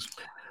in things.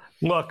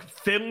 Look,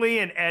 Finlay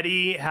and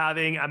Eddie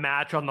having a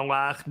match on the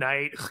last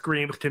night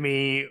screams to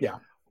me,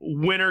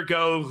 winner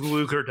goes,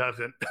 loser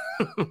doesn't.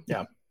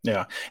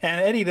 Yeah,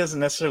 and Eddie doesn't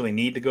necessarily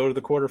need to go to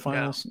the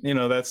quarterfinals.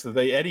 Yeah. That's the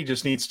thing. Eddie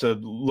just needs to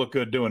look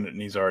good doing it,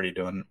 and he's already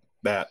doing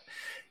that.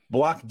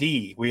 Block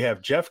D, we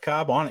have Jeff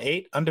Cobb on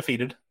 8,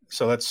 undefeated.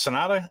 So that's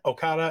Sonata,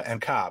 Okada, and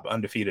Cobb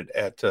undefeated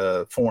at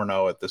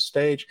 4-0 at this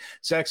stage.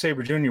 Zack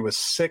Sabre Jr. was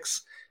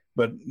 6,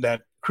 but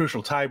that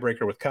crucial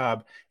tiebreaker with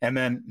Cobb. And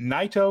then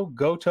Naito,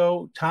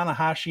 Goto,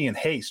 Tanahashi, and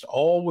Haste,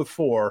 all with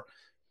 4.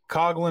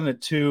 Coughlin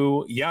at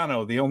 2.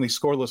 Yano, the only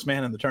scoreless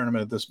man in the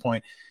tournament at this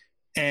point.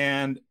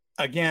 And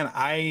again,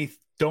 I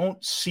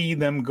don't see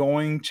them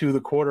going to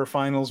the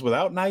quarterfinals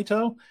without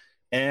Naito.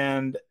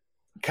 And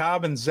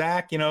Cobb and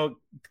Zach,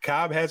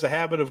 Cobb has a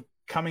habit of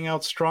coming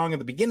out strong at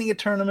the beginning of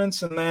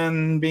tournaments and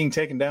then being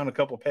taken down a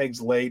couple pegs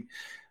late.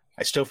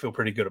 I still feel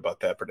pretty good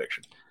about that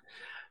prediction.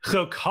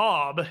 So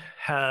Cobb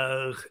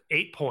has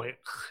 8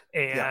 points,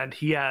 and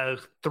he has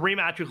 3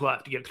 matches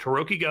left against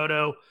Hiroki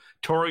Goto,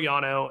 Toru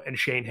Yano, and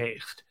Shane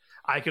Haste.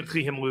 I could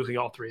see him losing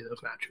all 3 of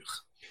those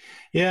matches.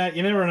 Yeah,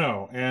 you never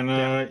know. And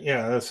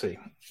let's see.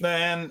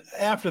 Then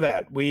after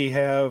that, we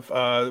have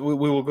we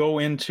will go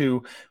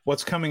into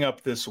what's coming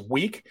up this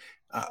week.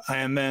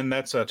 And then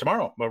that's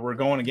tomorrow. But we're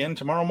going again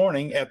tomorrow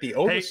morning at the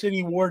Oda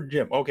City Ward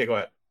Gym. Okay, go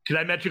ahead. Can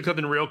I mention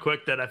something real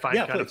quick that I find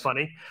kind of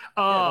funny?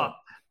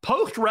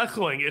 Post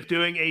Wrestling is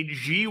doing a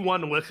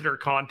G1 listener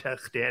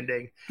contest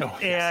standing. Oh,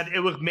 yes. And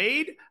it was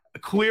made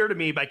clear to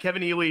me by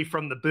Kevin Ely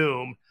from The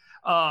Boom.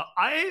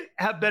 I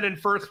have been in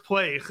first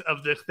place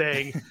of this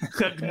thing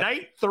since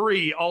night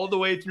 3 all the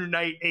way through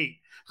night 8.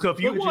 So if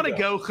you want to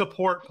go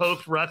support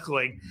Post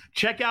Wrestling,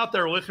 check out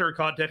their listener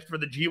contest for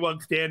the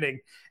G1 standing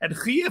and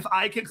see if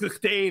I can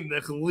sustain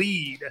this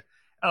lead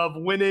of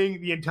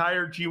winning the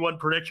entire G1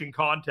 prediction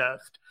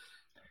contest.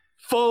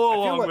 Follow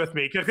along with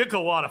me because it's a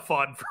lot of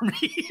fun for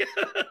me.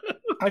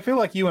 I feel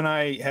like you and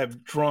I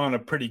have drawn a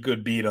pretty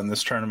good beat on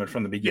this tournament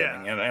from the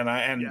beginning, and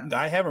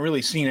I haven't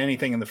really seen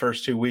anything in the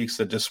first 2 weeks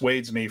that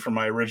dissuades me from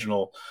my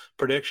original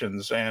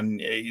predictions,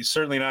 and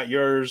certainly not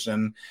yours.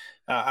 And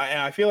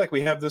I feel like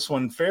we have this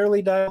one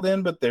fairly dialed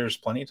in, but there's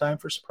plenty of time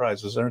for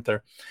surprises, aren't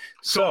there?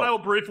 So I'll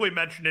briefly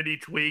mention it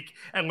each week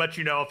and let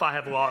you know if I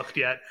have lost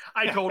yet.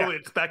 I totally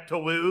expect to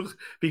lose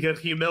because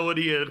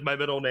humility is my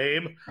middle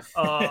name.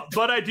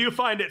 But I do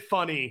find it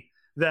funny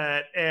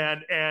that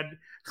and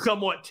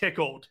somewhat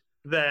tickled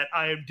that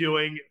I am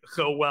doing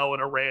so well in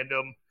a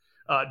random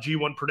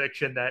G1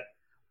 prediction that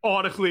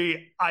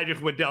honestly, I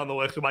just went down the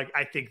list. I'm like,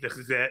 I think this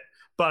is it.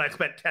 But I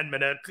spent 10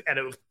 minutes and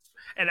it was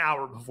an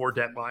hour before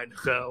deadline.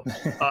 So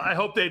I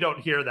hope they don't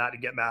hear that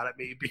and get mad at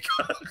me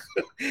because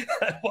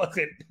it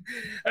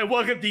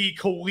wasn't the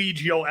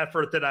collegial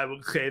effort that I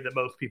would say that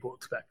most people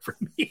expect from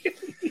me.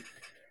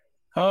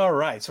 All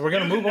right. So we're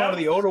going to move on to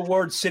the Oda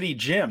Ward City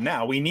Gym.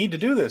 Now, we need to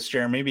do this,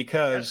 Jeremy,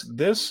 because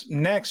this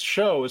next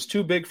show is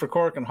too big for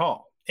Cork and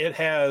Hall. It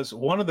has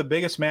one of the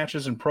biggest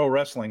matches in pro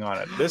wrestling on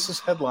it. This is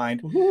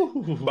headlined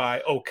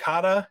by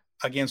Okada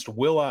against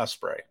Will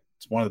Ospreay.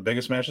 It's one of the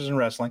biggest matches in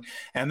wrestling.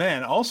 And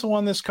then also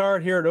on this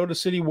card here at Oda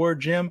City Ward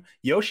Gym,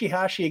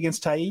 Yoshihashi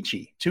against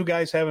Taichi. 2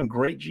 guys having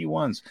great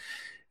G1s.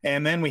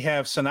 And then we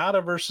have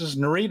Sonata versus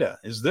Narita.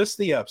 Is this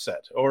the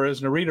upset? Or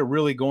is Narita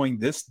really going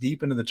this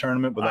deep into the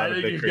tournament without a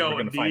victory? We're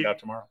going to find out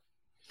tomorrow.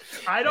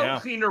 I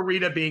don't see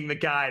Narita being the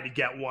guy to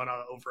get one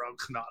over on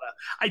Sonata.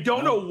 I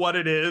don't know what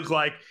it is.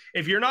 Like,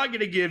 if you're not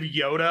going to give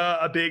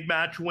Yoda a big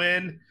match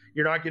win,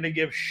 you're not going to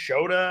give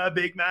Shota a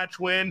big match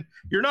win,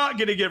 you're not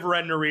going to give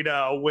Ren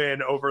Narita a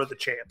win over the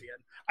champion.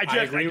 I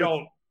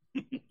don't.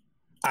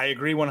 I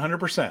agree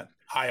 100%.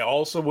 I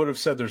also would have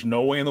said there's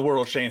no way in the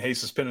world Shane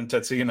Haste is pinning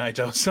Tetsuya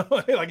Naito. So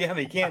again,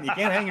 you can't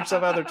hang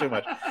yourself out there too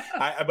much.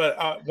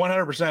 But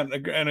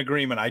 100% in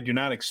agreement. I do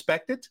not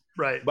expect it.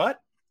 Right. But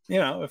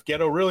if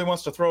Geto really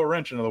wants to throw a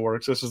wrench into the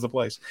works, this is the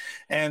place.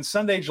 And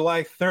Sunday,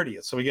 July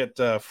 30th. So we get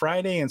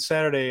Friday and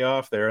Saturday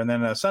off there. And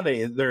then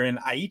Sunday, they're in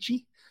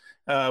Aichi,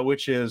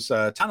 which is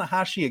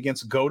Tanahashi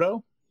against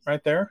Goto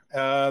right there.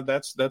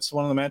 That's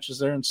one of the matches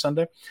there on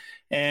Sunday.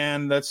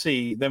 And let's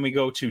see. Then we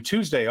go to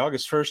Tuesday,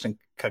 August 1st in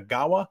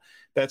Kagawa.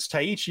 That's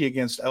Taichi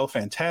against El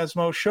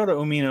Phantasmo. Shota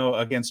Umino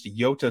against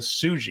Yota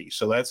Tsuji.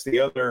 So that's the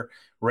other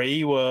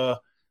Reiwa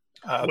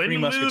Three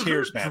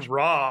Musketeers match.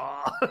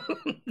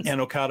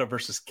 And Okada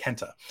versus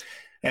Kenta.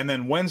 And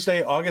then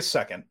Wednesday, August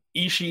 2nd,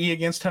 Ishii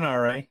against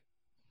Hanare.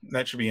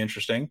 That should be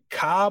interesting.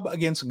 Cobb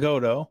against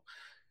Goto.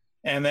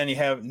 And then you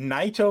have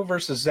Naito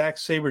versus Zack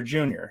Sabre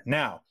Jr.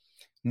 Now,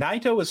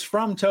 Naito is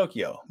from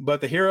Tokyo, but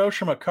the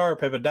Hiroshima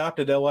Carp have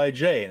adopted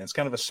LIJ, and it's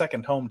kind of a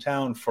second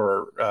hometown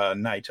for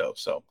Naito.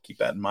 So keep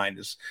that in mind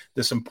as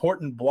this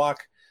important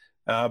block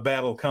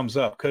battle comes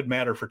up. Could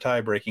matter for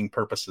tie-breaking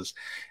purposes.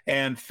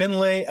 And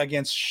Finlay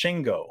against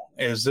Shingo.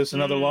 Is this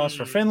another loss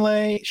for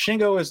Finlay?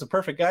 Shingo is the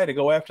perfect guy to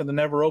go after the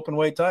never open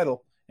weight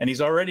title, and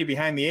he's already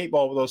behind the 8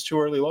 ball with those 2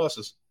 early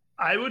losses.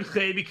 I would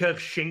say because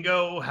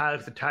Shingo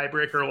has the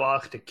tiebreaker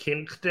loss to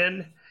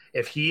Kingston,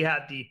 if he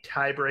had the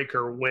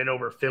tiebreaker win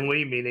over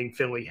Finlay, meaning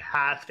Finlay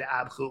has to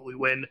absolutely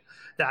win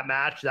that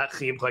match, that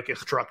seems like a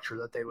structure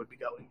that they would be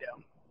going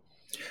down.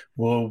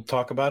 We'll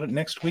talk about it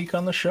next week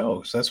on the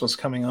show. So that's what's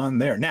coming on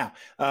there. Now,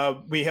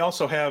 we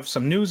also have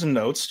some news and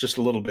notes, just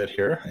a little bit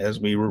here as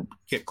we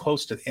get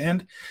close to the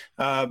end.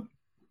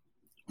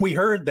 We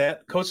heard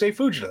that Kosei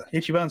Fujita,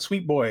 Ichiban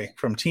Sweet Boy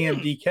from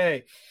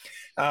TMDK,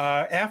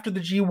 after the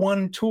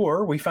G1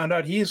 tour, we found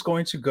out he is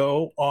going to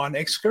go on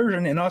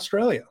excursion in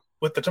Australia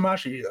with the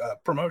Tamashii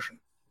promotion.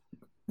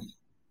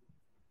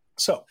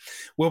 So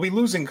we'll be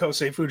losing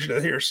Kosei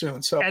Fujita here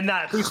soon. So and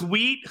that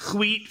sweet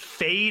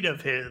fade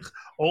of his.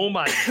 Oh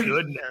my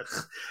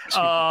goodness.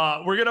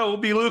 We're going to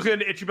be losing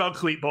Ichiban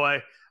Sweet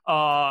Boy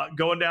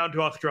going down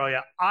to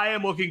Australia. I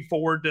am looking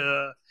forward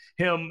to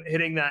him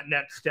hitting that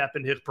next step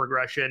in his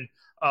progression.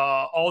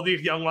 All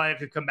these young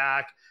lions have come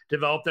back,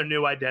 develop their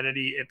new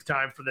identity. It's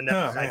time for the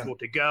next cycle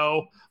to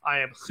go. I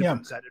am super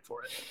excited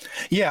for it.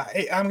 Yeah,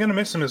 I'm going to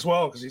miss him as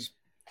well because he's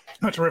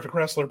a terrific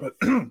wrestler, but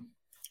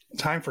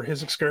time for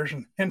his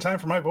excursion and time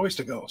for my voice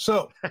to go.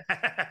 So,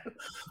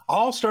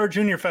 All-Star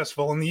Junior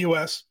Festival in the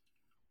U.S.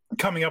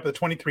 coming up at the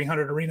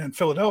 2300 Arena in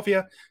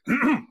Philadelphia.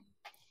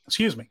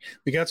 Excuse me.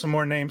 We got some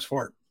more names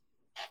for it.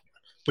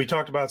 We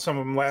talked about some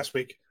of them last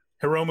week.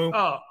 Hiromu.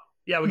 Oh,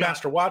 yeah, we got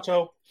Master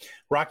Wato,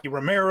 Rocky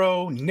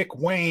Romero, Nick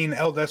Wayne,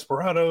 El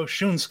Desperado,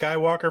 Shun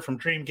Skywalker from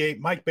Dreamgate,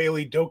 Mike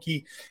Bailey,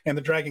 Doki, and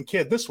the Dragon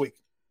Kid this week.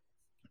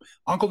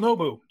 Uncle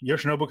Nobu,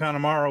 Yoshinobu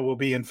Kanemaru will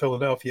be in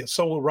Philadelphia.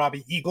 So will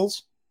Robbie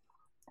Eagles,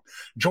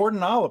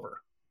 Jordan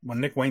Oliver, one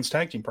of Nick Wayne's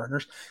tag team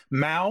partners,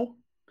 Mao,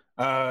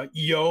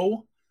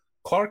 Yo,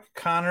 Clark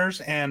Connors,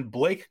 and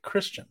Blake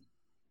Christian.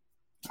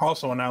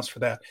 Also announced for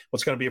that.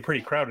 What's going to be a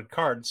pretty crowded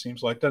card, it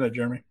seems like, doesn't it,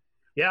 Jeremy?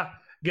 Yeah.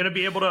 Going to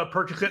be able to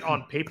purchase it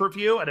on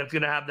pay-per-view, and it's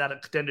going to have that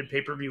extended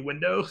pay-per-view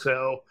window.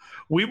 So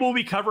we will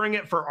be covering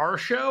it for our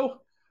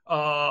show.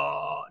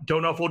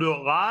 Don't know if we'll do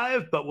it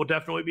live, but we'll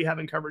definitely be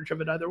having coverage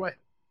of it either way.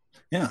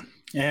 Yeah.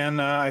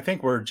 And I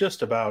think we're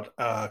just about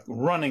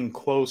running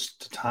close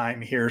to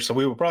time here. So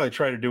we will probably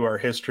try to do our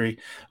history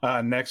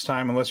next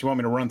time, unless you want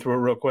me to run through it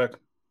real quick.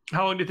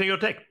 How long do you think it'll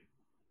take?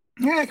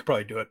 Yeah, I could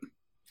probably do it.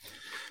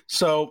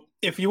 So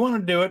if you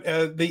want to do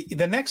it,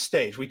 the next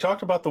stage, we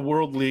talked about the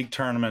World League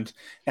tournament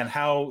and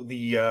how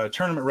the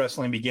tournament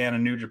wrestling began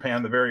in New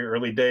Japan, the very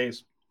early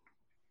days.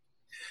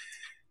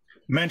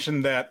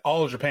 Mentioned that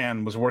All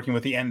Japan was working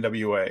with the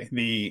NWA.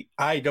 The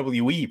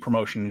IWE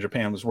promotion in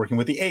Japan was working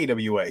with the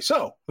AWA.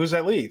 So who's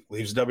that leave?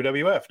 Leaves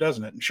WWF,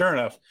 doesn't it? And sure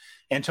enough,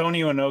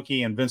 Antonio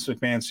Inoki and Vince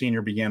McMahon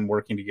Sr. began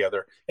working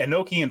together.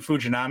 Inoki and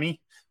Fujinami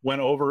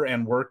went over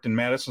and worked in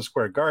Madison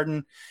Square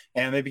Garden,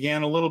 and they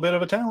began a little bit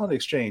of a talent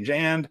exchange.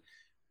 And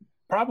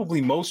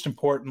probably most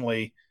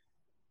importantly,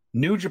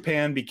 New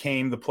Japan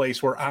became the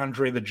place where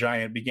Andre the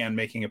Giant began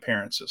making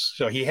appearances.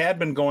 So he had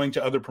been going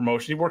to other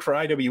promotions. He worked for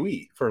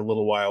IWE for a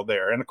little while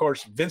there. And of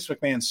course, Vince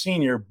McMahon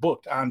Sr.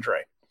 booked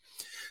Andre.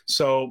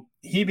 So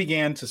he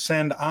began to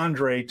send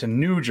Andre to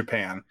New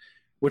Japan,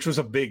 which was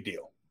a big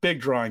deal. Big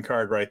drawing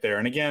card right there.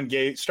 And again,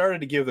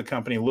 started to give the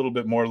company a little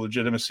bit more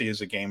legitimacy as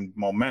it gained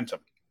momentum.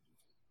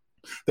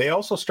 They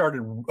also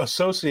started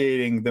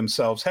associating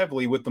themselves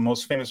heavily with the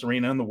most famous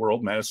arena in the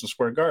world, Madison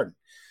Square Garden.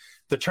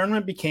 The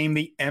tournament became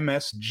the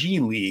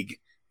MSG League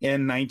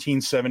in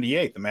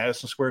 1978, the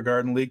Madison Square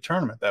Garden League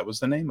Tournament. That was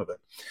the name of it.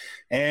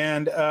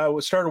 And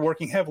we started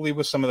working heavily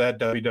with some of that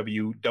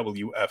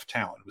WWF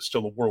talent. It was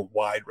still a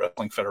worldwide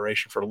wrestling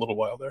federation for a little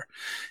while there.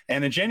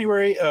 And in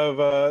January of,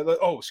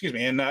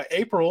 in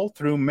April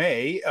through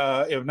May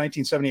of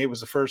 1978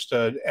 was the first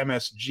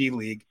MSG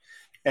League.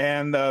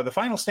 And the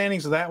final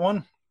standings of that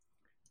one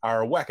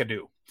are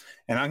wackadoo.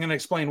 And I'm going to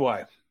explain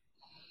why.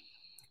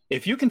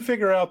 If you can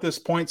figure out this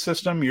point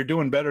system, you're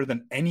doing better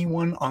than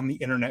anyone on the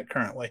internet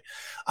currently.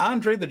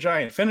 Andre the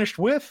Giant finished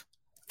with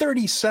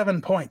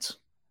 37 points.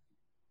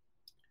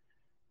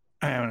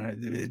 I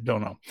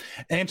don't know.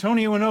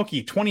 Antonio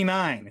Inoki,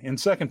 29 in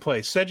second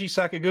place. Seiji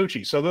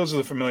Sakaguchi. So those are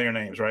the familiar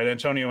names, right?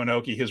 Antonio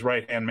Inoki, his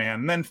right-hand man.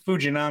 And then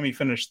Fujinami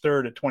finished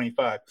third at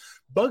 25.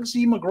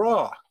 Bugsy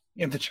McGraw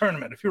in the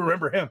tournament, if you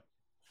remember him.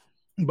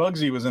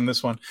 Bugsy was in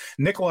this one.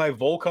 Nikolai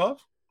Volkov,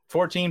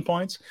 14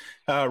 points.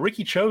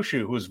 Riki Choshu,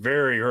 who was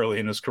very early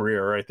in his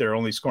career right there,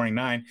 only scoring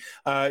 9.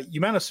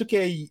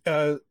 Yamanosuke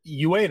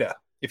Ueda.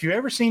 If you've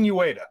ever seen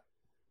Ueda,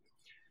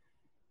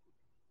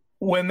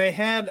 when they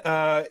had,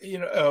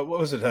 what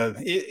was it,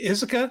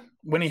 Izuka?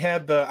 When he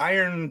had the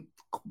iron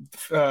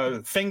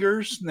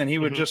fingers, and then he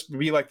would just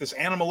be like this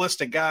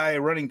animalistic guy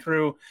running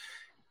through.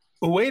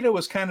 Ueda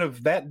was kind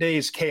of that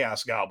day's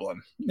Chaos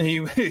Goblin.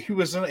 He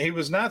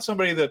was not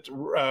somebody that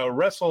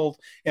wrestled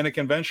in a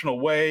conventional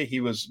way.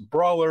 He was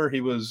brawler. He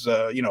was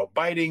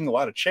biting a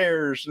lot of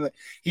chairs.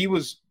 He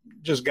was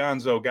just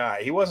Gonzo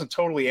guy. He wasn't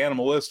totally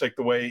animalistic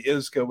the way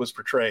Izuka was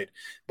portrayed,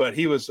 but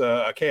he was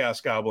a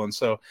Chaos Goblin.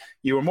 So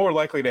you were more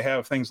likely to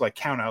have things like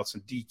countouts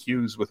and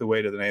DQs with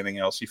Ueda than anything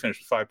else. He finished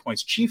with 5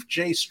 points. Chief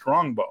J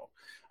Strongbow.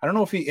 I don't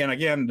know if and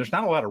again, there's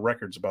not a lot of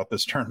records about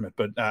this tournament,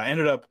 but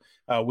ended up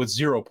with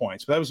 0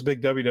 points. But that was a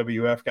big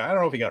WWF guy. I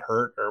don't know if he got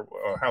hurt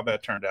or how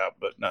that turned out,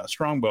 but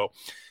Strongbow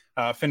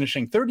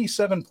finishing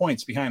 37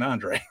 points behind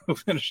Andre, who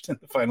finished in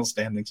the final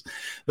standings.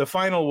 The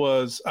final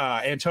was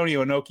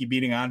Antonio Inoki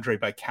beating Andre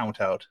by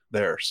countout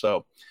there.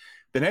 So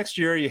the next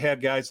year you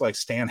had guys like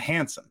Stan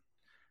Hansen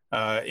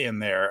in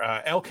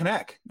there, El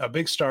Canek, a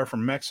big star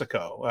from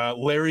Mexico,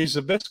 Larry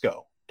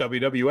Zbyszko,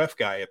 WWF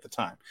guy at the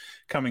time,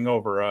 coming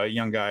over, a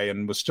young guy,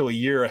 and was still a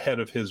year ahead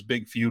of his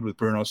big feud with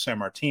Bruno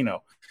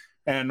Sammartino.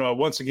 And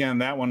once again,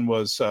 that one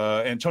was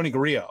Tony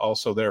Gurria,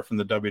 also there from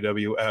the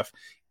WWF.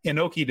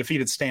 Inoki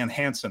defeated Stan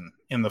Hansen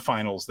in the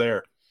finals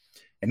there.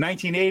 In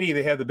 1980,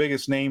 they had the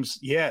biggest names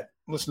yet.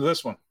 Listen to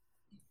this one.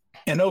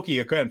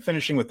 Inoki, again,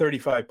 finishing with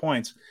 35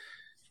 points.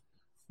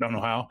 Don't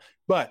know how.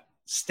 But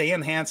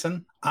Stan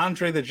Hansen,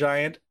 Andre the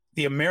Giant,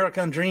 the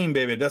American Dream,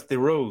 baby, Dusty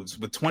Rhodes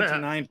with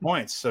 29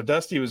 points. So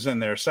Dusty was in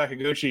there.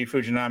 Sakaguchi,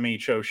 Fujinami,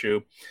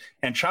 Choshu,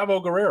 and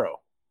Chavo Guerrero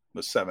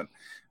was 7.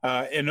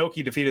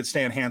 Inoki defeated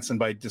Stan Hansen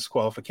by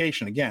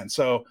disqualification again.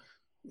 So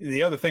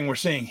the other thing we're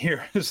seeing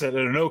here is that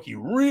Inoki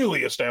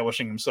really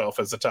establishing himself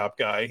as the top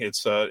guy.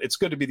 It's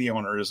good to be the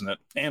owner, isn't it?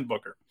 And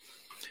Booker.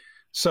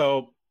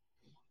 So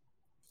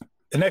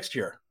the next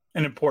year,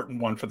 an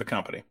important one for the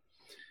company.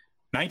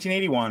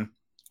 1981,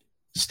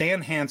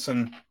 Stan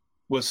Hansen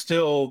was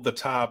still the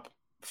top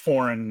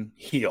foreign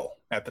heel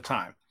at the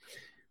time.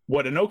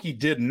 What Inoki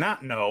did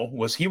not know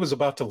was he was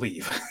about to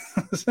leave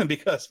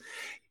because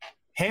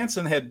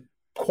Hansen had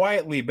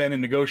quietly been in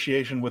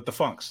negotiation with the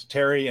Funks,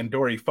 Terry and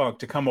Dory Funk,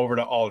 to come over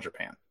to All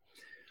Japan.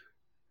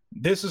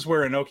 This is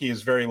where Inoki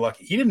is very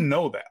lucky. He didn't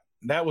know that.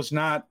 That was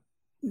not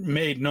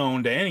made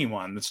known to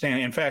anyone.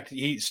 In fact,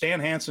 Stan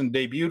Hansen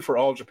debuted for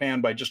All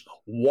Japan by just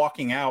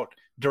walking out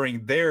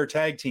during their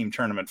tag team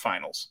tournament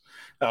finals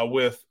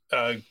with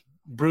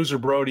Bruiser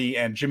Brody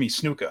and Jimmy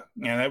Snuka.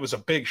 And that was a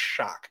big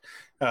shock.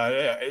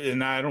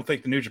 And I don't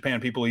think the New Japan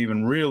people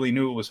even really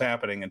knew it was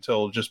happening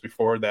until just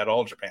before that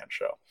All Japan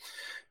show.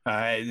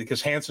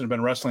 Because Hansen had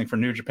been wrestling for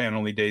New Japan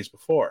only days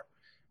before.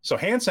 So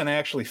Hansen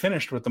actually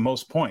finished with the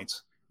most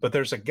points, but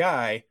there's a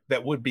guy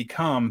that would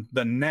become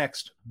the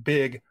next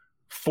big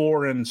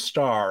foreign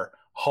star,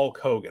 Hulk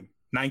Hogan.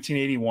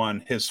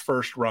 1981, his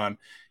first run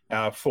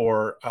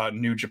for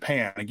New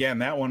Japan. Again,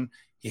 that one,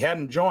 he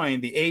hadn't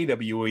joined the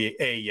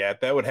AWA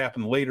yet. That would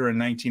happen later in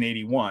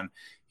 1981.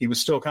 He was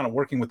still kind of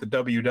working with the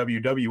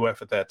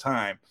WWF at that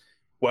time.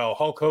 Well,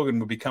 Hulk Hogan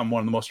would become one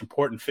of the most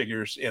important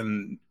figures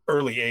in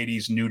early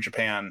 80s New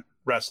Japan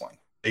wrestling,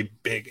 a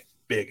big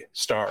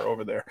star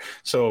over there.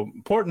 So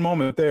important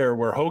moment there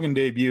where Hogan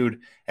debuted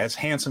as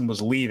Hansen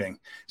was leaving.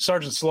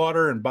 Sergeant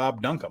Slaughter and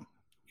Bob Duncombe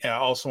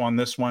also on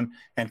this one.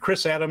 And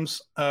Chris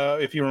Adams,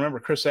 if you remember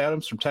Chris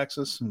Adams from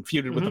Texas and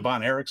feuded with the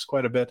Von Erichs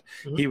quite a bit,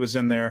 he was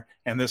in there.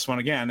 And this one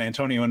again,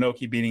 Antonio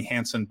Inoki beating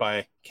Hansen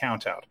by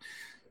countout.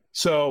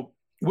 So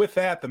with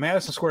that, the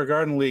Madison Square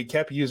Garden League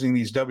kept using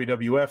these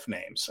WWF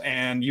names,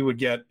 and you would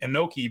get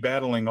Inoki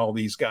battling all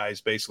these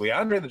guys, basically.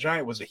 Andre the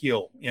Giant was a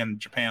heel in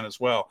Japan as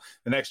well.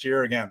 The next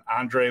year, again,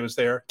 Andre was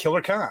there.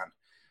 Killer Khan,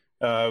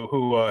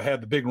 who had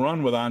the big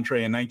run with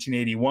Andre in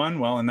 1981.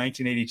 Well, in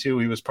 1982,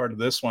 he was part of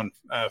this one,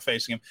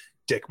 facing him.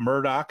 Dick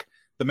Murdoch,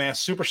 the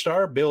Masked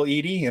Superstar, Bill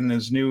Eadie, and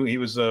he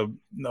was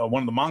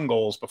one of the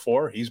Mongols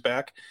before. He's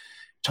back.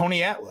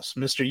 Tony Atlas,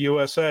 Mr.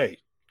 USA,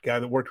 guy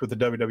that worked with the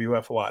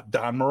WWF a lot.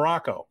 Don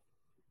Morocco,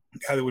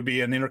 guy that would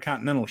be an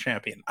Intercontinental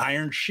Champion.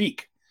 Iron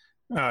Sheik.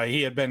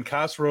 He had been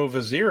Khosrow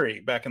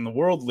Vaziri back in the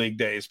World League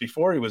days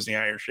before he was the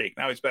Iron Sheik.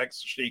 Now he's back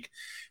as the Sheik.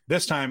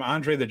 This time,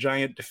 Andre the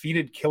Giant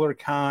defeated Killer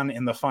Khan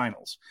in the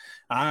finals.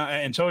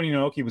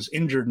 Antonio Inoki was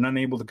injured and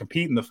unable to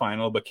compete in the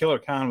final, but Killer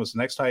Khan was the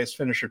next highest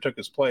finisher, took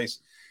his place,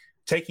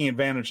 taking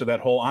advantage of that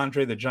whole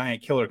Andre the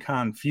Giant Killer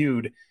Khan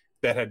feud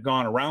that had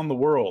gone around the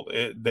world.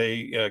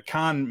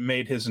 Khan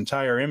made his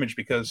entire image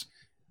because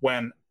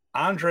when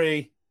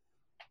Andre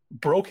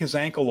broke his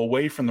ankle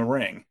away from the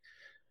ring,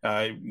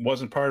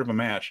 wasn't part of a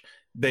match,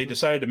 they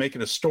decided to make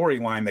it a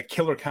storyline that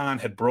Killer Khan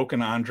had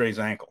broken Andre's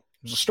ankle.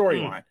 It was a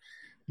storyline.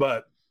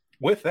 But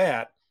with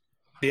that,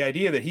 the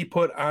idea that he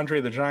put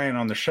Andre the Giant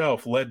on the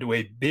shelf led to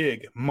a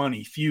big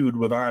money feud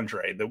with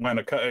Andre that went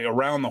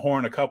around the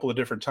horn a couple of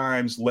different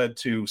times, led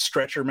to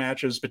stretcher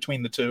matches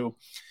between the two,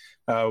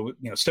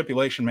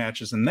 stipulation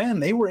matches. And then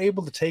they were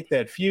able to take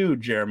that feud,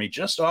 Jeremy,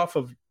 just off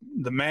of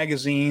the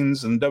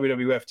magazines and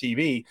WWF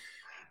TV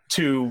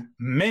to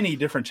many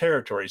different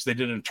territories. They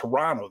did it in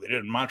Toronto. They did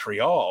it in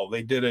Montreal.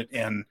 They did it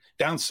in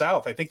down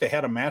south. I think they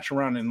had a match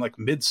around in like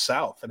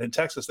Mid-South. And in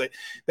Texas,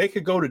 they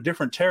could go to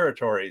different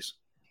territories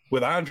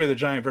with Andre the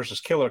Giant versus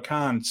Killer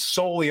Khan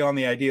solely on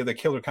the idea that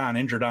Killer Khan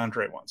injured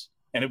Andre once.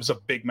 And it was a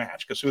big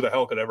match because who the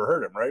hell could ever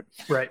hurt him, right?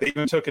 Right. They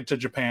even took it to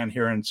Japan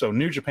here. And so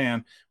New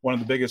Japan, one of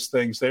the biggest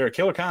things there.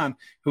 Killer Khan,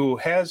 who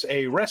has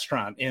a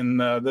restaurant in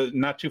the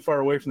not too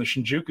far away from the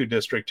Shinjuku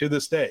district to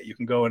this day. You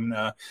can go in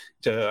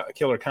to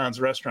Killer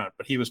Khan's restaurant,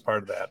 but he was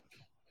part of that.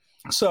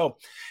 So,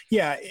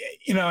 yeah,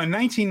 in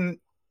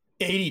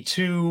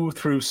 1982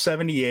 through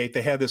 78,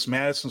 they had this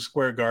Madison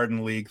Square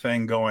Garden League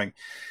thing going.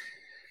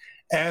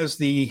 As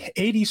the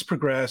 80s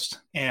progressed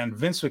and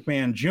Vince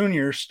McMahon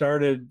Jr.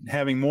 started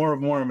having more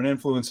of an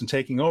influence and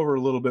taking over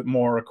a little bit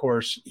more, of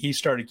course, he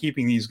started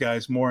keeping these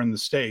guys more in the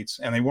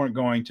States, and they weren't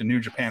going to New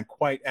Japan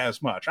quite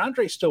as much.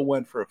 Andre still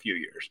went for a few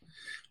years.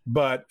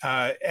 But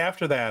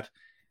after that,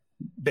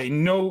 they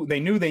knew they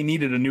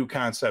needed a new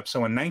concept.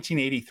 So in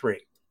 1983,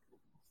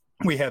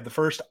 we had the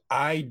first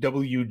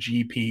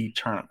IWGP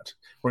tournament.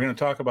 We're going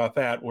to talk about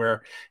that,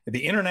 where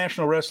the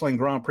International Wrestling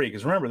Grand Prix,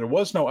 because remember, there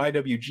was no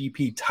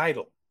IWGP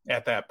title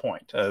at that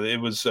point.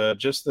 It was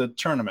just the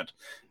tournament.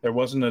 There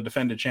wasn't a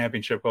defended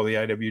championship called the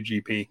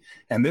IWGP.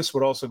 And this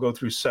would also go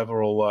through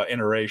several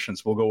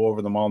iterations. We'll go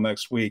over them all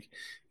next week.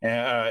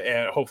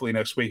 And hopefully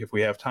next week, if we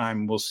have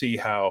time, we'll see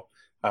how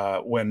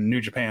when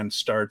New Japan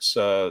starts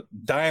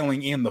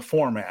dialing in the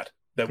format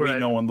that we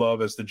know and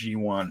love as the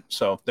G1.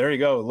 So there you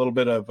go. A little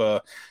bit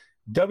of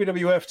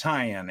WWF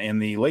tie-in in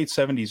the late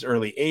 70s,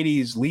 early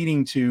 80s,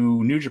 leading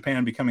to New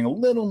Japan becoming a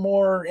little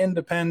more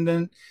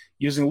independent,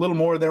 using a little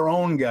more of their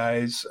own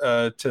guys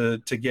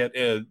to get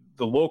the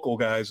local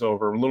guys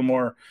over, a little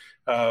more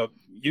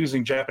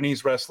using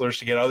Japanese wrestlers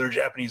to get other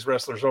Japanese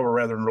wrestlers over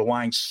rather than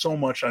relying so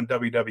much on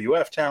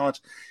WWF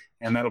talent.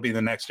 And that'll be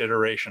the next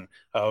iteration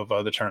of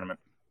the tournament.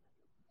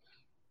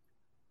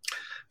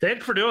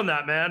 Thanks for doing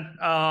that, man.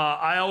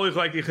 I always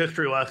like these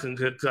history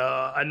lessons. It's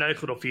a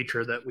nice little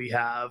feature that we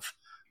have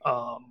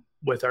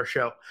with our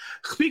show.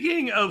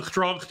 Speaking of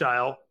Strong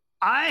Style,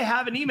 I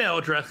have an email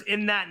address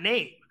in that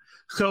name.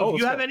 So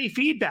if you have any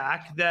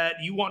feedback that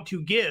you want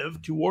to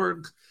give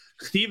towards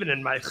Stephen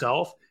and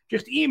myself,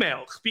 just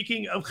email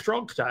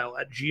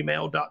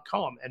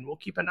speakingofstrongstyle@gmail.com, and we'll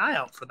keep an eye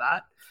out for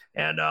that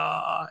and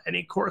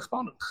any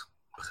correspondence.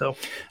 So,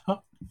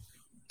 all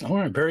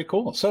right, very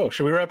cool. So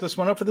should we wrap this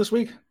one up for this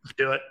week? Let's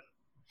do it.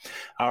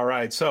 All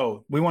right.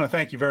 So we want to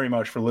thank you very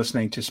much for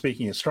listening to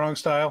Speaking of Strong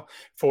Style.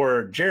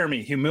 For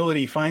Jeremy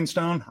Humility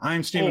Finestone,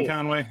 I'm Stephen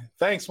Conway.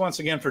 Thanks once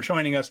again for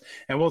joining us,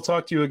 and we'll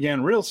talk to you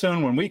again real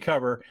soon when we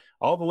cover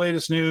all the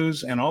latest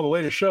news and all the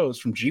latest shows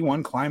from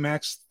G1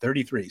 Climax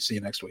 33. See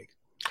you next week.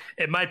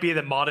 It might be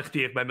that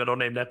Modesty is my middle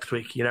name next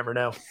week. You never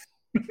know.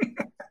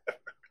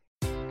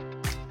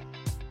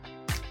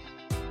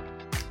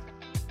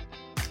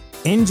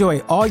 Enjoy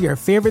all your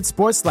favorite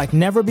sports like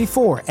never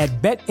before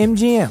at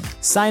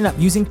BetMGM. Sign up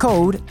using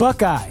code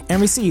Buckeye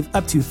and receive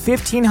up to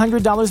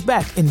 $1,500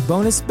 back in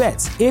bonus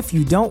bets if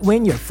you don't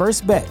win your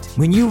first bet.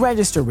 When you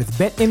register with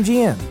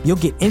BetMGM, you'll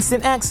get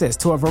instant access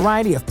to a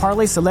variety of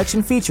parlay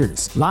selection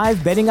features,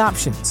 live betting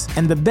options,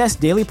 and the best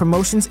daily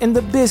promotions in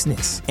the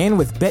business. And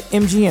with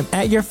BetMGM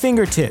at your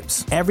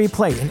fingertips, every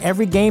play and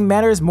every game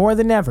matters more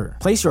than ever.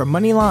 Place your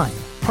money line,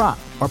 prop,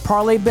 or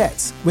parlay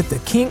bets with the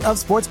king of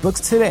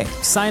sportsbooks today.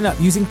 Sign up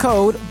using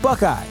code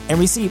Buckeye and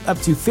receive up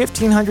to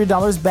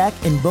 $1,500 back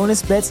in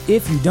bonus bets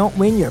if you don't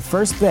win your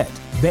first bet.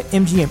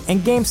 BetMGM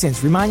and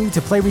GameSense remind you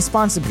to play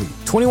responsibly.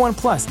 21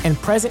 plus and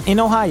present in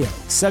Ohio,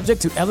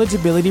 subject to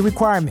eligibility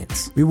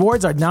requirements.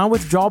 Rewards are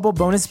non-withdrawable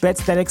bonus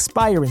bets that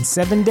expire in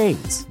 7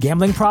 days.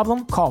 Gambling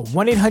problem? Call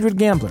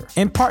 1-800-GAMBLER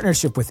in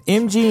partnership with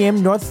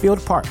MGM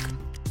Northfield Park.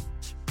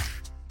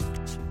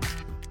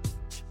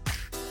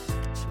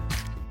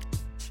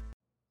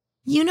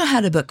 You know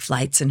how to book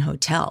flights and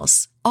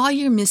hotels. All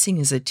you're missing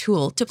is a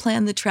tool to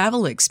plan the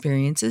travel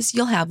experiences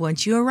you'll have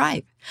once you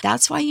arrive.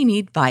 That's why you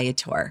need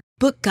Viator.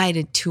 Book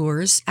guided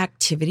tours,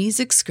 activities,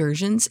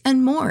 excursions,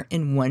 and more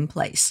in one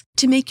place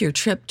to make your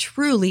trip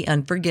truly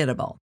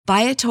unforgettable.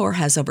 Viator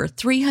has over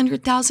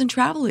 300,000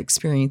 travel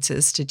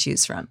experiences to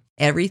choose from.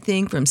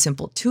 Everything from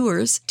simple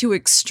tours to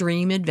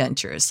extreme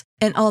adventures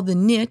and all the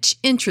niche,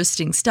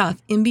 interesting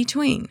stuff in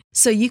between.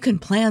 So you can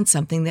plan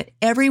something that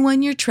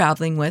everyone you're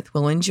traveling with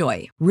will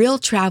enjoy. Real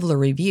traveler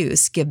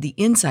reviews give the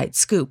inside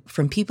scoop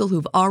from people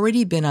who've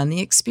already been on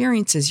the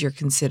experiences you're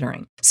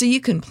considering. So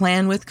you can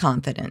plan with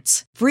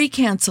confidence. Free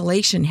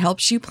cancellation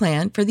helps you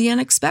plan for the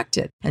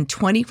unexpected. And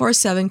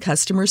 24/7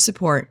 customer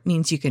support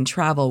means you can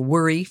travel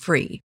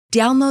worry-free.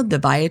 Download the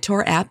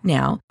Viator app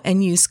now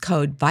and use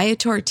code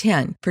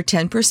Viator10 for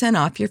 10%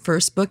 off your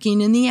first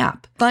booking in the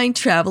app. Find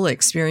travel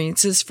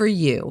experiences for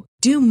you.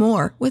 Do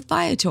more with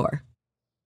Viator.